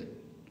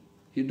etiquette.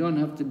 You don't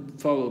have to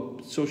follow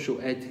social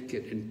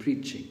etiquette in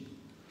preaching.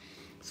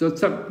 So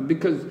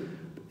because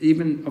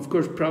even, of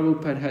course,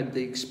 Prabhupada had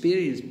the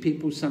experience,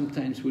 people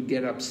sometimes would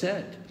get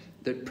upset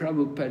that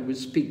Prabhupada would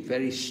speak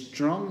very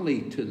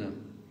strongly to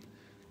them.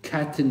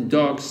 Cat and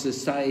dog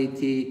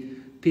society,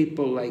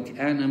 people like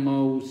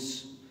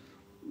animals,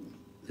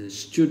 the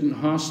student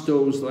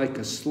hostels like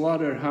a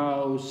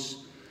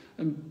slaughterhouse,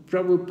 and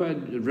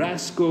Prabhupada,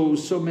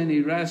 rascals, so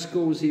many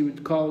rascals he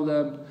would call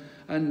them,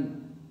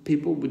 and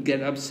people would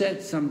get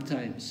upset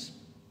sometimes.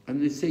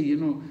 And they say,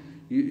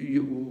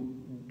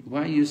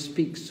 why you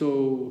speak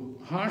so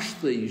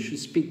harshly? You should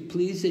speak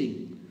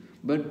pleasing.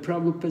 But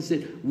Prabhupada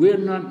said, we're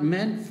not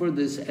meant for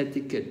this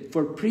etiquette.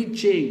 For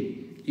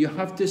preaching, you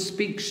have to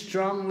speak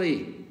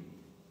strongly.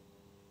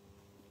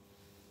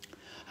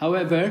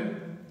 However,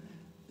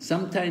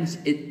 sometimes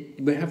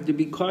we have to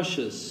be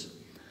cautious.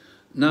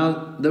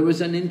 Now, there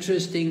was an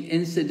interesting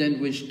incident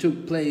which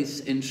took place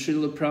in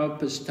Srila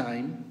Prabhupada's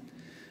time.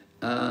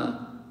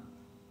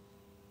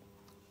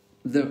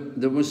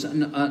 There was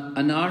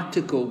an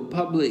article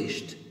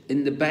published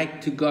in the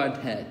Back to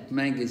Godhead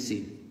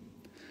magazine.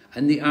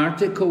 And the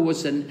article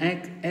was an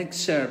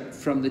excerpt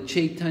from the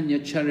Chaitanya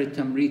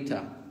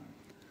Charitamrita.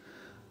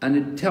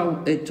 And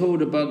it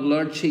told about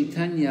Lord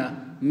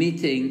Chaitanya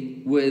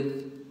meeting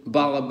with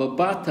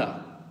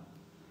Balabhabata,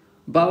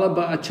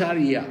 Balabha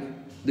Acharya,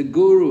 the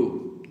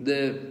guru,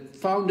 the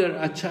founder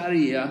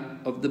Acharya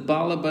of the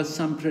Balabha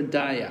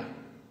Sampradaya.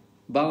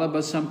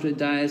 Balabha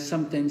Sampradaya is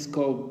sometimes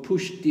called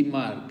Pushti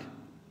Marg.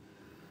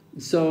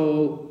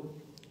 So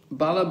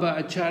Balabha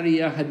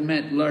Acharya had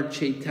met Lord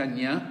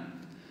Chaitanya,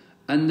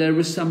 and there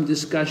was some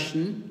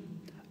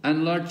discussion,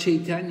 and Lord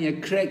Chaitanya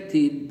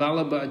corrected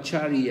Balabha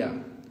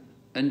Acharya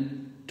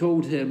and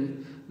told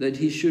him that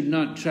he should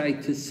not try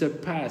to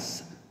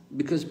surpass,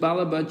 because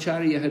Balabha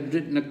Acharya had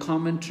written a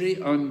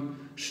commentary on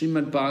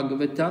Srimad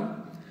Bhagavatam,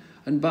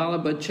 and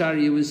Balabha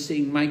Acharya was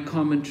saying, my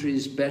commentary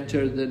is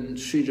better than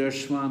Sridhar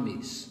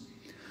Swami's.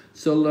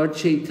 So Lord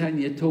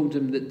Chaitanya told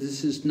him that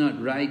this is not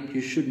right,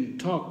 you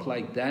shouldn't talk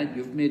like that,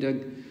 you've made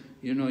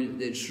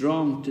it's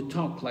wrong to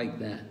talk like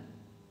that.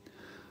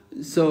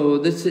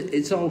 So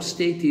it's all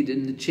stated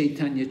in the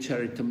Chaitanya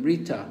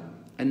Charitamrita,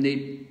 and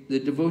the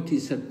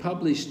devotees had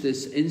published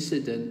this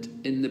incident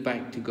in the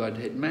Back to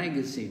Godhead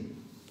magazine.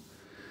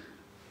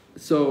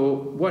 So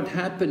what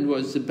happened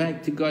was the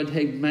Back to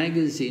Godhead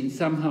magazine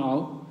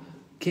somehow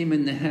came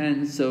in the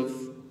hands of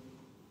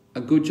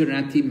a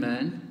Gujarati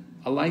man,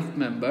 a life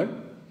member,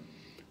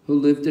 who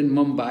lived in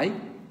Mumbai,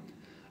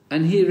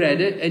 and he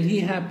read it, and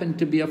he happened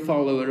to be a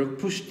follower of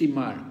Pushti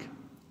Marg,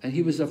 and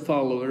he was a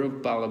follower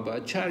of Balabha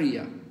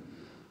Acharya.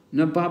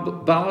 Now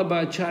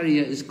Balabha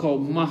Acharya is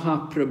called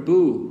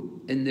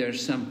Mahaprabhu in their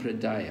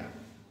Sampradaya.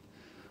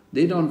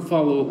 They don't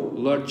follow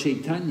Lord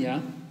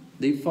Chaitanya,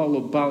 they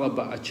follow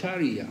Balabha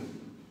Acharya,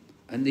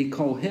 and they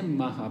call him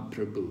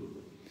Mahaprabhu.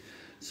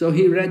 So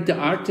he read the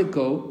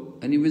article,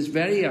 and he was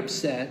very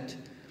upset,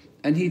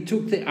 and he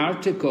took the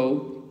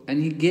article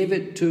and he gave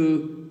it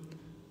to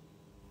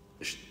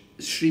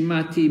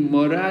Srimati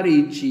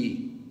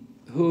Morariji,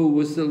 who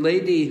was the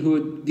lady who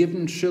had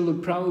given Srila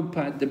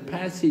Prabhupada the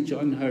passage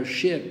on her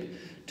ship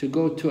to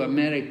go to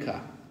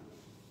America.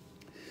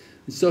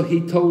 So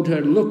he told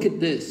her, look at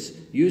this,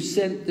 you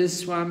sent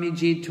this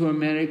Swamiji to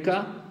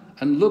America,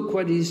 and look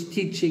what he's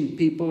teaching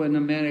people in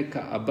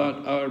America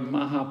about our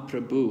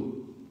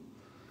Mahaprabhu.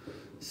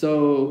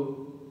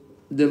 So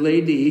the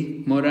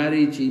lady,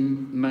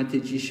 Morariji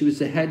Mataji, she was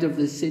the head of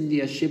the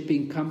Scindia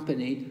shipping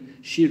company,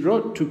 she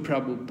wrote to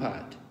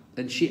Prabhupada,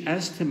 and she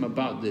asked him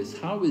about this.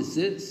 How is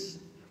this?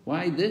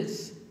 Why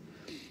this?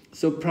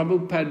 So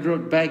Prabhupada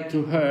wrote back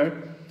to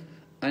her,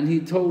 and he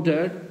told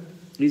her,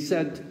 he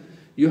said,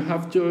 you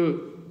have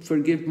to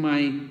forgive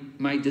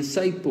my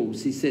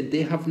disciples. He said,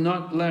 they have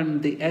not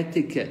learned the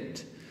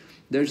etiquette.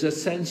 There's a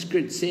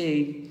Sanskrit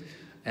saying,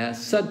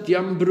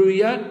 Satyam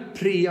bruyat,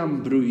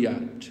 priyam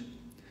bruyat.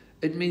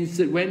 It means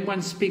that when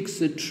one speaks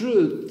the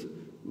truth,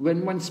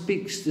 when one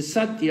speaks the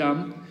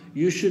Satyam,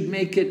 you should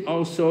make it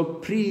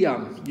also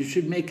priyam. You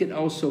should make it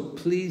also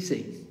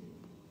pleasing.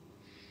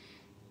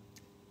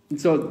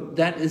 So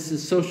that is the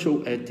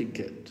social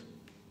etiquette.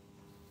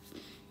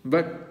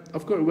 But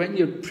of course, when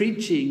you're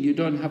preaching, you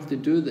don't have to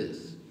do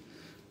this.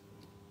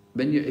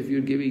 If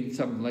you're giving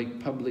some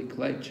public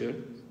lecture,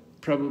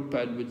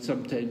 Prabhupada would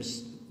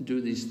sometimes do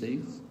these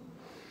things.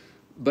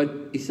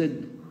 But he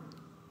said,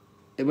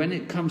 when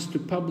it comes to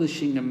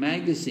publishing a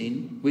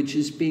magazine, which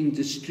is being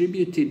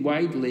distributed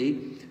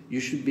widely, you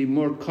should be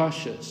more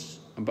cautious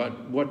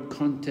about what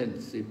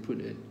contents they put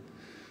in.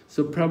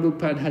 So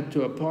Prabhupada had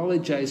to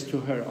apologize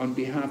to her on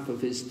behalf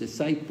of his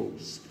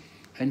disciples.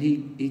 And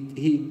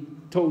he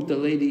told the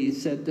lady, he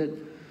said that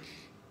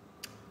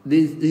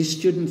these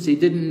students, they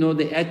didn't know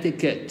the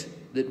etiquette,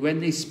 that when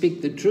they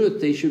speak the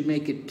truth, they should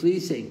make it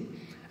pleasing.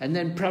 And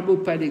then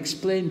Prabhupada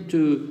explained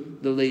to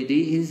the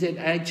lady, he said,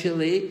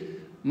 actually,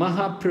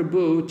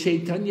 Mahaprabhu,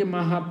 Chaitanya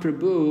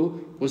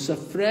Mahaprabhu, was a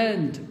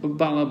friend of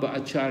Balabha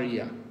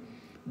Acharya.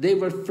 They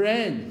were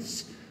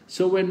friends.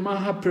 So when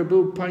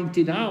Mahaprabhu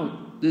pointed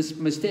out this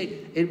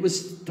mistake, it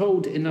was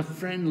told in a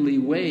friendly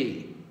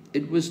way.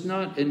 It was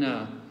not in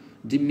a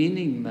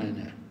demeaning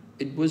manner.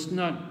 It was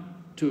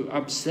not to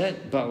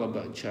upset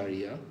Balabha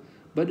Acharya,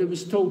 but it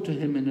was told to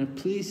him in a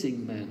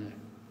pleasing manner.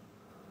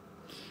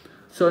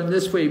 So in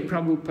this way,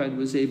 Prabhupada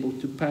was able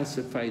to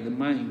pacify the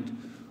mind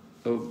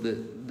of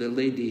the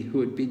lady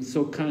who had been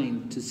so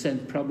kind to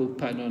send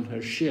Prabhupada on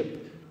her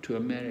ship to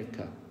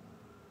America.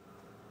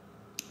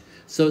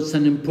 So it's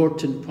an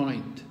important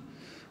point.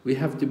 We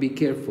have to be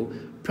careful.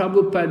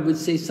 Prabhupada would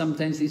say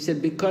sometimes, he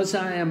said, because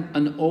I am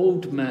an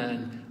old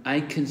man,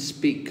 I can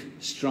speak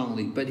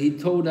strongly. But he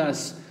told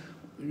us,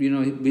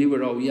 we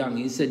were all young.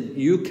 He said,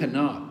 you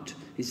cannot.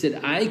 He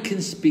said, I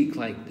can speak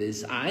like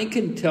this. I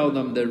can tell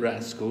them they're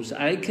rascals.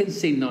 I can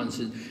say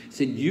nonsense. He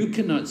said, you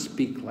cannot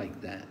speak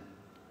like that.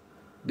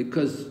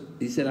 Because,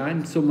 he said,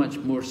 I'm so much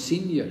more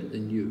senior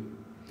than you.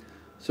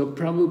 So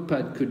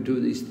Prabhupada could do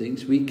these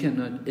things. We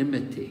cannot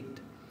imitate.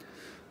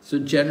 So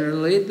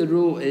generally, the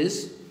rule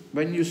is,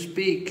 when you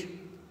speak,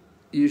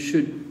 you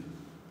should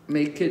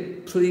make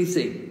it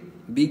pleasing.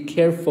 Be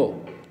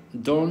careful.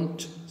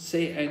 Don't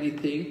say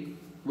anything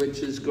which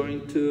is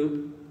going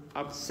to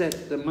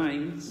upset the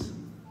minds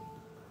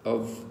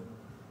of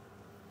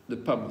the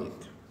public.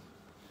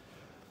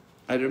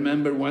 I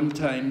remember one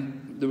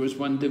time there was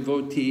one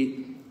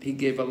devotee, he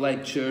gave a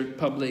lecture,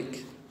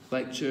 public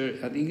lecture,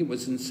 I think it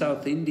was in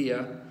South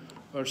India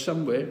or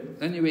somewhere.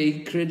 Anyway,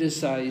 he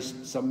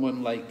criticized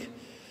someone like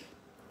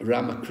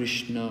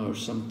Ramakrishna or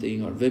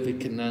something, or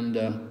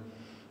Vivekananda,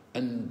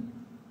 and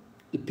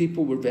the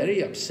people were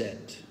very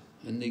upset.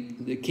 And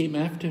they came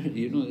after him,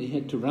 they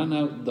had to run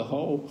out the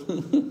hall.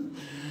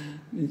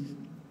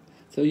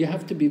 So you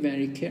have to be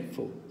very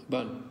careful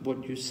about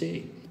what you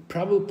say.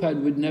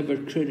 Prabhupada would never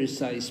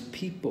criticize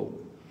people.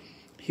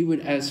 He would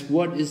ask,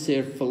 what is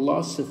their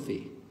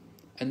philosophy?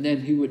 And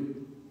then he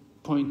would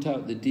point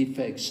out the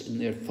defects in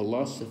their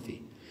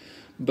philosophy.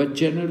 But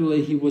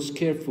generally he was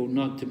careful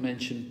not to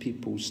mention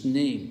people's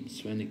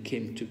names when it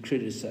came to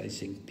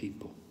criticizing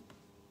people.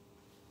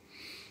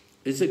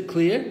 Is it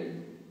clear?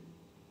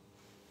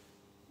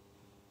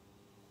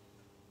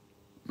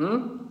 Huh?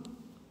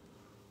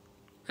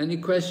 Any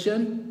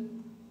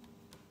question?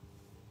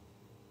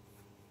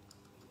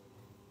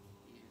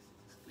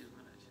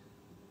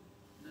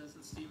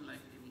 Doesn't seem like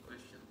any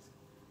questions.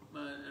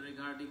 But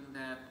regarding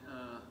that,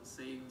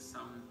 saying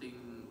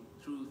something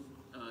truth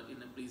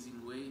in a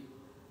pleasing way,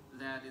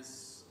 that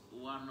is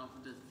one of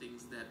the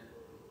things that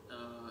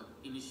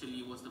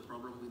initially was the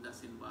problem with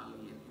us in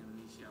Bali and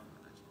Indonesia,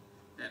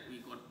 that we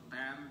got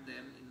banned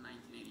then in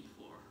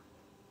 1984.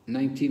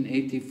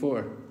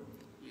 1984.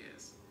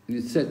 Yes.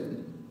 You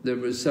said there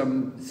was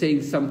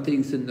saying some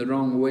things in the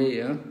wrong way,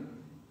 huh?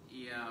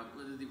 Yeah,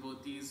 the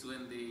devotees,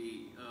 when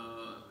they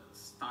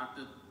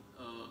started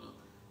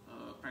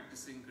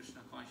practicing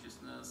Krishna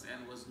consciousness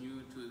and was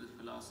new to the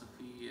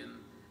philosophy, and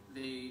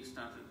they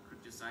started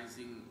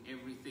criticizing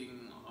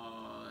everything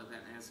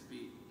that has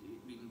been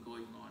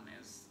going on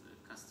as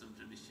custom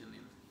tradition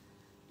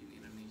in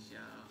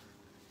Indonesia,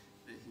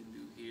 the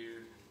Hindu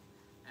here,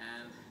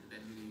 and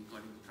then we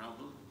got into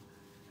trouble.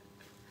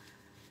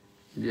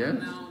 Yeah. And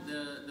now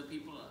the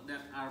people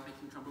that are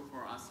making trouble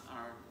for us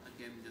are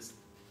again just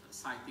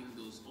citing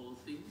those old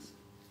things.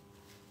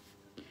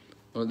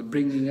 Or the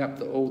bringing up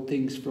the old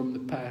things from the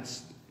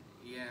past.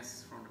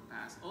 Yes, from the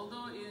past.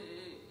 Although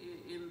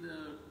in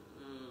the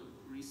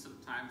recent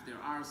times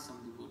there are some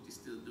devotees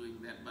still doing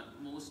that,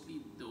 but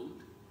mostly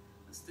don't.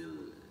 Still,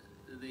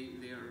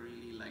 they are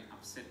really like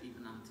upset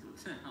even until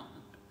now.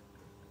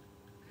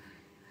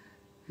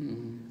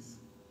 Yes.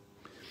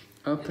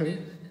 Okay.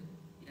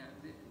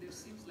 There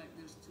seems like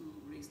there's two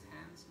raised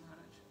hands,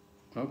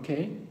 Maharaj.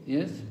 Okay.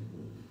 Yes.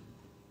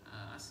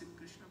 Asim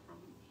Krishna,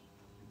 probably.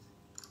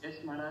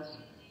 Yes, Maharaj.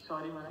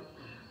 Sorry, Maharaj.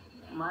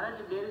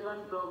 Maharaj, there is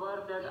one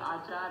proverb that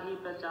Achar hi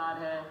prachar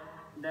hai,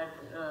 that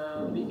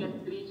we can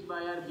preach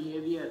by our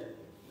behavior.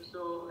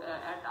 So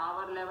at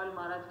our level,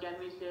 Maharaj, can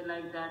we say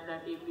like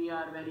that if we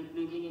are very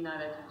pleasing in our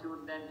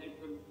attitude, then it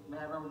will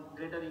have a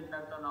greater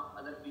impact on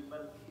other people?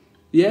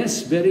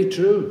 Yes, very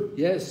true.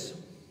 Yes.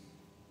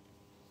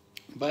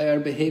 By our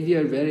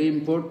behavior, very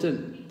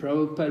important.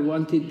 Prabhupada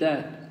wanted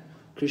that.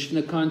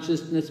 Krishna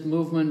consciousness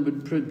movement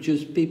would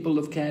produce people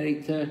of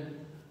character,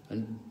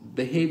 and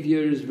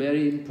behavior is a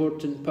very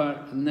important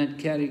part in that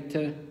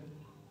character.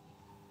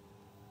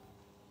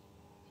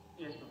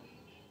 Yes,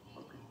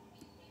 okay.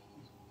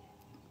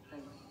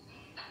 Thank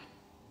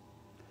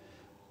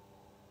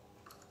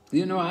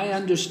you. I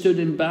understood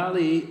in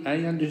Bali,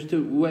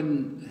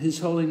 when His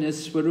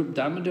Holiness Swarup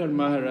Damodar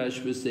Maharaj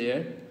was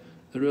there,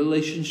 the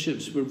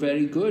relationships were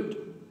very good.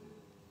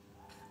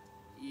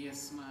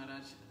 Yes,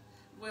 Maharaj.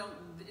 Well,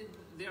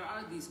 there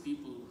are these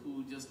people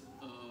who just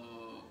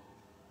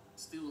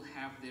still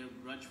have their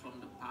grudge from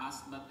the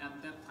past, but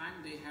at that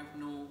time they have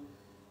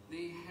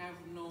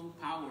no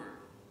power.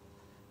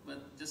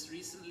 But just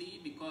recently,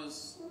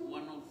 because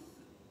one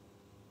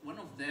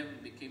of them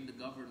became the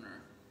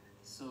governor,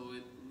 so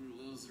it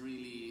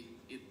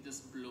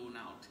just blown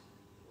out.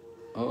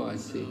 Oh, I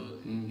see.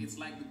 It's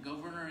like the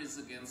governor is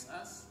against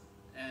us,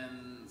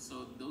 and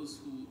so those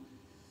who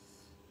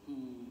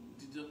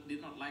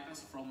did not like us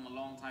from a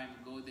long time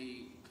ago,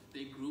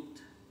 they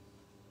grouped,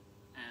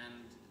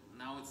 and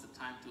now it's the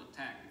time to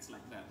attack. It's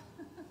like that.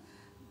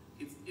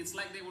 it's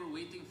like they were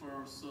waiting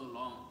for so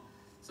long.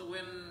 So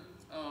when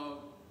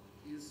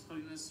His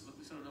Holiness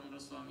Bhakti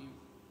Sastri Swami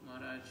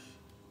Maharaj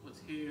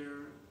was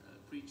here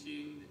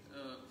preaching,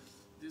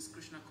 this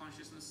Krishna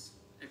consciousness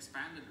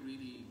expanded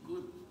really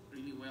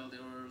well.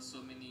 There were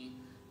so many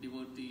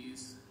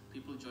devotees,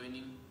 people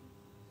joining,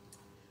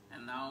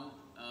 and now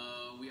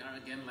we are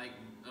again like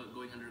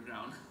going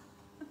underground.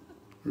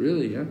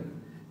 Really, yeah?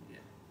 Yeah.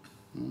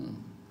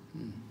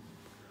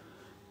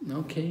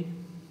 Okay.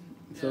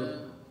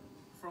 So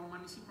from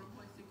Manishi Prabhu,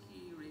 I think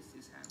he raised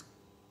his hand.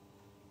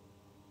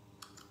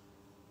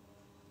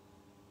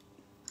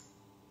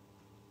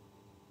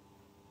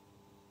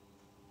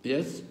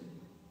 yes?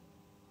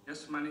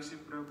 Yes, Manishi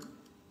Prabhu,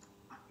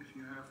 if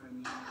you have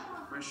any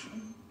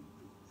question.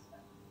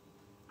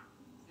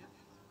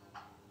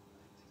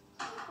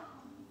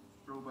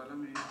 Prabhu Bala,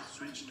 may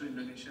switch to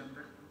Indonesian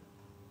back.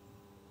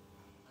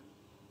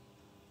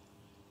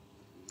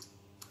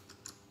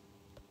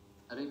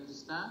 Hare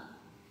Krishna.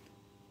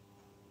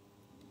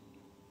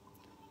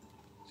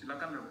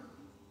 Silakan, Prabhu.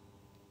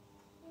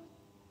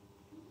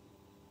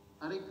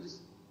 Hare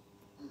Krishna.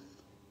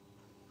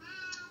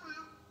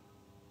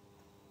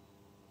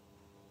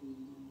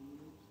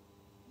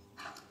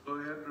 Go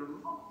ahead, Prabhu.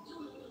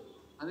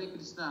 Hare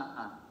Krishna.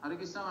 Hare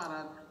Krishna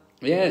Maharaj.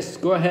 Yes,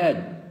 go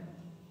ahead.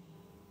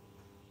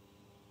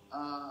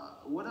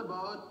 What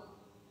about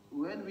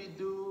when we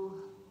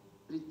do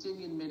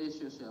preaching in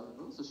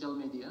social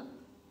media?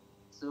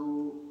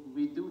 So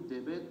we do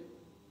debate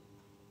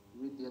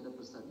with the other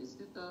person. Is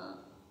it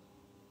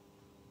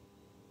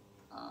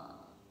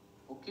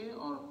okay,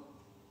 or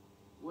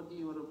what is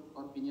your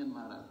opinion,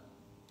 Maharaj?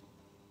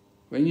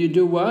 When you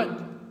do what?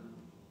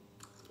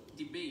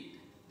 Debate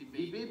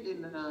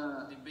in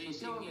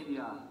social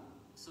media.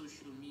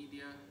 Social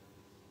media.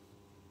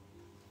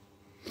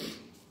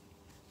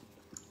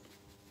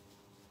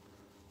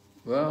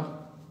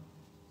 Well,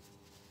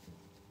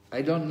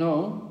 I don't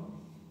know.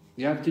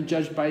 You have to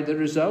judge by the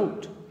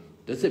result.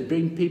 Does it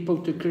bring people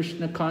to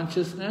Krishna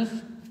consciousness?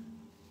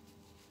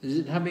 Is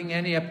it having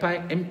any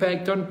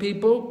impact on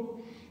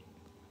people?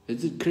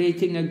 Is it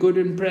creating a good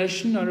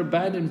impression or a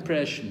bad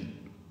impression?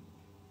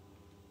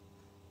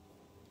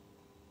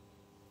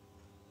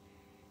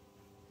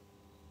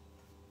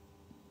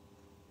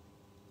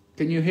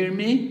 Can you hear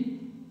me?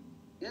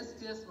 Yes,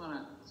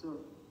 Maharaj. Sure.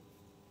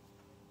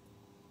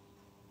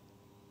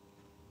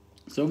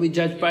 So we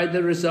judge by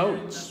the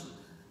results.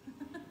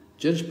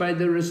 Judge by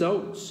the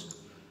results.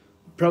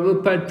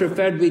 Prabhupada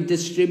preferred we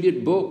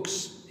distribute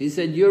books. He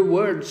said, your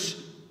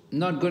words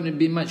not going to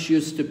be much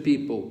use to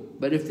people,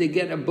 but if they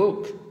get a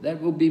book,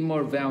 that will be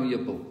more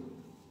valuable.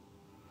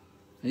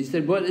 And he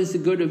said, what is the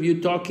good of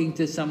you talking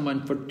to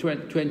someone for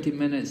 20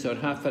 minutes or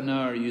half an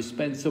hour? You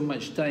spend so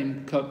much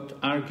time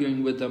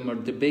arguing with them or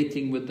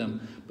debating with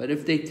them. But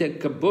if they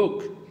take a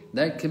book,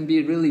 that can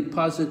be really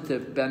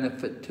positive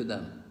benefit to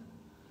them.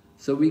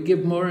 So we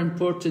give more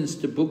importance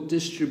to book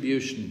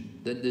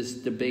distribution than this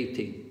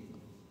debating.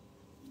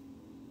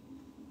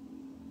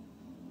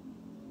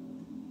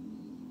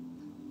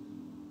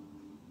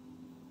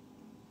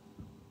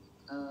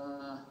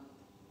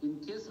 In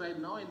case right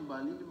now in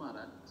Bali,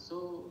 Maharaj,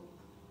 so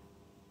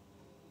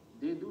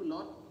they do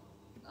lot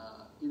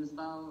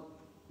insult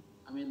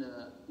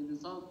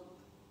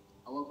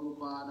our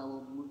Prabhupada,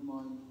 our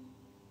movement.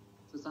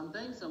 So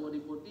sometimes our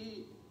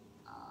devotee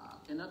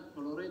cannot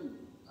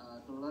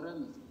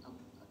tolerance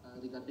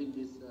regarding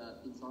this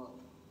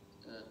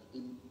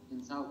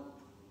insult,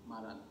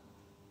 Maharaj.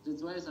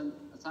 That's why some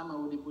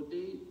our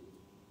devotee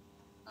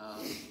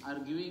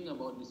arguing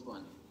about this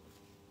one.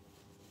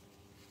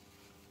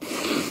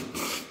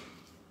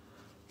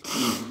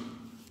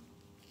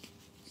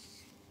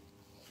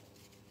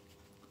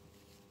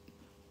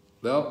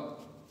 Well,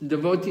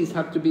 devotees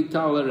have to be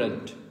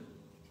tolerant.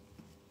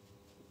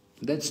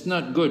 That's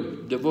not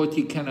good.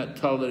 Devotee cannot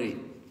tolerate.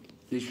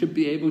 They should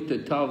be able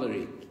to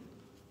tolerate.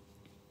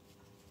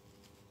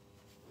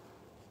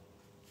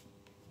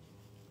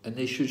 And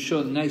they should show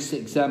a nice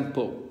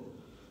example.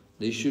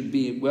 They should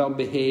be well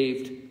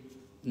behaved.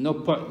 No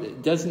part,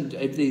 it doesn't,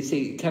 if they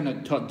say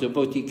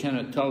devotee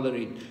cannot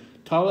tolerate,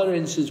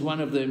 tolerance is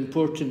one of the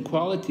important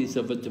qualities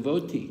of a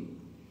devotee.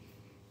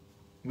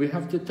 We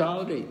have to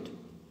tolerate.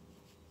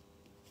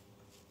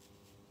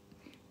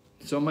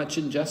 So much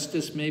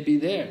injustice may be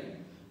there.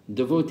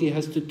 Devotee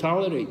has to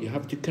tolerate. You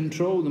have to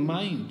control the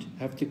mind. You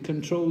have to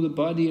control the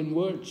body and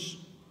words.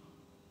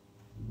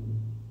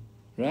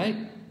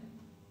 Right?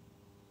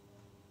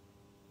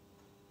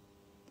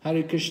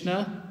 Hare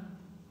Krishna.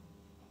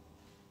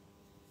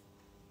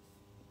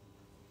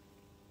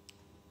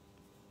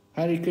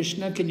 Hare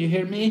Krishna, can you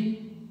hear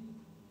me?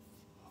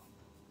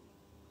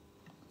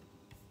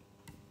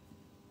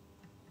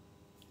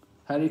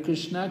 Hare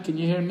Krishna, can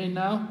you hear me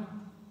now?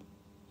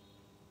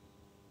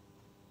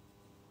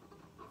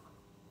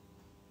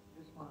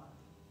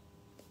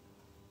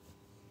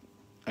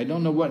 I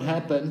don't know what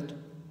happened.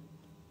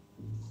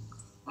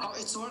 Oh,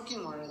 it's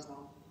working Maharaj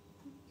now.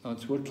 Oh,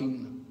 it's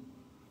working.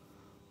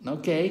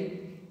 Okay.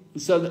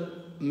 So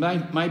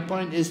my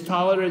point is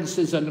tolerance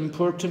is an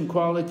important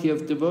quality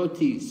of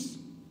devotees.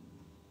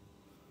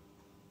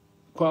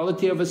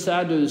 Quality of a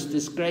sadhu is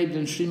described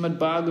in Srimad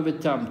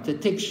Bhagavatam.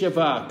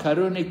 Tatikshava,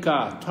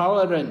 karunika,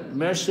 tolerant,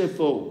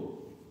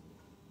 merciful.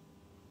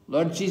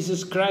 Lord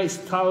Jesus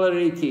Christ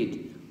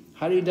tolerated.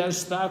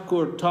 Haridas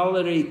Thakur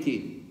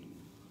tolerated.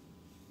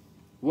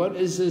 What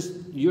is this?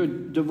 Your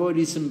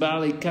devotees in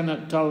Bali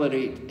cannot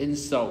tolerate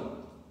insult.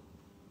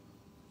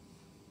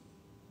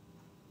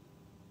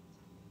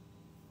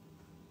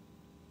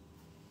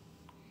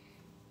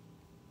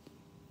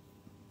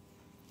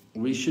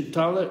 We should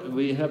tolerate.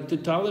 We have to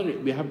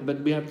tolerate.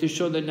 But we have to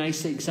show the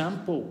nice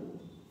example.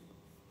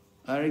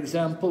 Our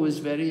example is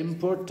very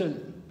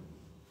important.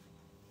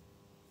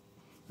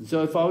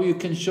 So if all you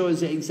can show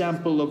is an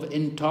example of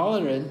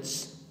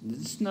intolerance,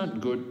 it's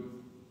not good.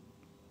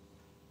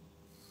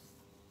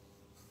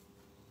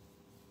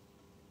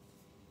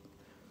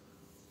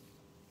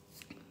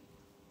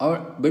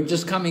 We're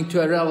just coming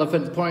to a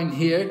relevant point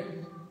here.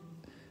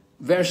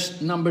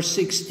 Verse number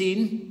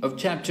 16 of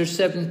chapter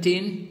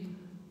 17.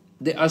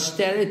 The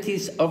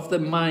austerities of the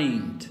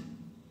mind.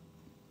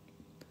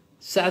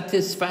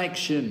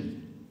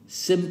 Satisfaction,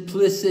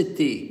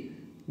 simplicity,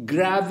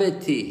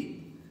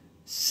 gravity,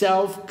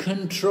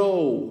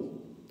 self-control,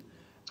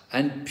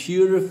 and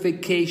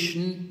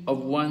purification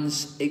of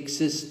one's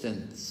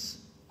existence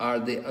are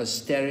the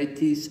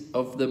austerities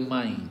of the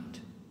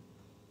mind.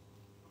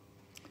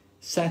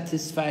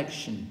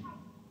 Satisfaction,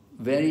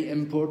 very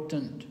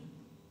important.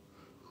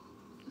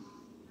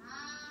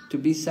 To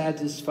be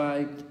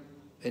satisfied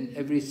in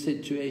every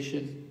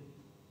situation.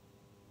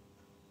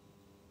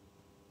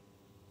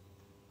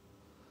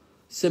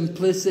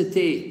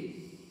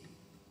 Simplicity.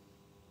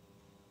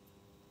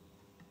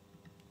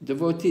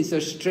 Devotees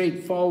are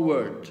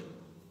straightforward.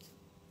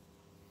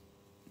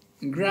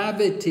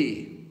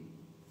 Gravity.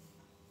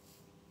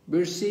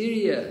 We're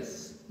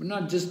serious. We're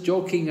not just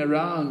joking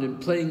around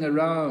and playing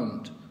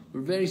around.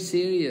 We're very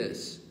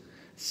serious.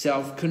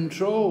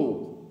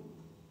 Self-control.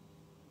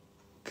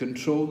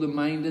 Control the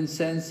mind and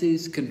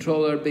senses,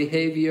 control our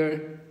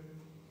behavior,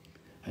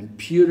 and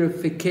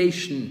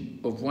purification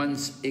of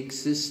one's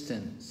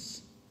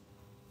existence.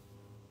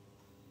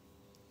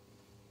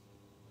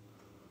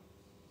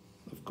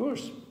 Of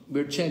course,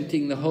 we're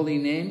chanting the holy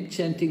name,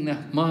 chanting the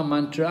Maha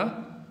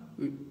Mantra.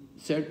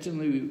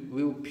 Certainly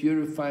we'll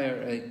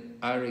purify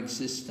our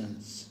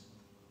existence.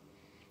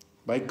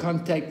 By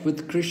contact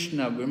with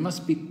Krishna, we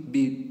must be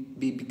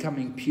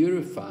becoming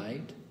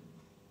purified.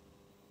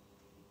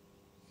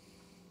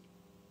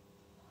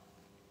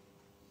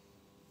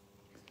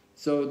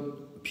 So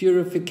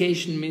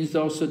purification means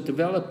also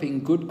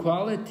developing good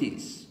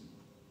qualities,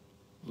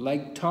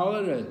 like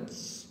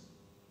tolerance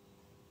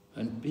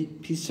and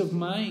peace of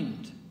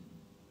mind.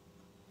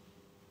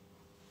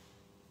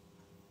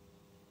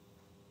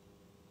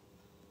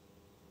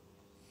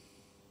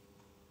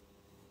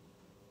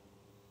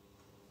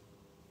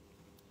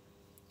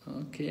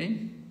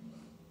 Okay,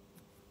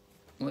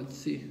 let's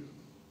see.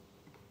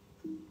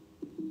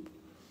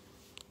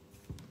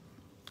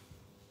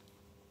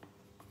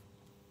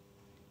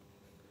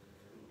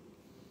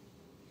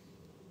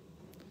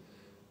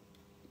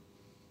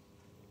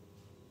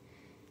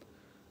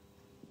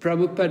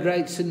 Prabhupada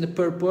writes in the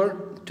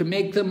purport, to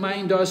make the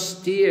mind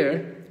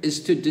austere is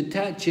to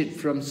detach it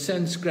from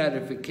sense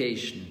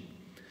gratification.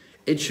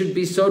 It should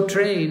be so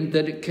trained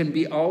that it can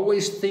be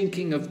always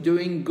thinking of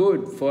doing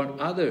good for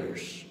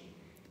others.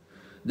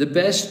 The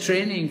best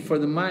training for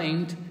the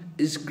mind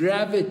is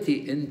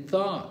gravity in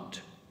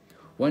thought.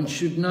 One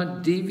should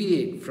not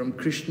deviate from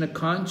Krishna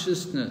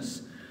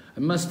consciousness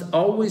and must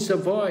always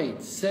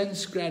avoid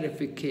sense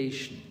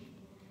gratification.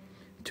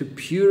 To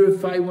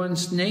purify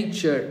one's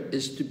nature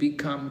is to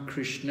become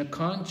Krishna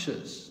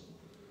conscious.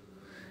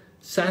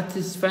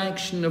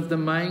 Satisfaction of the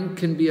mind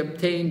can be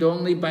obtained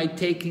only by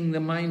taking the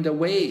mind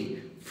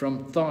away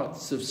from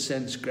thoughts of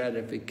sense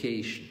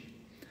gratification.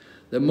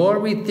 The more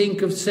we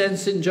think of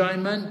sense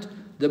enjoyment,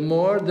 the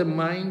more the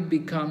mind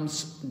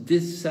becomes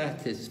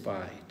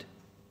dissatisfied.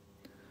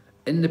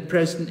 In the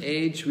present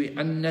age, we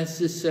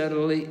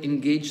unnecessarily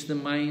engage the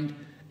mind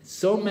in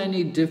so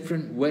many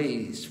different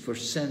ways for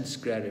sense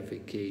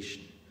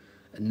gratification.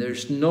 And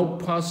there's no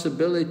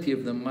possibility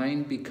of the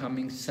mind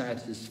becoming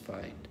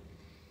satisfied.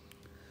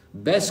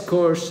 Best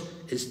course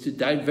is to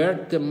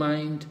divert the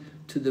mind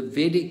to the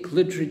Vedic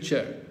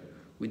literature,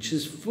 which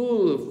is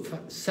full of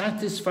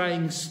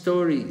satisfying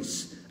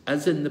stories,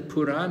 as in the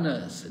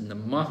Puranas and the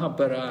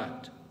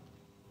Mahabharata.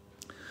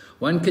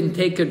 One can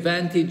take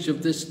advantage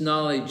of this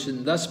knowledge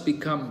and thus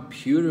become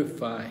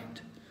purified.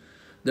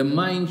 The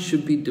mind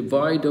should be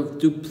devoid of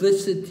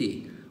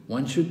duplicity.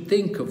 One should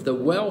think of the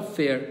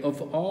welfare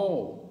of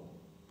all.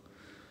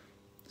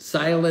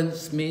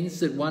 Silence means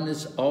that one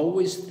is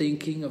always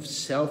thinking of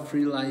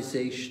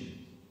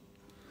self-realization.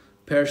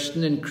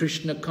 Person in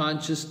Krishna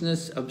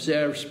consciousness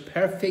observes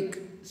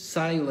perfect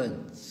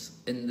silence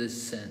in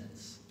this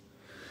sense.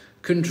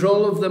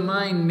 Control of the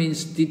mind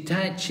means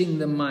detaching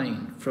the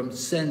mind from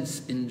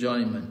sense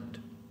enjoyment.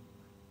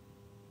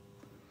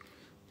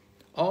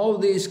 All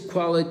these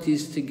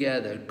qualities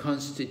together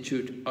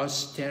constitute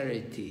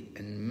austerity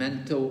and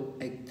mental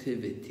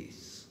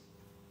activities.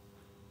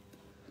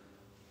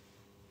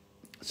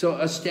 So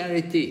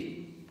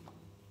austerity,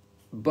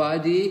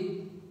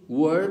 body,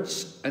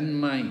 words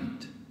and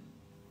mind,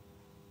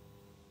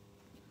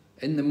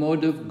 in the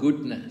mode of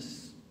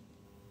goodness.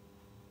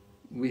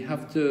 We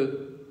have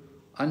to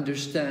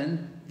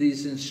understand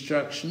these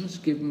instructions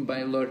given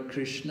by Lord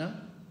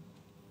Krishna.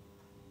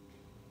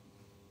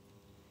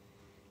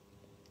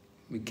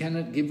 We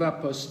cannot give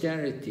up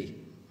austerity.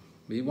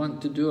 We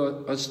want to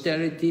do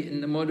austerity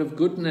in the mode of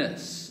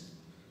goodness,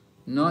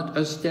 not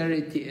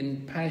austerity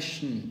in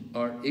passion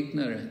or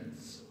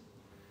ignorance.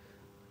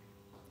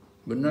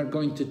 We're not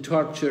going to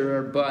torture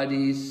our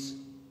bodies,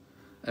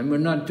 and we're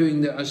not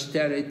doing the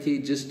austerity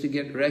just to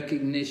get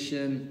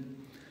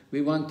recognition. We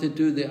want to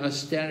do the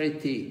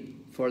austerity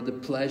for the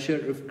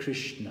pleasure of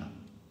Krishna.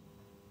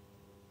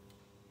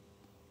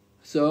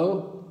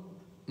 So,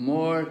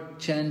 more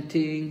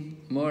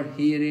chanting, more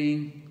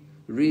hearing,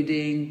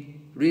 reading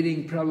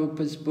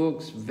Prabhupada's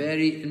books,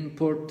 very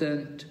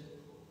important.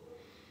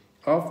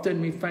 Often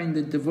we find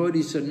the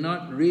devotees are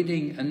not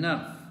reading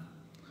enough.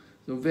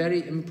 So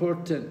very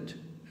important,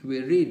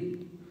 we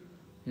read.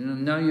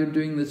 Now you're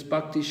doing this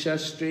Bhakti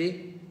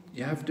Sastri,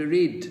 you have to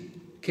read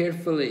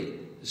carefully,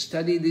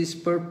 study these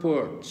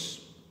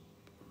purports,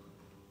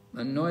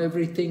 and know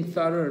everything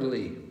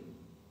thoroughly.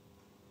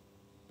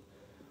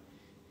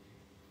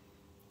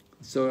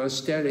 So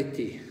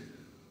austerity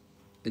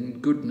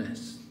in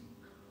goodness.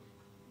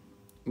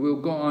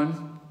 We'll go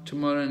on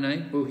tomorrow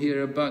night, we'll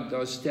hear about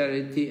the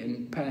austerity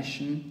in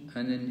passion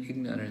and in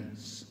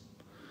ignorance.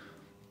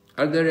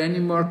 Are there any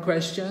more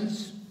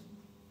questions?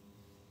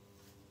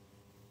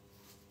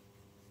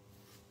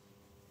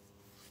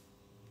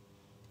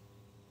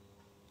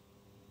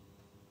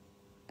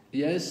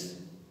 Yes?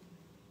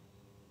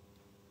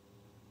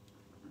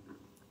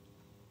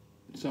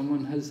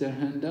 Someone has their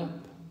hand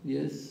up?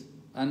 Yes?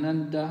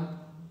 Ananda?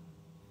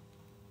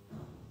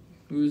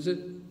 Who is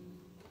it?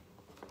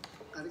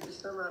 Hare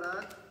Krishna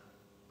Maharaj.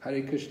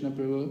 Hare Krishna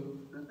Prabhu.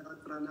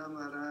 Pranam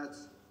Maharaj.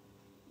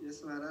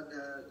 Yes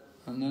Maharaj.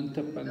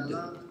 Ananta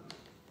Pandit.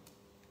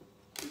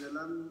 Di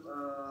dalam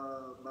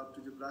bab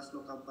 17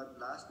 loka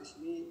 14 di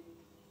sini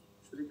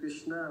Sri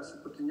Krishna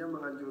sepertinya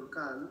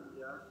menganjurkan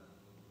ya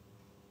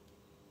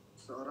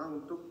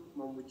seorang untuk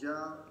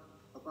memuja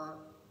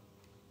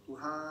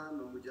Tuhan,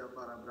 memuja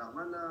para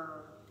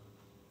brahmana,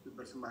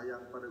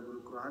 bersembahyang kepada guru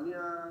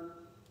kerohanian,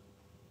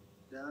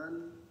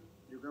 dan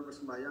juga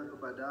bersembahyang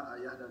kepada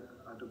ayah dan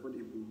ataupun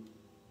ibu.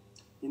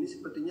 Ini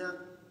sepertinya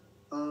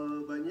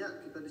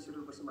banyak kita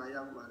disuruh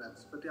bersembahyang, Maharaj.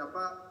 Seperti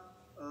apa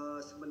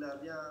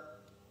sebenarnya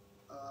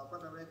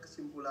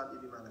kesimpulan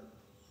ini, Maharaj?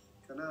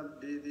 Karena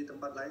di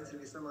tempat lain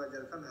Sri Krishna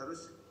mengajarkan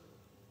harus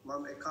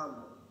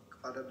mamekam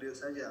kepada beliau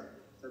saja.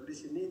 Tapi di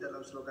sini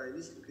dalam sloka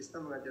ini Sri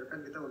Krishna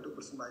mengajarkan kita untuk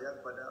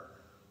bersembahyang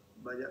kepada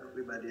banyak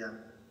kepribadian.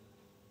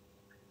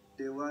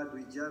 Dewa,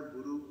 Dwija,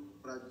 Guru,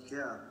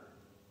 Prajna.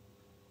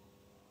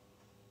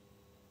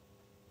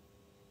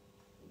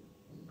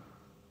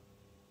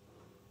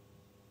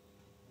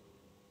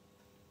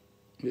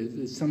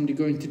 Is somebody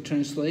going to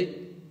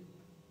translate?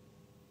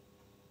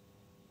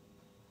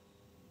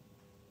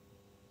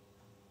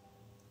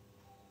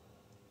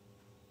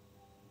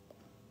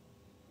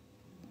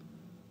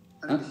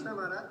 Krishna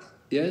Maharaj?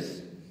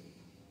 Yes?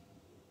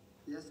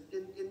 Yes,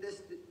 in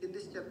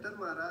this chapter,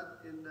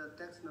 Maharaj, in the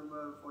text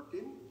number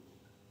 14,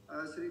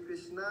 Sri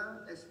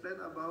Krishna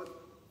explained about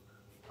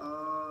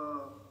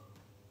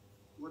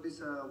what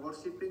is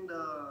worshipping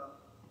the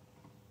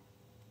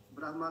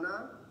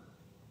Brahmana,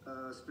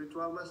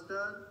 spiritual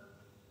master,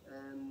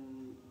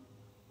 and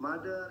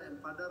mother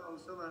and father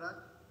also, Maharaj.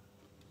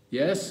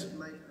 Yes?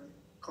 My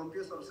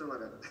confused also,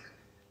 Maharaj.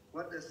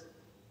 What is?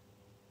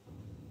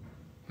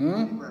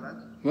 Huh?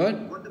 Maharaj?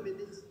 What? The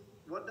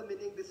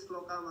meaning this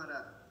sloka,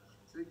 Maharaj?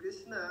 Sri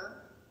Krishna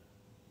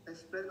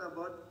explained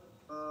about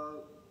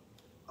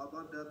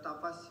the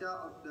tapasya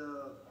of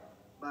the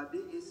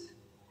body is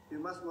we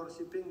must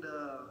worshipping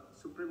the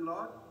Supreme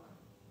Lord,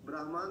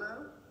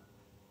 Brahmana,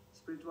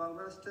 spiritual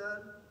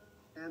master,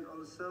 and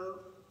also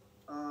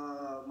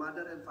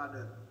mother and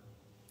father.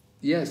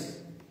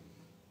 Yes.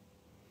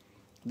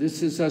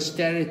 This is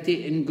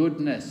austerity in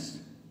goodness.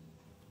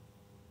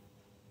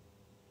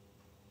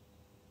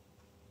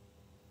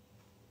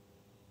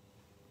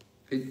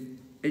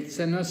 It's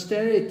an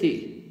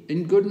austerity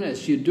in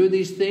goodness. You do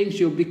these things,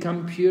 you'll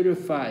become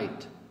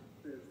purified.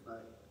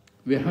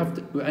 We have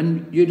to,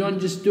 and you don't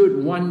just do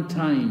it one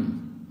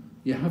time.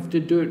 You have to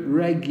do it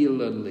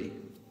regularly.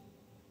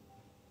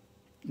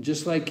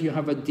 Just like you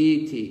have a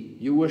deity,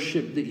 you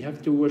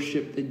have to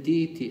worship the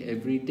deity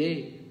every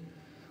day.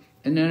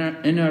 And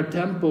in our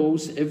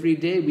temples, every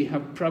day we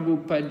have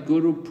Prabhupada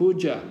Guru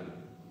Puja.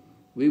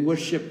 We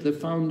worship the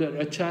founder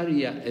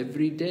Acharya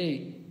every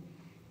day.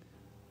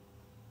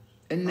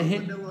 In the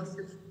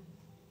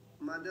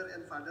mother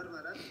and father,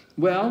 Maharaj?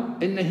 Well,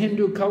 in the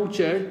Hindu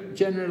culture,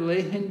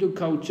 generally Hindu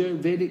culture,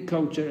 Vedic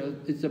culture,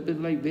 it's a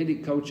bit like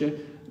Vedic culture,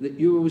 that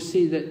you will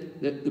see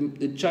that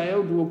the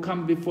child will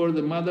come before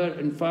the mother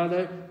and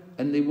father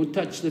and they will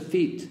touch the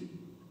feet.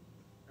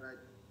 Right.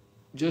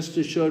 Just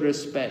to show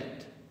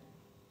respect.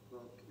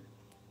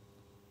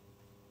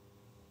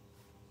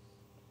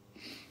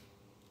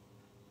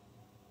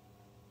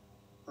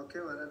 Okay,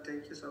 Maharaj,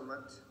 thank you so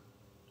much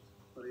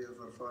for your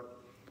effort.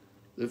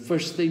 The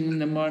first thing in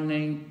the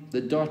morning,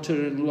 the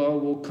daughter-in-law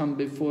will come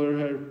before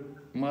her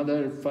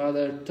mother,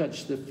 father,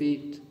 touch the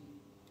feet.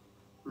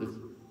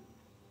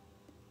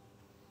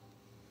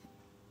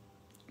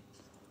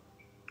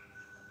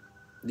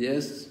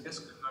 Yes? Yes,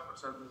 Krishna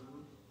Prasad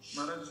Guru.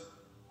 Maharaj.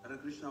 Hare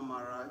Krishna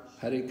Maharaj.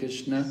 Hare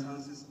Krishna.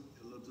 Francis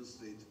Lotus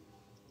Street.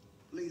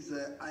 Please,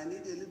 I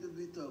need a little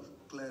bit of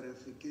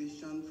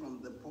clarification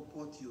from the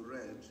purport you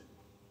read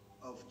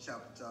of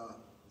chapter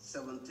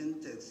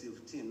 17, text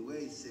 15, where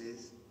it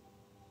says,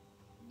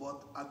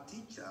 but a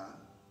teacher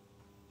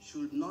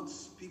should not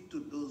speak to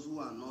those who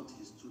are not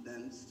his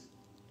students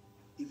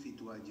if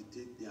it will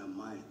agitate their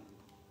mind.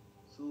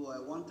 So I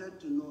wanted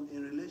to know,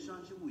 in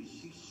relationship with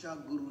Shiksha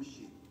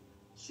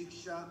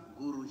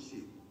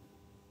Guruship,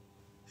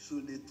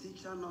 should the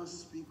teacher not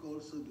speak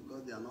also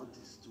because they are not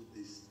his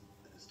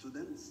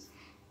students?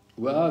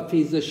 Well, if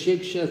he's a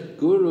Shiksha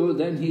Guru,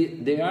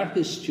 then they are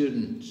his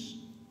students.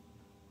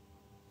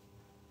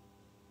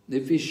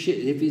 If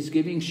he's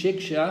giving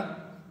Shiksha,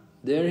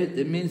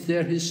 it means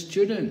they're his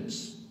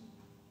students.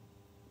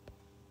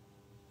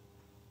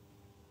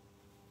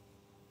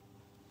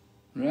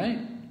 Right?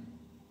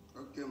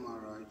 Okay,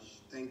 Maharaj.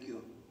 Thank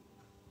you.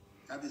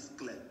 That is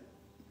clear.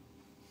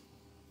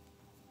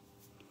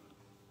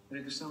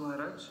 Hare Krishna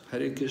Maharaj.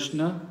 Hare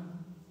Krishna.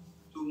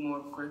 Two more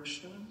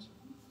questions.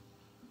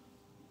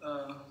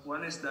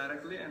 One is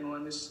directly and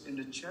one is in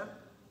the chat.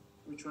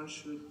 Which one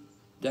should?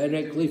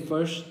 Directly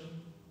first.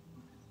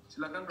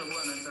 Silakan Prabhu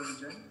Ananta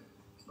Vijay.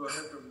 Go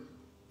ahead, Prabhu.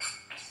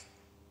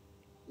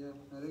 Yeah,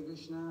 Hare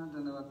Krishna,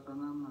 Dandavat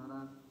Pranam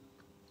Maharaj.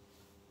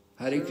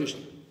 Hare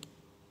Krishna.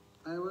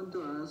 I want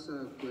to ask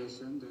a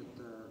question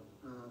that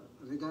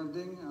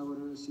regarding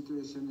our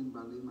situation in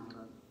Bali,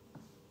 Maharaj.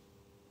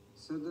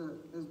 So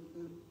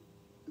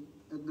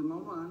at the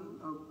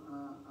moment of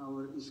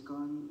our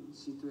ISKCON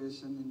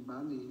situation in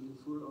Bali,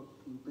 full of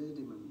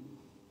impediment.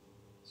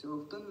 So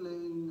oftenly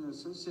in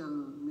social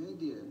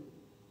media,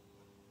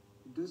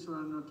 those who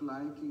are not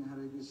liking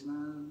Hare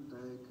Krishna,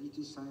 they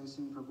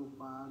criticizing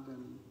Prabhupada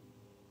and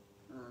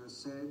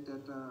said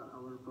that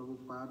our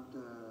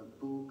Prabhupada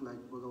book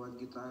like Bhagavad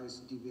Gita is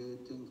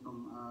deviating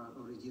from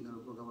original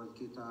Bhagavad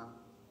Gita.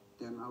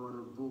 Then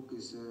our book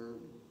is,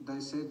 they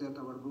said that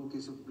our book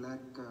is a black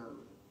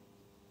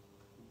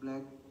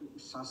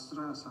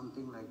Shastra,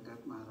 something like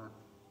that, Maharaj.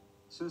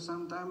 So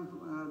sometimes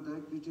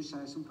they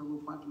criticizing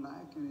Prabhupada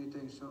like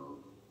anything, so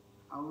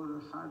our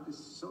heart is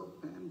so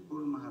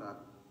painful, Maharaj.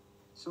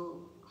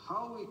 So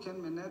how we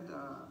can manage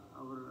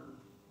our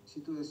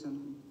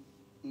situation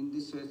in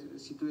this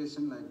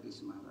situation like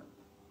this, Maharaj?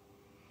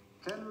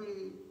 Can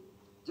we,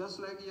 just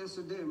like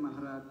yesterday,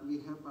 Maharaj, we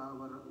have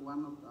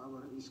one of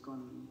our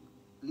ISKCON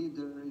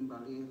leader in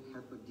Bali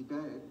have a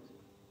debate,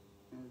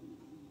 and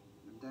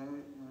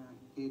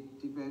he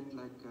debate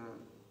like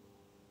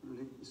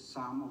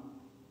some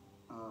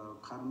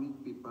of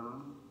karmic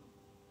people,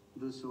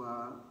 those who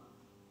are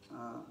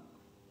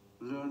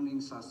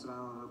learning Shastra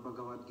or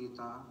Bhagavad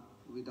Gita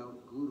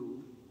without Guru,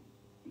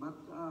 but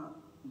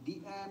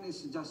the end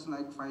is just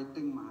like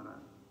fighting,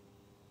 Maharaj.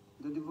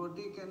 The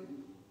devotee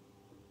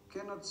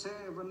cannot say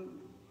even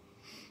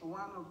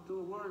one or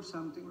two words,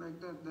 something like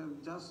that. They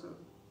just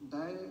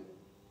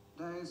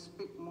they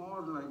speak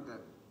more like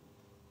that.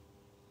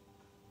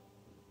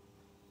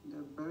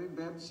 A very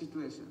bad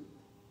situation.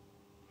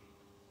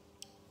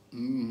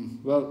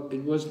 Well,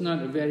 it was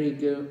not a very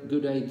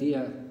good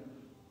idea,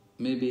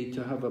 maybe,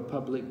 to have a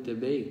public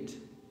debate.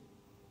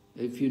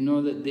 If you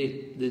know that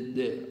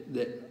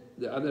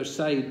the other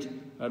side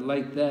are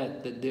like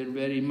that they're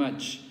very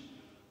much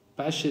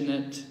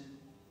passionate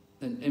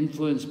and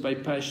influenced by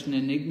passion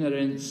and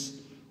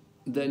ignorance,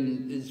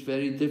 then it's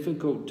very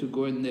difficult to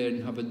go in there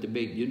and have a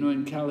debate. You know,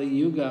 in Kali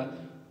Yuga,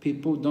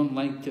 people don't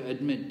like to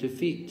admit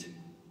defeat.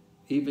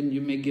 Even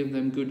you may give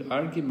them good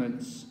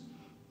arguments,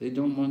 they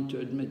don't want to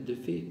admit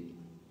defeat.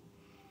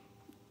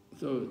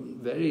 So,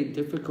 very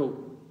difficult.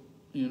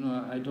 You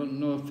know, I don't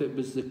know if it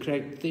was the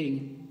correct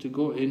thing to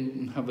go in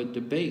and have a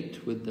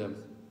debate with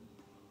them.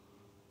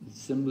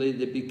 Simply,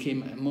 they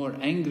became more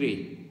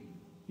angry.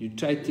 You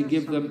tried to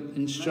give them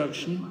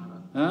instruction,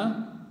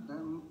 huh?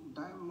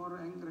 They're more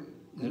angry.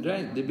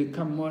 Right, they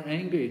become more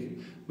angry.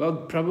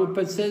 Well,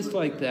 Prabhupada says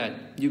like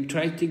that. You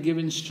try to give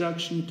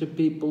instruction to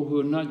people who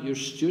are not your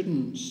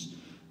students.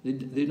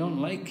 They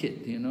don't like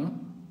it, you know.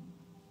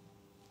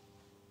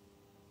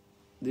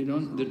 They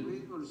don't.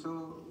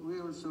 We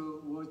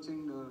also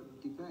watching the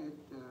debate.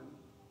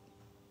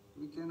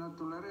 We cannot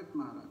tolerate,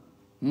 Maharaj.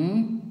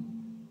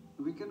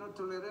 We cannot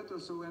tolerate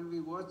also when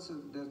we watch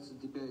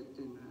that debate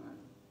in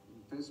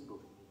Facebook.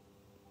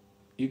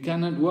 You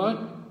cannot what?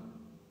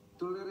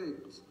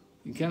 Tolerate.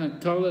 You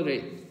cannot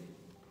tolerate.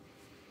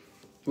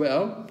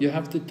 Well, you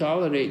have to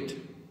tolerate.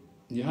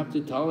 You have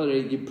to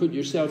tolerate. You put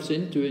yourselves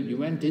into it. You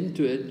went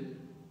into it.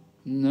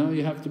 Now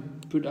you have to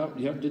put up.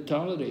 You have to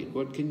tolerate.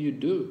 What can you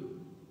do?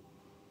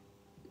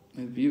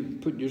 If you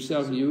put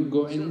yourself, you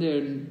go in there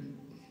and...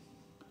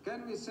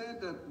 Can we say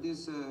that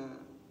this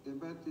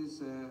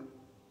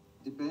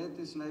debate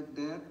is like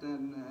that,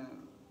 and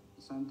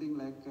something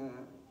like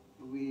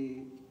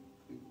we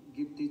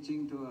give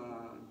teaching to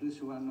those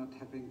who are not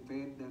having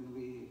faith, and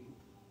we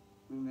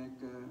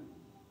make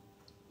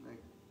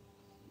like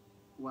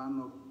one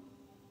of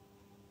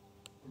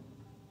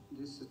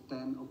these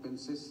 10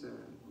 offenses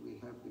we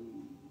have have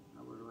in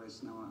our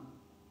Vaishnava?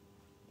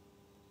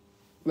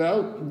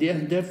 Well, yeah,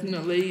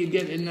 definitely you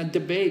get in a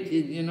debate,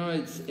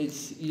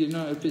 it's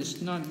if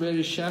it's not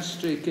very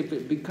shastric, if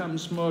it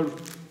becomes more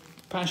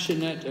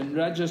passionate and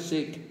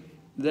rajasic,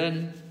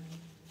 then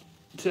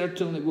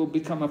certainly will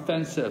become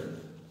offensive.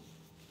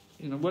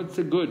 What's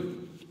the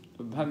good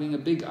of having a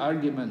big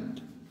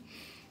argument?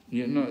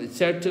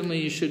 Certainly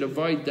you should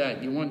avoid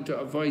that. You want to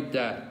avoid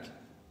that.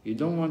 You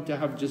don't want to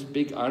have just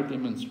big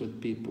arguments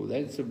with people.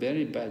 That's a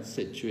very bad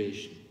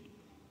situation.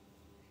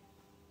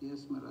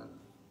 Yes, Maharaj.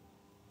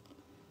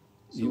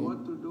 So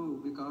what to do?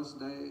 Because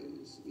they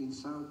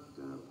insult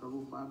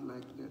Prabhupada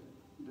like that.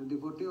 The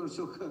devotee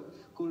also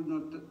could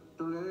not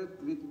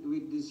tolerate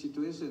with this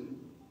situation.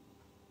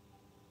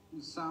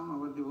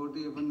 Some our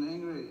devotee even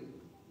angry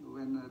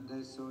when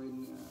they saw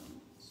in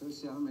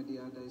social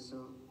media, they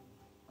saw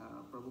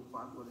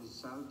Prabhupada was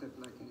insulted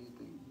like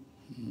anything.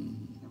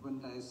 Even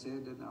they say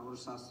that our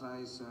Shastra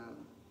is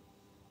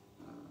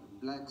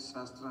black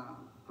Shastra.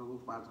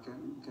 Prabhupada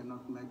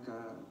cannot make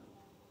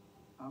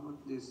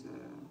this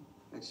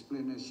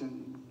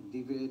explanation,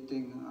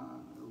 debating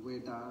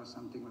Veda or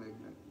something like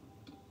that.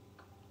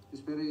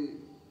 It's very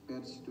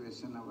bad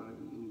situation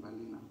in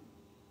Bali now.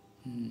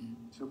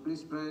 So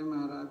please pray,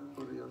 Maharaj,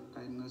 for your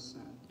kindness,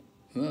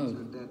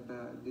 so that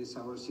this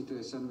our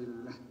situation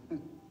will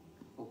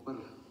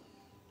open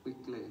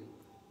quickly.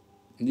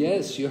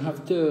 Yes, you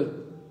have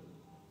to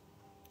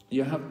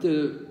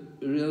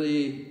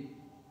really,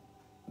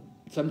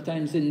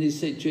 sometimes in these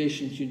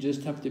situations you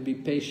just have to be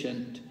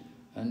patient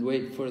and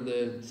wait for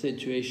the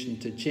situation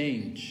to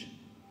change.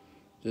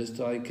 Just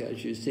like,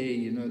 as you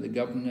say, the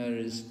governor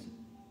is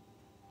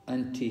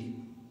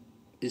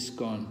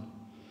anti-ISKCON.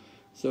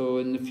 So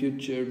in the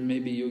future,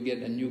 maybe you'll get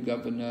a new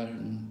governor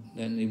and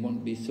then he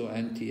won't be so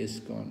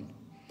anti-ISKCON.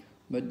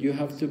 But you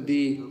have to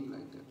be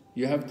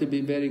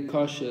very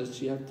cautious,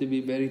 you have to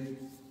be very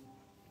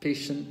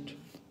patient,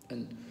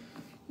 and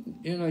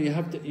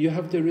you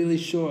have to really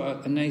show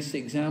a nice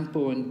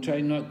example and try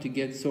not to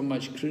get so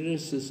much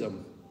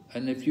criticism.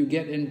 And if you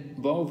get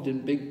involved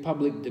in big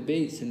public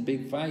debates and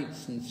big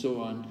fights and so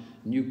on,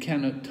 and you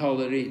cannot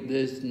tolerate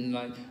this and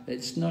like,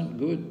 it's not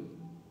good.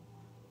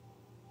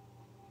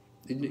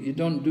 You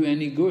don't do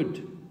any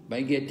good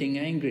by getting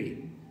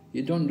angry.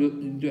 You don't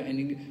do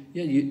any.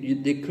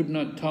 They could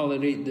not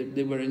tolerate that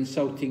they were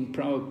insulting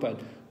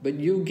Prabhupada, but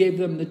you gave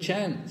them the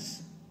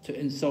chance to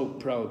insult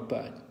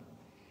Prabhupada.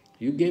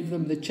 You gave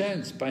them the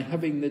chance by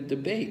having the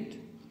debate.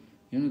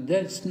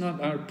 That's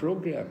not our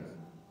program.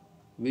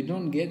 We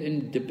don't get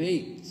in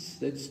debates.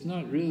 That's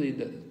not really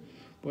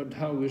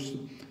how we're.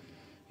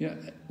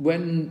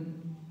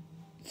 When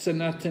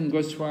Sanatana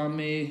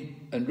Goswami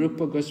and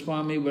Rupa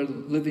Goswami were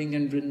living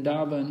in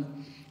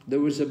Vrindavan, there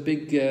was a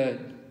big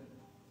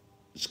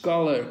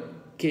scholar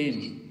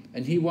came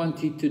and he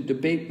wanted to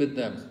debate with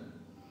them.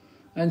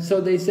 And so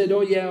they said,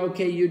 oh yeah,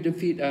 okay, you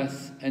defeat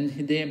us.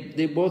 And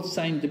they both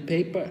signed the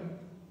paper.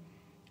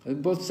 They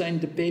both signed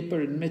the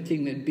paper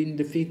admitting they'd been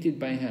defeated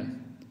by him.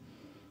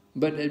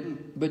 But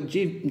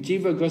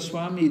Jiva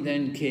Goswami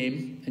then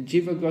came, and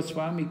Jiva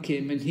Goswami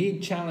came and he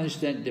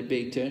challenged that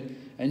debater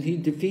and he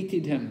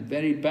defeated him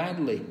very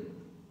badly.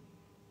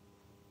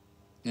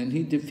 And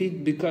he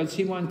defeated because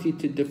he wanted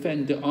to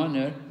defend the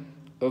honor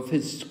of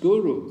his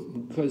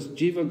guru, because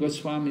Jiva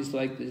Goswami is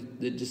like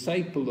the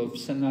disciple of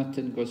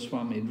Sanatana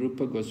Goswami,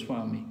 Rupa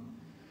Goswami.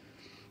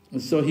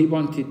 And so he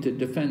wanted to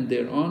defend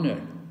their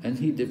honor, and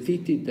he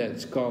defeated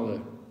that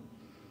scholar.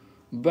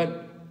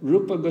 But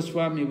Rupa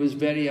Goswami was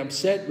very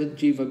upset with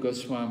Jiva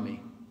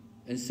Goswami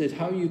and said,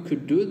 how you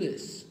could do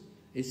this?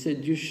 He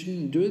said, you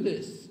shouldn't do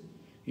this.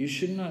 You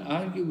should not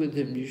argue with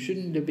him. You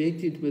shouldn't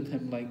debate it with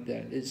him like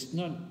that. It's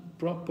not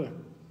proper.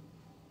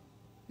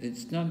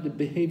 It's not the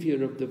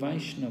behavior of the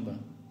Vaishnava.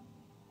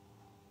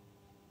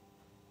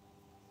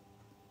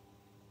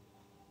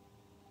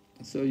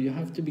 So you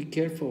have to be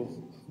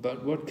careful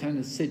about what kind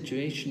of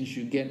situations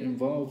you get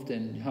involved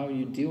in, how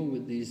you deal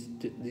with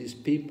these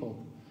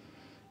people.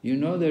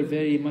 They're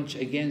very much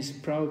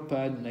against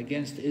Prabhupada and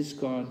against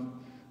ISKCON.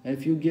 And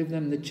if you give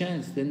them the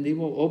chance, then they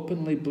will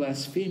openly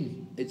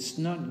blaspheme. It's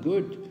not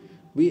good.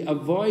 We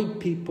avoid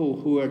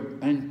people who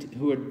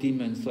are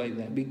demons like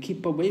that. We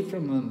keep away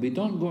from them. We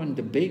don't go and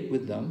debate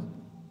with them.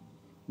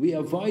 We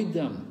avoid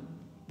them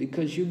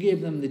because you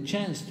gave them the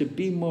chance to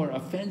be more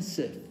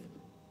offensive.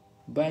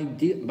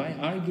 By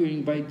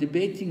arguing, by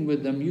debating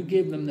with them, you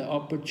gave them the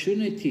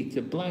opportunity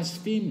to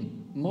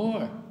blaspheme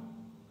more.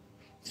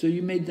 So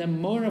you made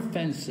them more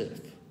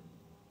offensive.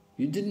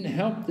 You didn't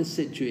help the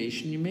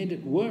situation, you made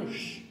it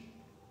worse.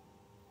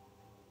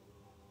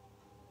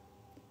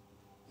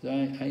 So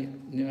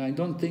I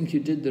don't think you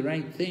did the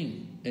right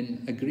thing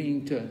in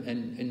agreeing to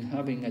and in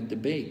having a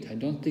debate. I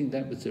don't think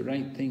that was the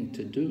right thing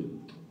to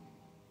do.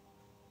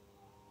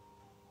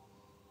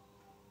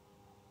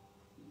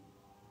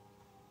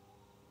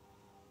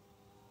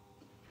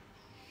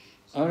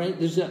 All right,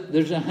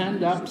 there's a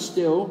hand up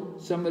still.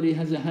 Somebody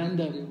has a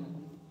hand up.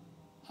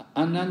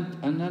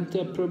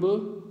 Ananta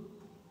Prabhu?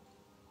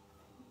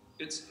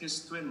 It's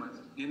his twin, man.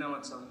 You know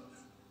what's up.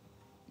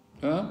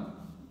 Huh?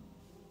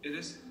 It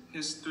is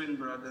his twin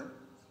brother.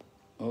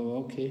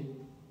 Oh, okay.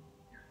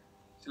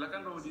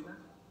 Silakan Pak Udina.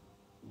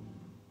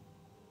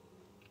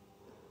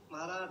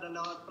 Mara dan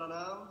Dawat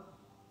Pranam.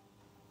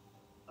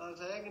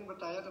 Saya ingin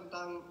bertanya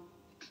tentang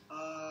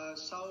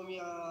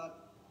saumya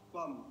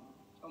twam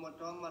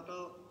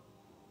atau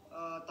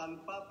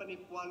tanpa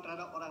penipuan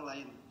terhadap orang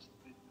lain.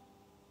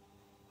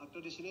 Atau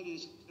di sini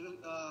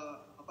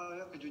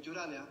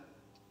kejujuran ya.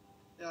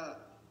 Ya,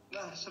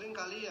 nah sering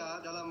kali ya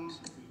dalam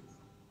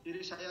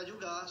diri saya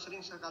juga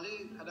sering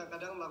sekali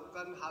kadang-kadang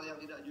melakukan hal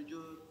yang tidak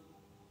jujur.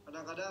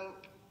 Kadang-kadang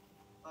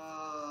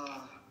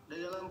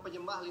dari dalam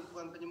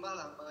lingkungan penyembah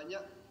lah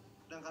banyak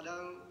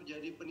kadang-kadang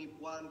terjadi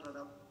penipuan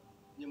terhadap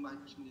penyembah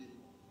itu sendiri.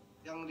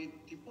 Yang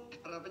ditipu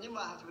terhadap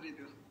penyembah seperti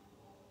itu.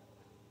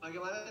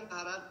 Bagaimana yang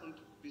harap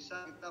untuk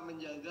bisa kita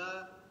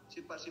menjaga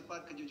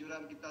sifat-sifat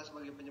kejujuran kita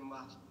sebagai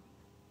penyembah?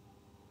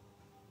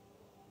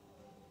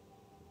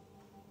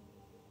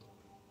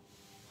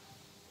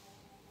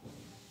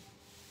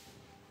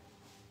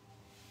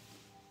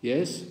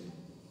 Yes?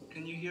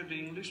 Can you hear the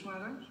English,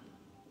 Maharaj?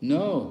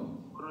 No.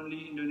 Or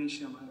only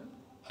Indonesia, Maharaj?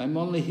 I'm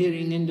only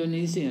hearing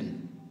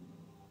Indonesian.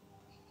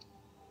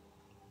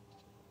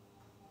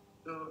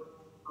 So,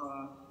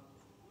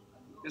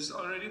 it's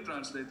already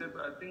translated,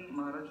 but I think,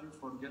 Maharaj, you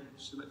forget to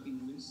select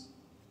English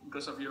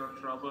because of your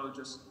trouble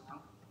just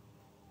now.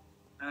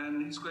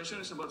 And his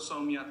question is about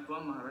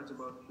Saumyatva, Maharaj,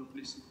 about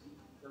duplicity.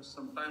 Because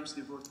sometimes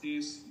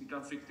devotees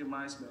become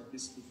victimized by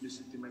this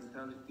duplicity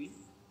mentality.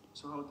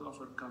 So how to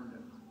overcome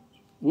that?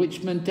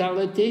 Which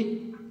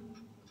mentality?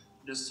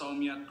 The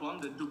Saumyatvam,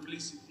 the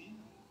duplicity.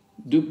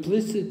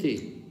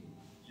 Duplicity.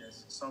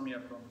 Yes,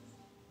 Saumyatvam.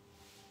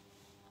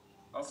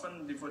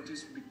 Often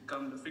devotees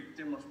become the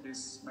victim of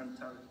this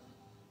mentality.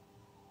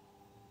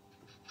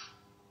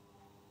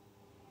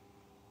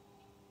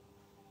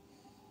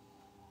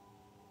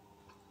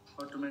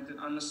 How to maintain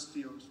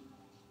honesty also.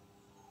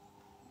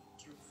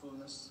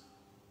 Truthfulness.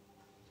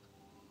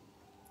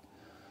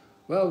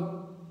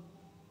 Well,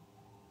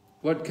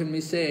 what can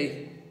we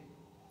say?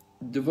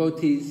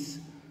 Devotees,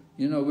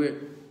 you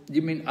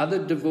mean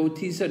other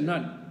devotees are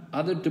not,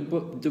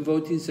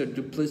 devotees are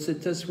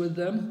duplicitous with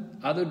them?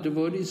 Other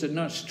devotees are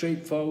not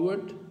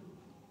straightforward?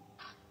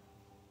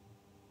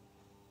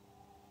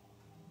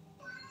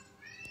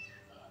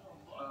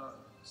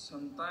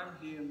 Sometimes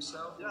he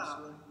himself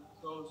also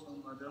shows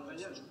some other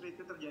messages.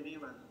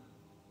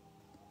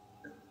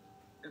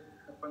 It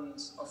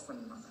happens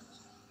often.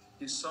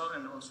 He saw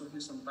and also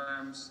he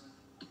sometimes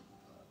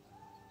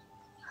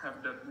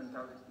have that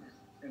mentality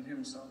in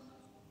himself.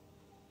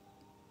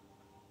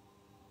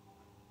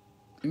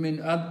 You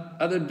mean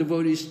other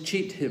devotees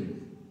cheat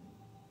him?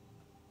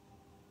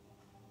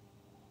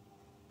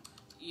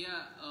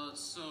 Yeah,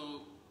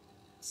 so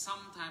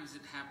sometimes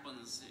it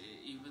happens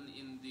even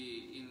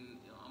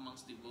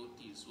amongst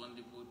devotees. One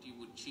devotee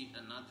would cheat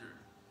another.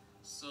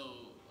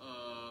 So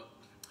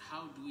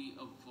how do we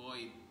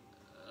avoid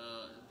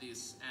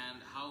this,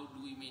 and how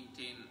do we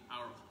maintain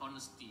our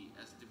honesty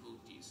as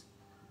devotees?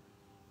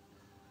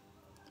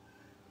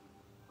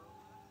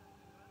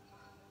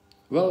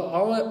 Well,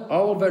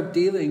 all of our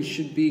dealings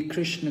should be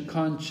Krishna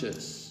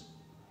conscious.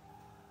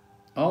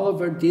 All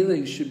of our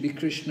dealings should be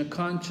Krishna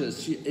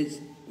conscious.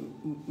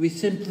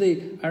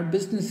 Our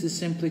business is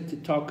simply to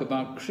talk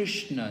about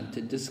Krishna,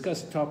 to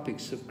discuss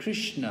topics of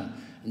Krishna,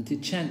 and to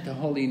chant the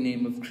holy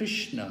name of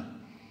Krishna.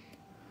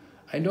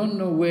 I don't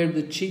know where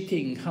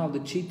how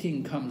the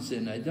cheating comes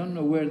in. I don't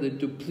know where the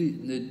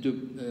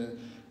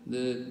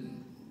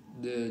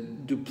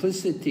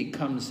duplicity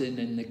comes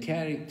in the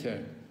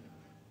character.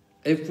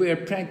 If we are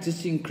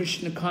practicing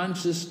Krishna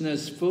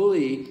consciousness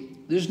fully,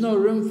 there's no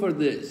room for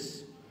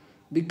this.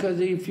 Because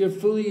if you're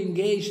fully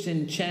engaged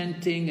in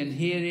chanting and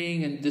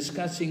hearing and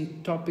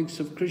discussing topics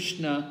of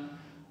Krishna,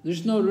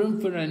 there's no room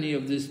for any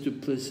of this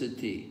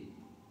duplicity.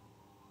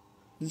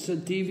 It's a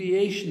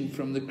deviation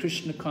from the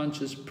Krishna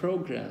conscious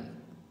program.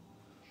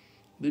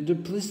 The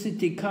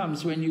duplicity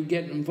comes when you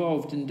get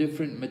involved in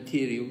different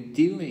material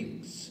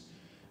dealings.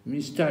 When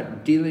you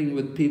start dealing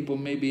with people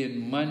maybe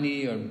in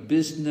money or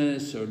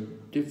business or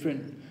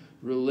different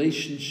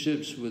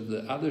relationships with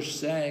the other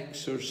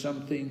sex or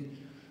something,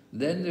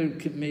 then there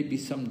may be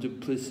some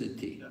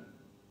duplicity.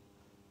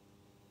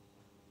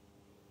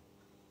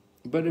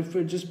 But if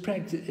we're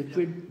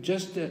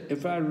just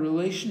if our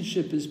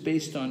relationship is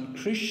based on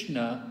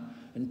Krishna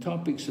and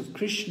topics of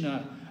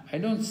Krishna, I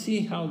don't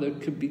see how there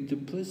could be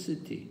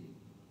duplicity.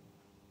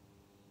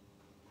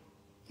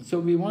 So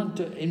we want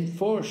to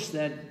enforce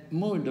that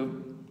mood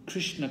of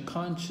Krishna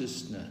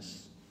consciousness.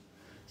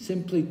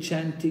 Simply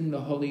chanting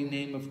the holy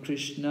name of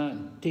Krishna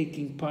and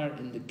taking part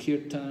in the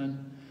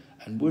kirtan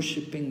and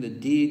worshipping the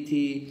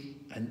deity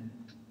and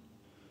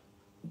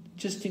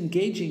just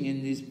engaging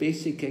in these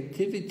basic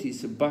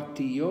activities of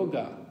bhakti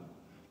yoga.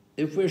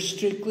 If we're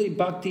strictly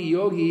bhakti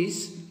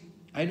yogis,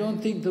 I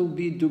don't think there'll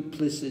be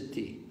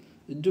duplicity.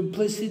 The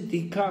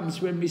duplicity comes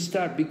when we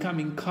start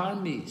becoming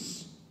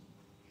karmis.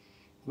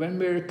 When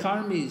we're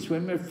karmis,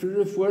 when we're fruit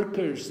of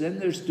workers, then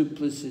there's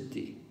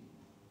duplicity.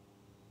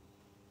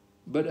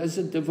 But as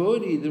a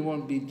devotee, there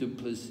won't be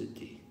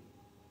duplicity.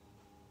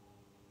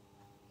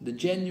 The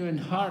genuine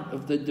heart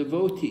of the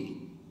devotee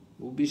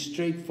will be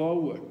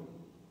straightforward.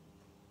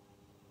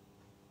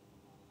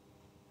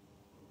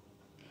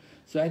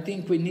 So I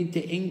think we need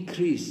to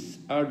increase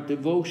our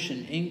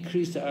devotion,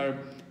 increase our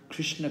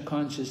Krishna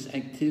conscious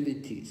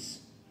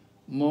activities,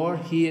 more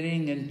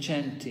hearing and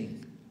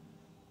chanting,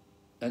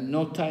 and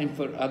no time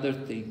for other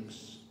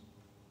things.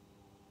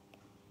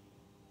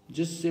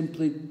 Just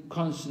simply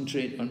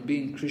concentrate on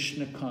being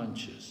Krishna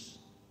conscious.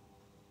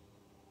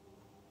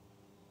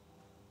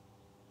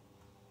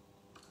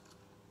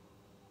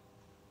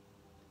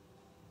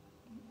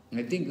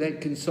 I think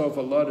that can solve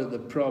a lot of the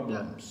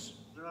problems.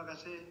 Terima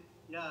kasih.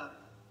 Yeah.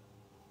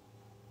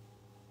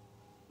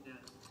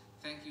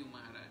 Thank you,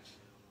 Maharaj.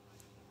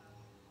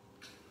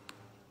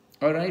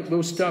 All right,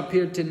 we'll stop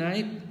here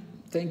tonight.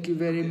 Thank you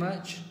very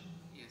much.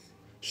 Yes.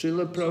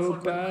 Srila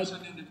Prabhupada. So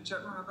for the question in the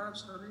chat, Maharaj,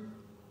 sorry.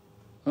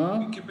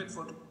 Huh? We keep it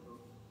for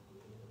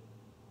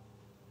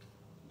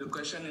the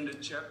question in the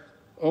chat.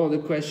 Oh, the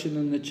question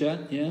in the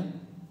chat, yeah?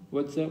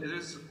 What's up? It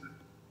is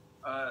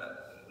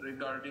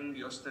regarding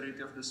the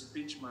austerity of the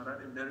speech,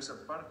 Maharaj. If there is a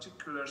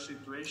particular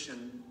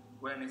situation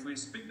when if we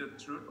speak the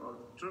truth or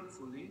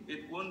truthfully,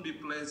 it won't be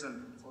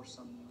pleasant for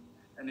someone.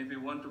 And if we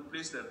want to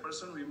please that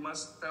person, we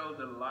must tell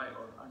the lie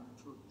or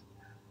untruth.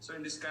 So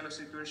in this kind of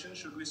situation,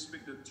 should we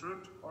speak the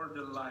truth or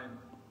the lie?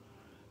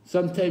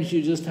 Sometimes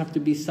you just have to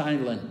be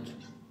silent.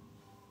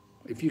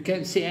 If you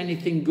can't say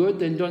anything good,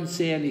 then don't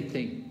say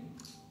anything.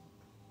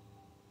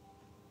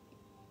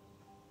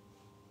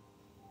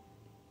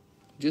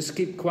 Just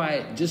keep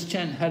quiet. Just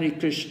chant Hare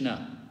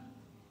Krishna.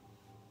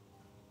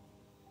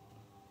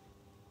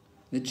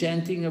 The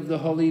chanting of the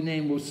holy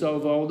name will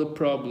solve all the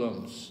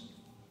problems.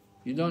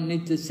 You don't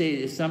need to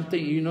say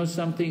something. You know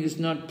something is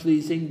not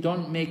pleasing.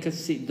 Don't make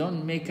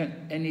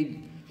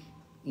any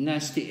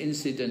nasty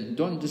incident.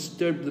 Don't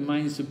disturb the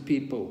minds of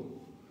people.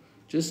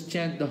 Just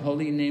chant the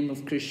holy name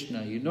of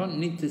Krishna. You don't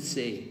need to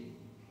say.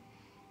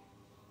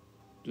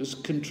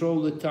 Just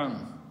control the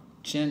tongue.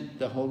 Chant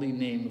the holy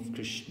name of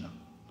Krishna.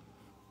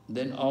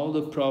 Then all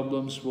the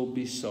problems will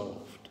be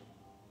solved.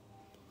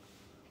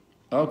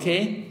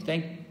 Okay,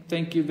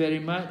 thank you very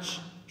much.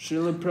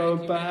 Srila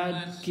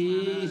Prabhupada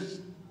ki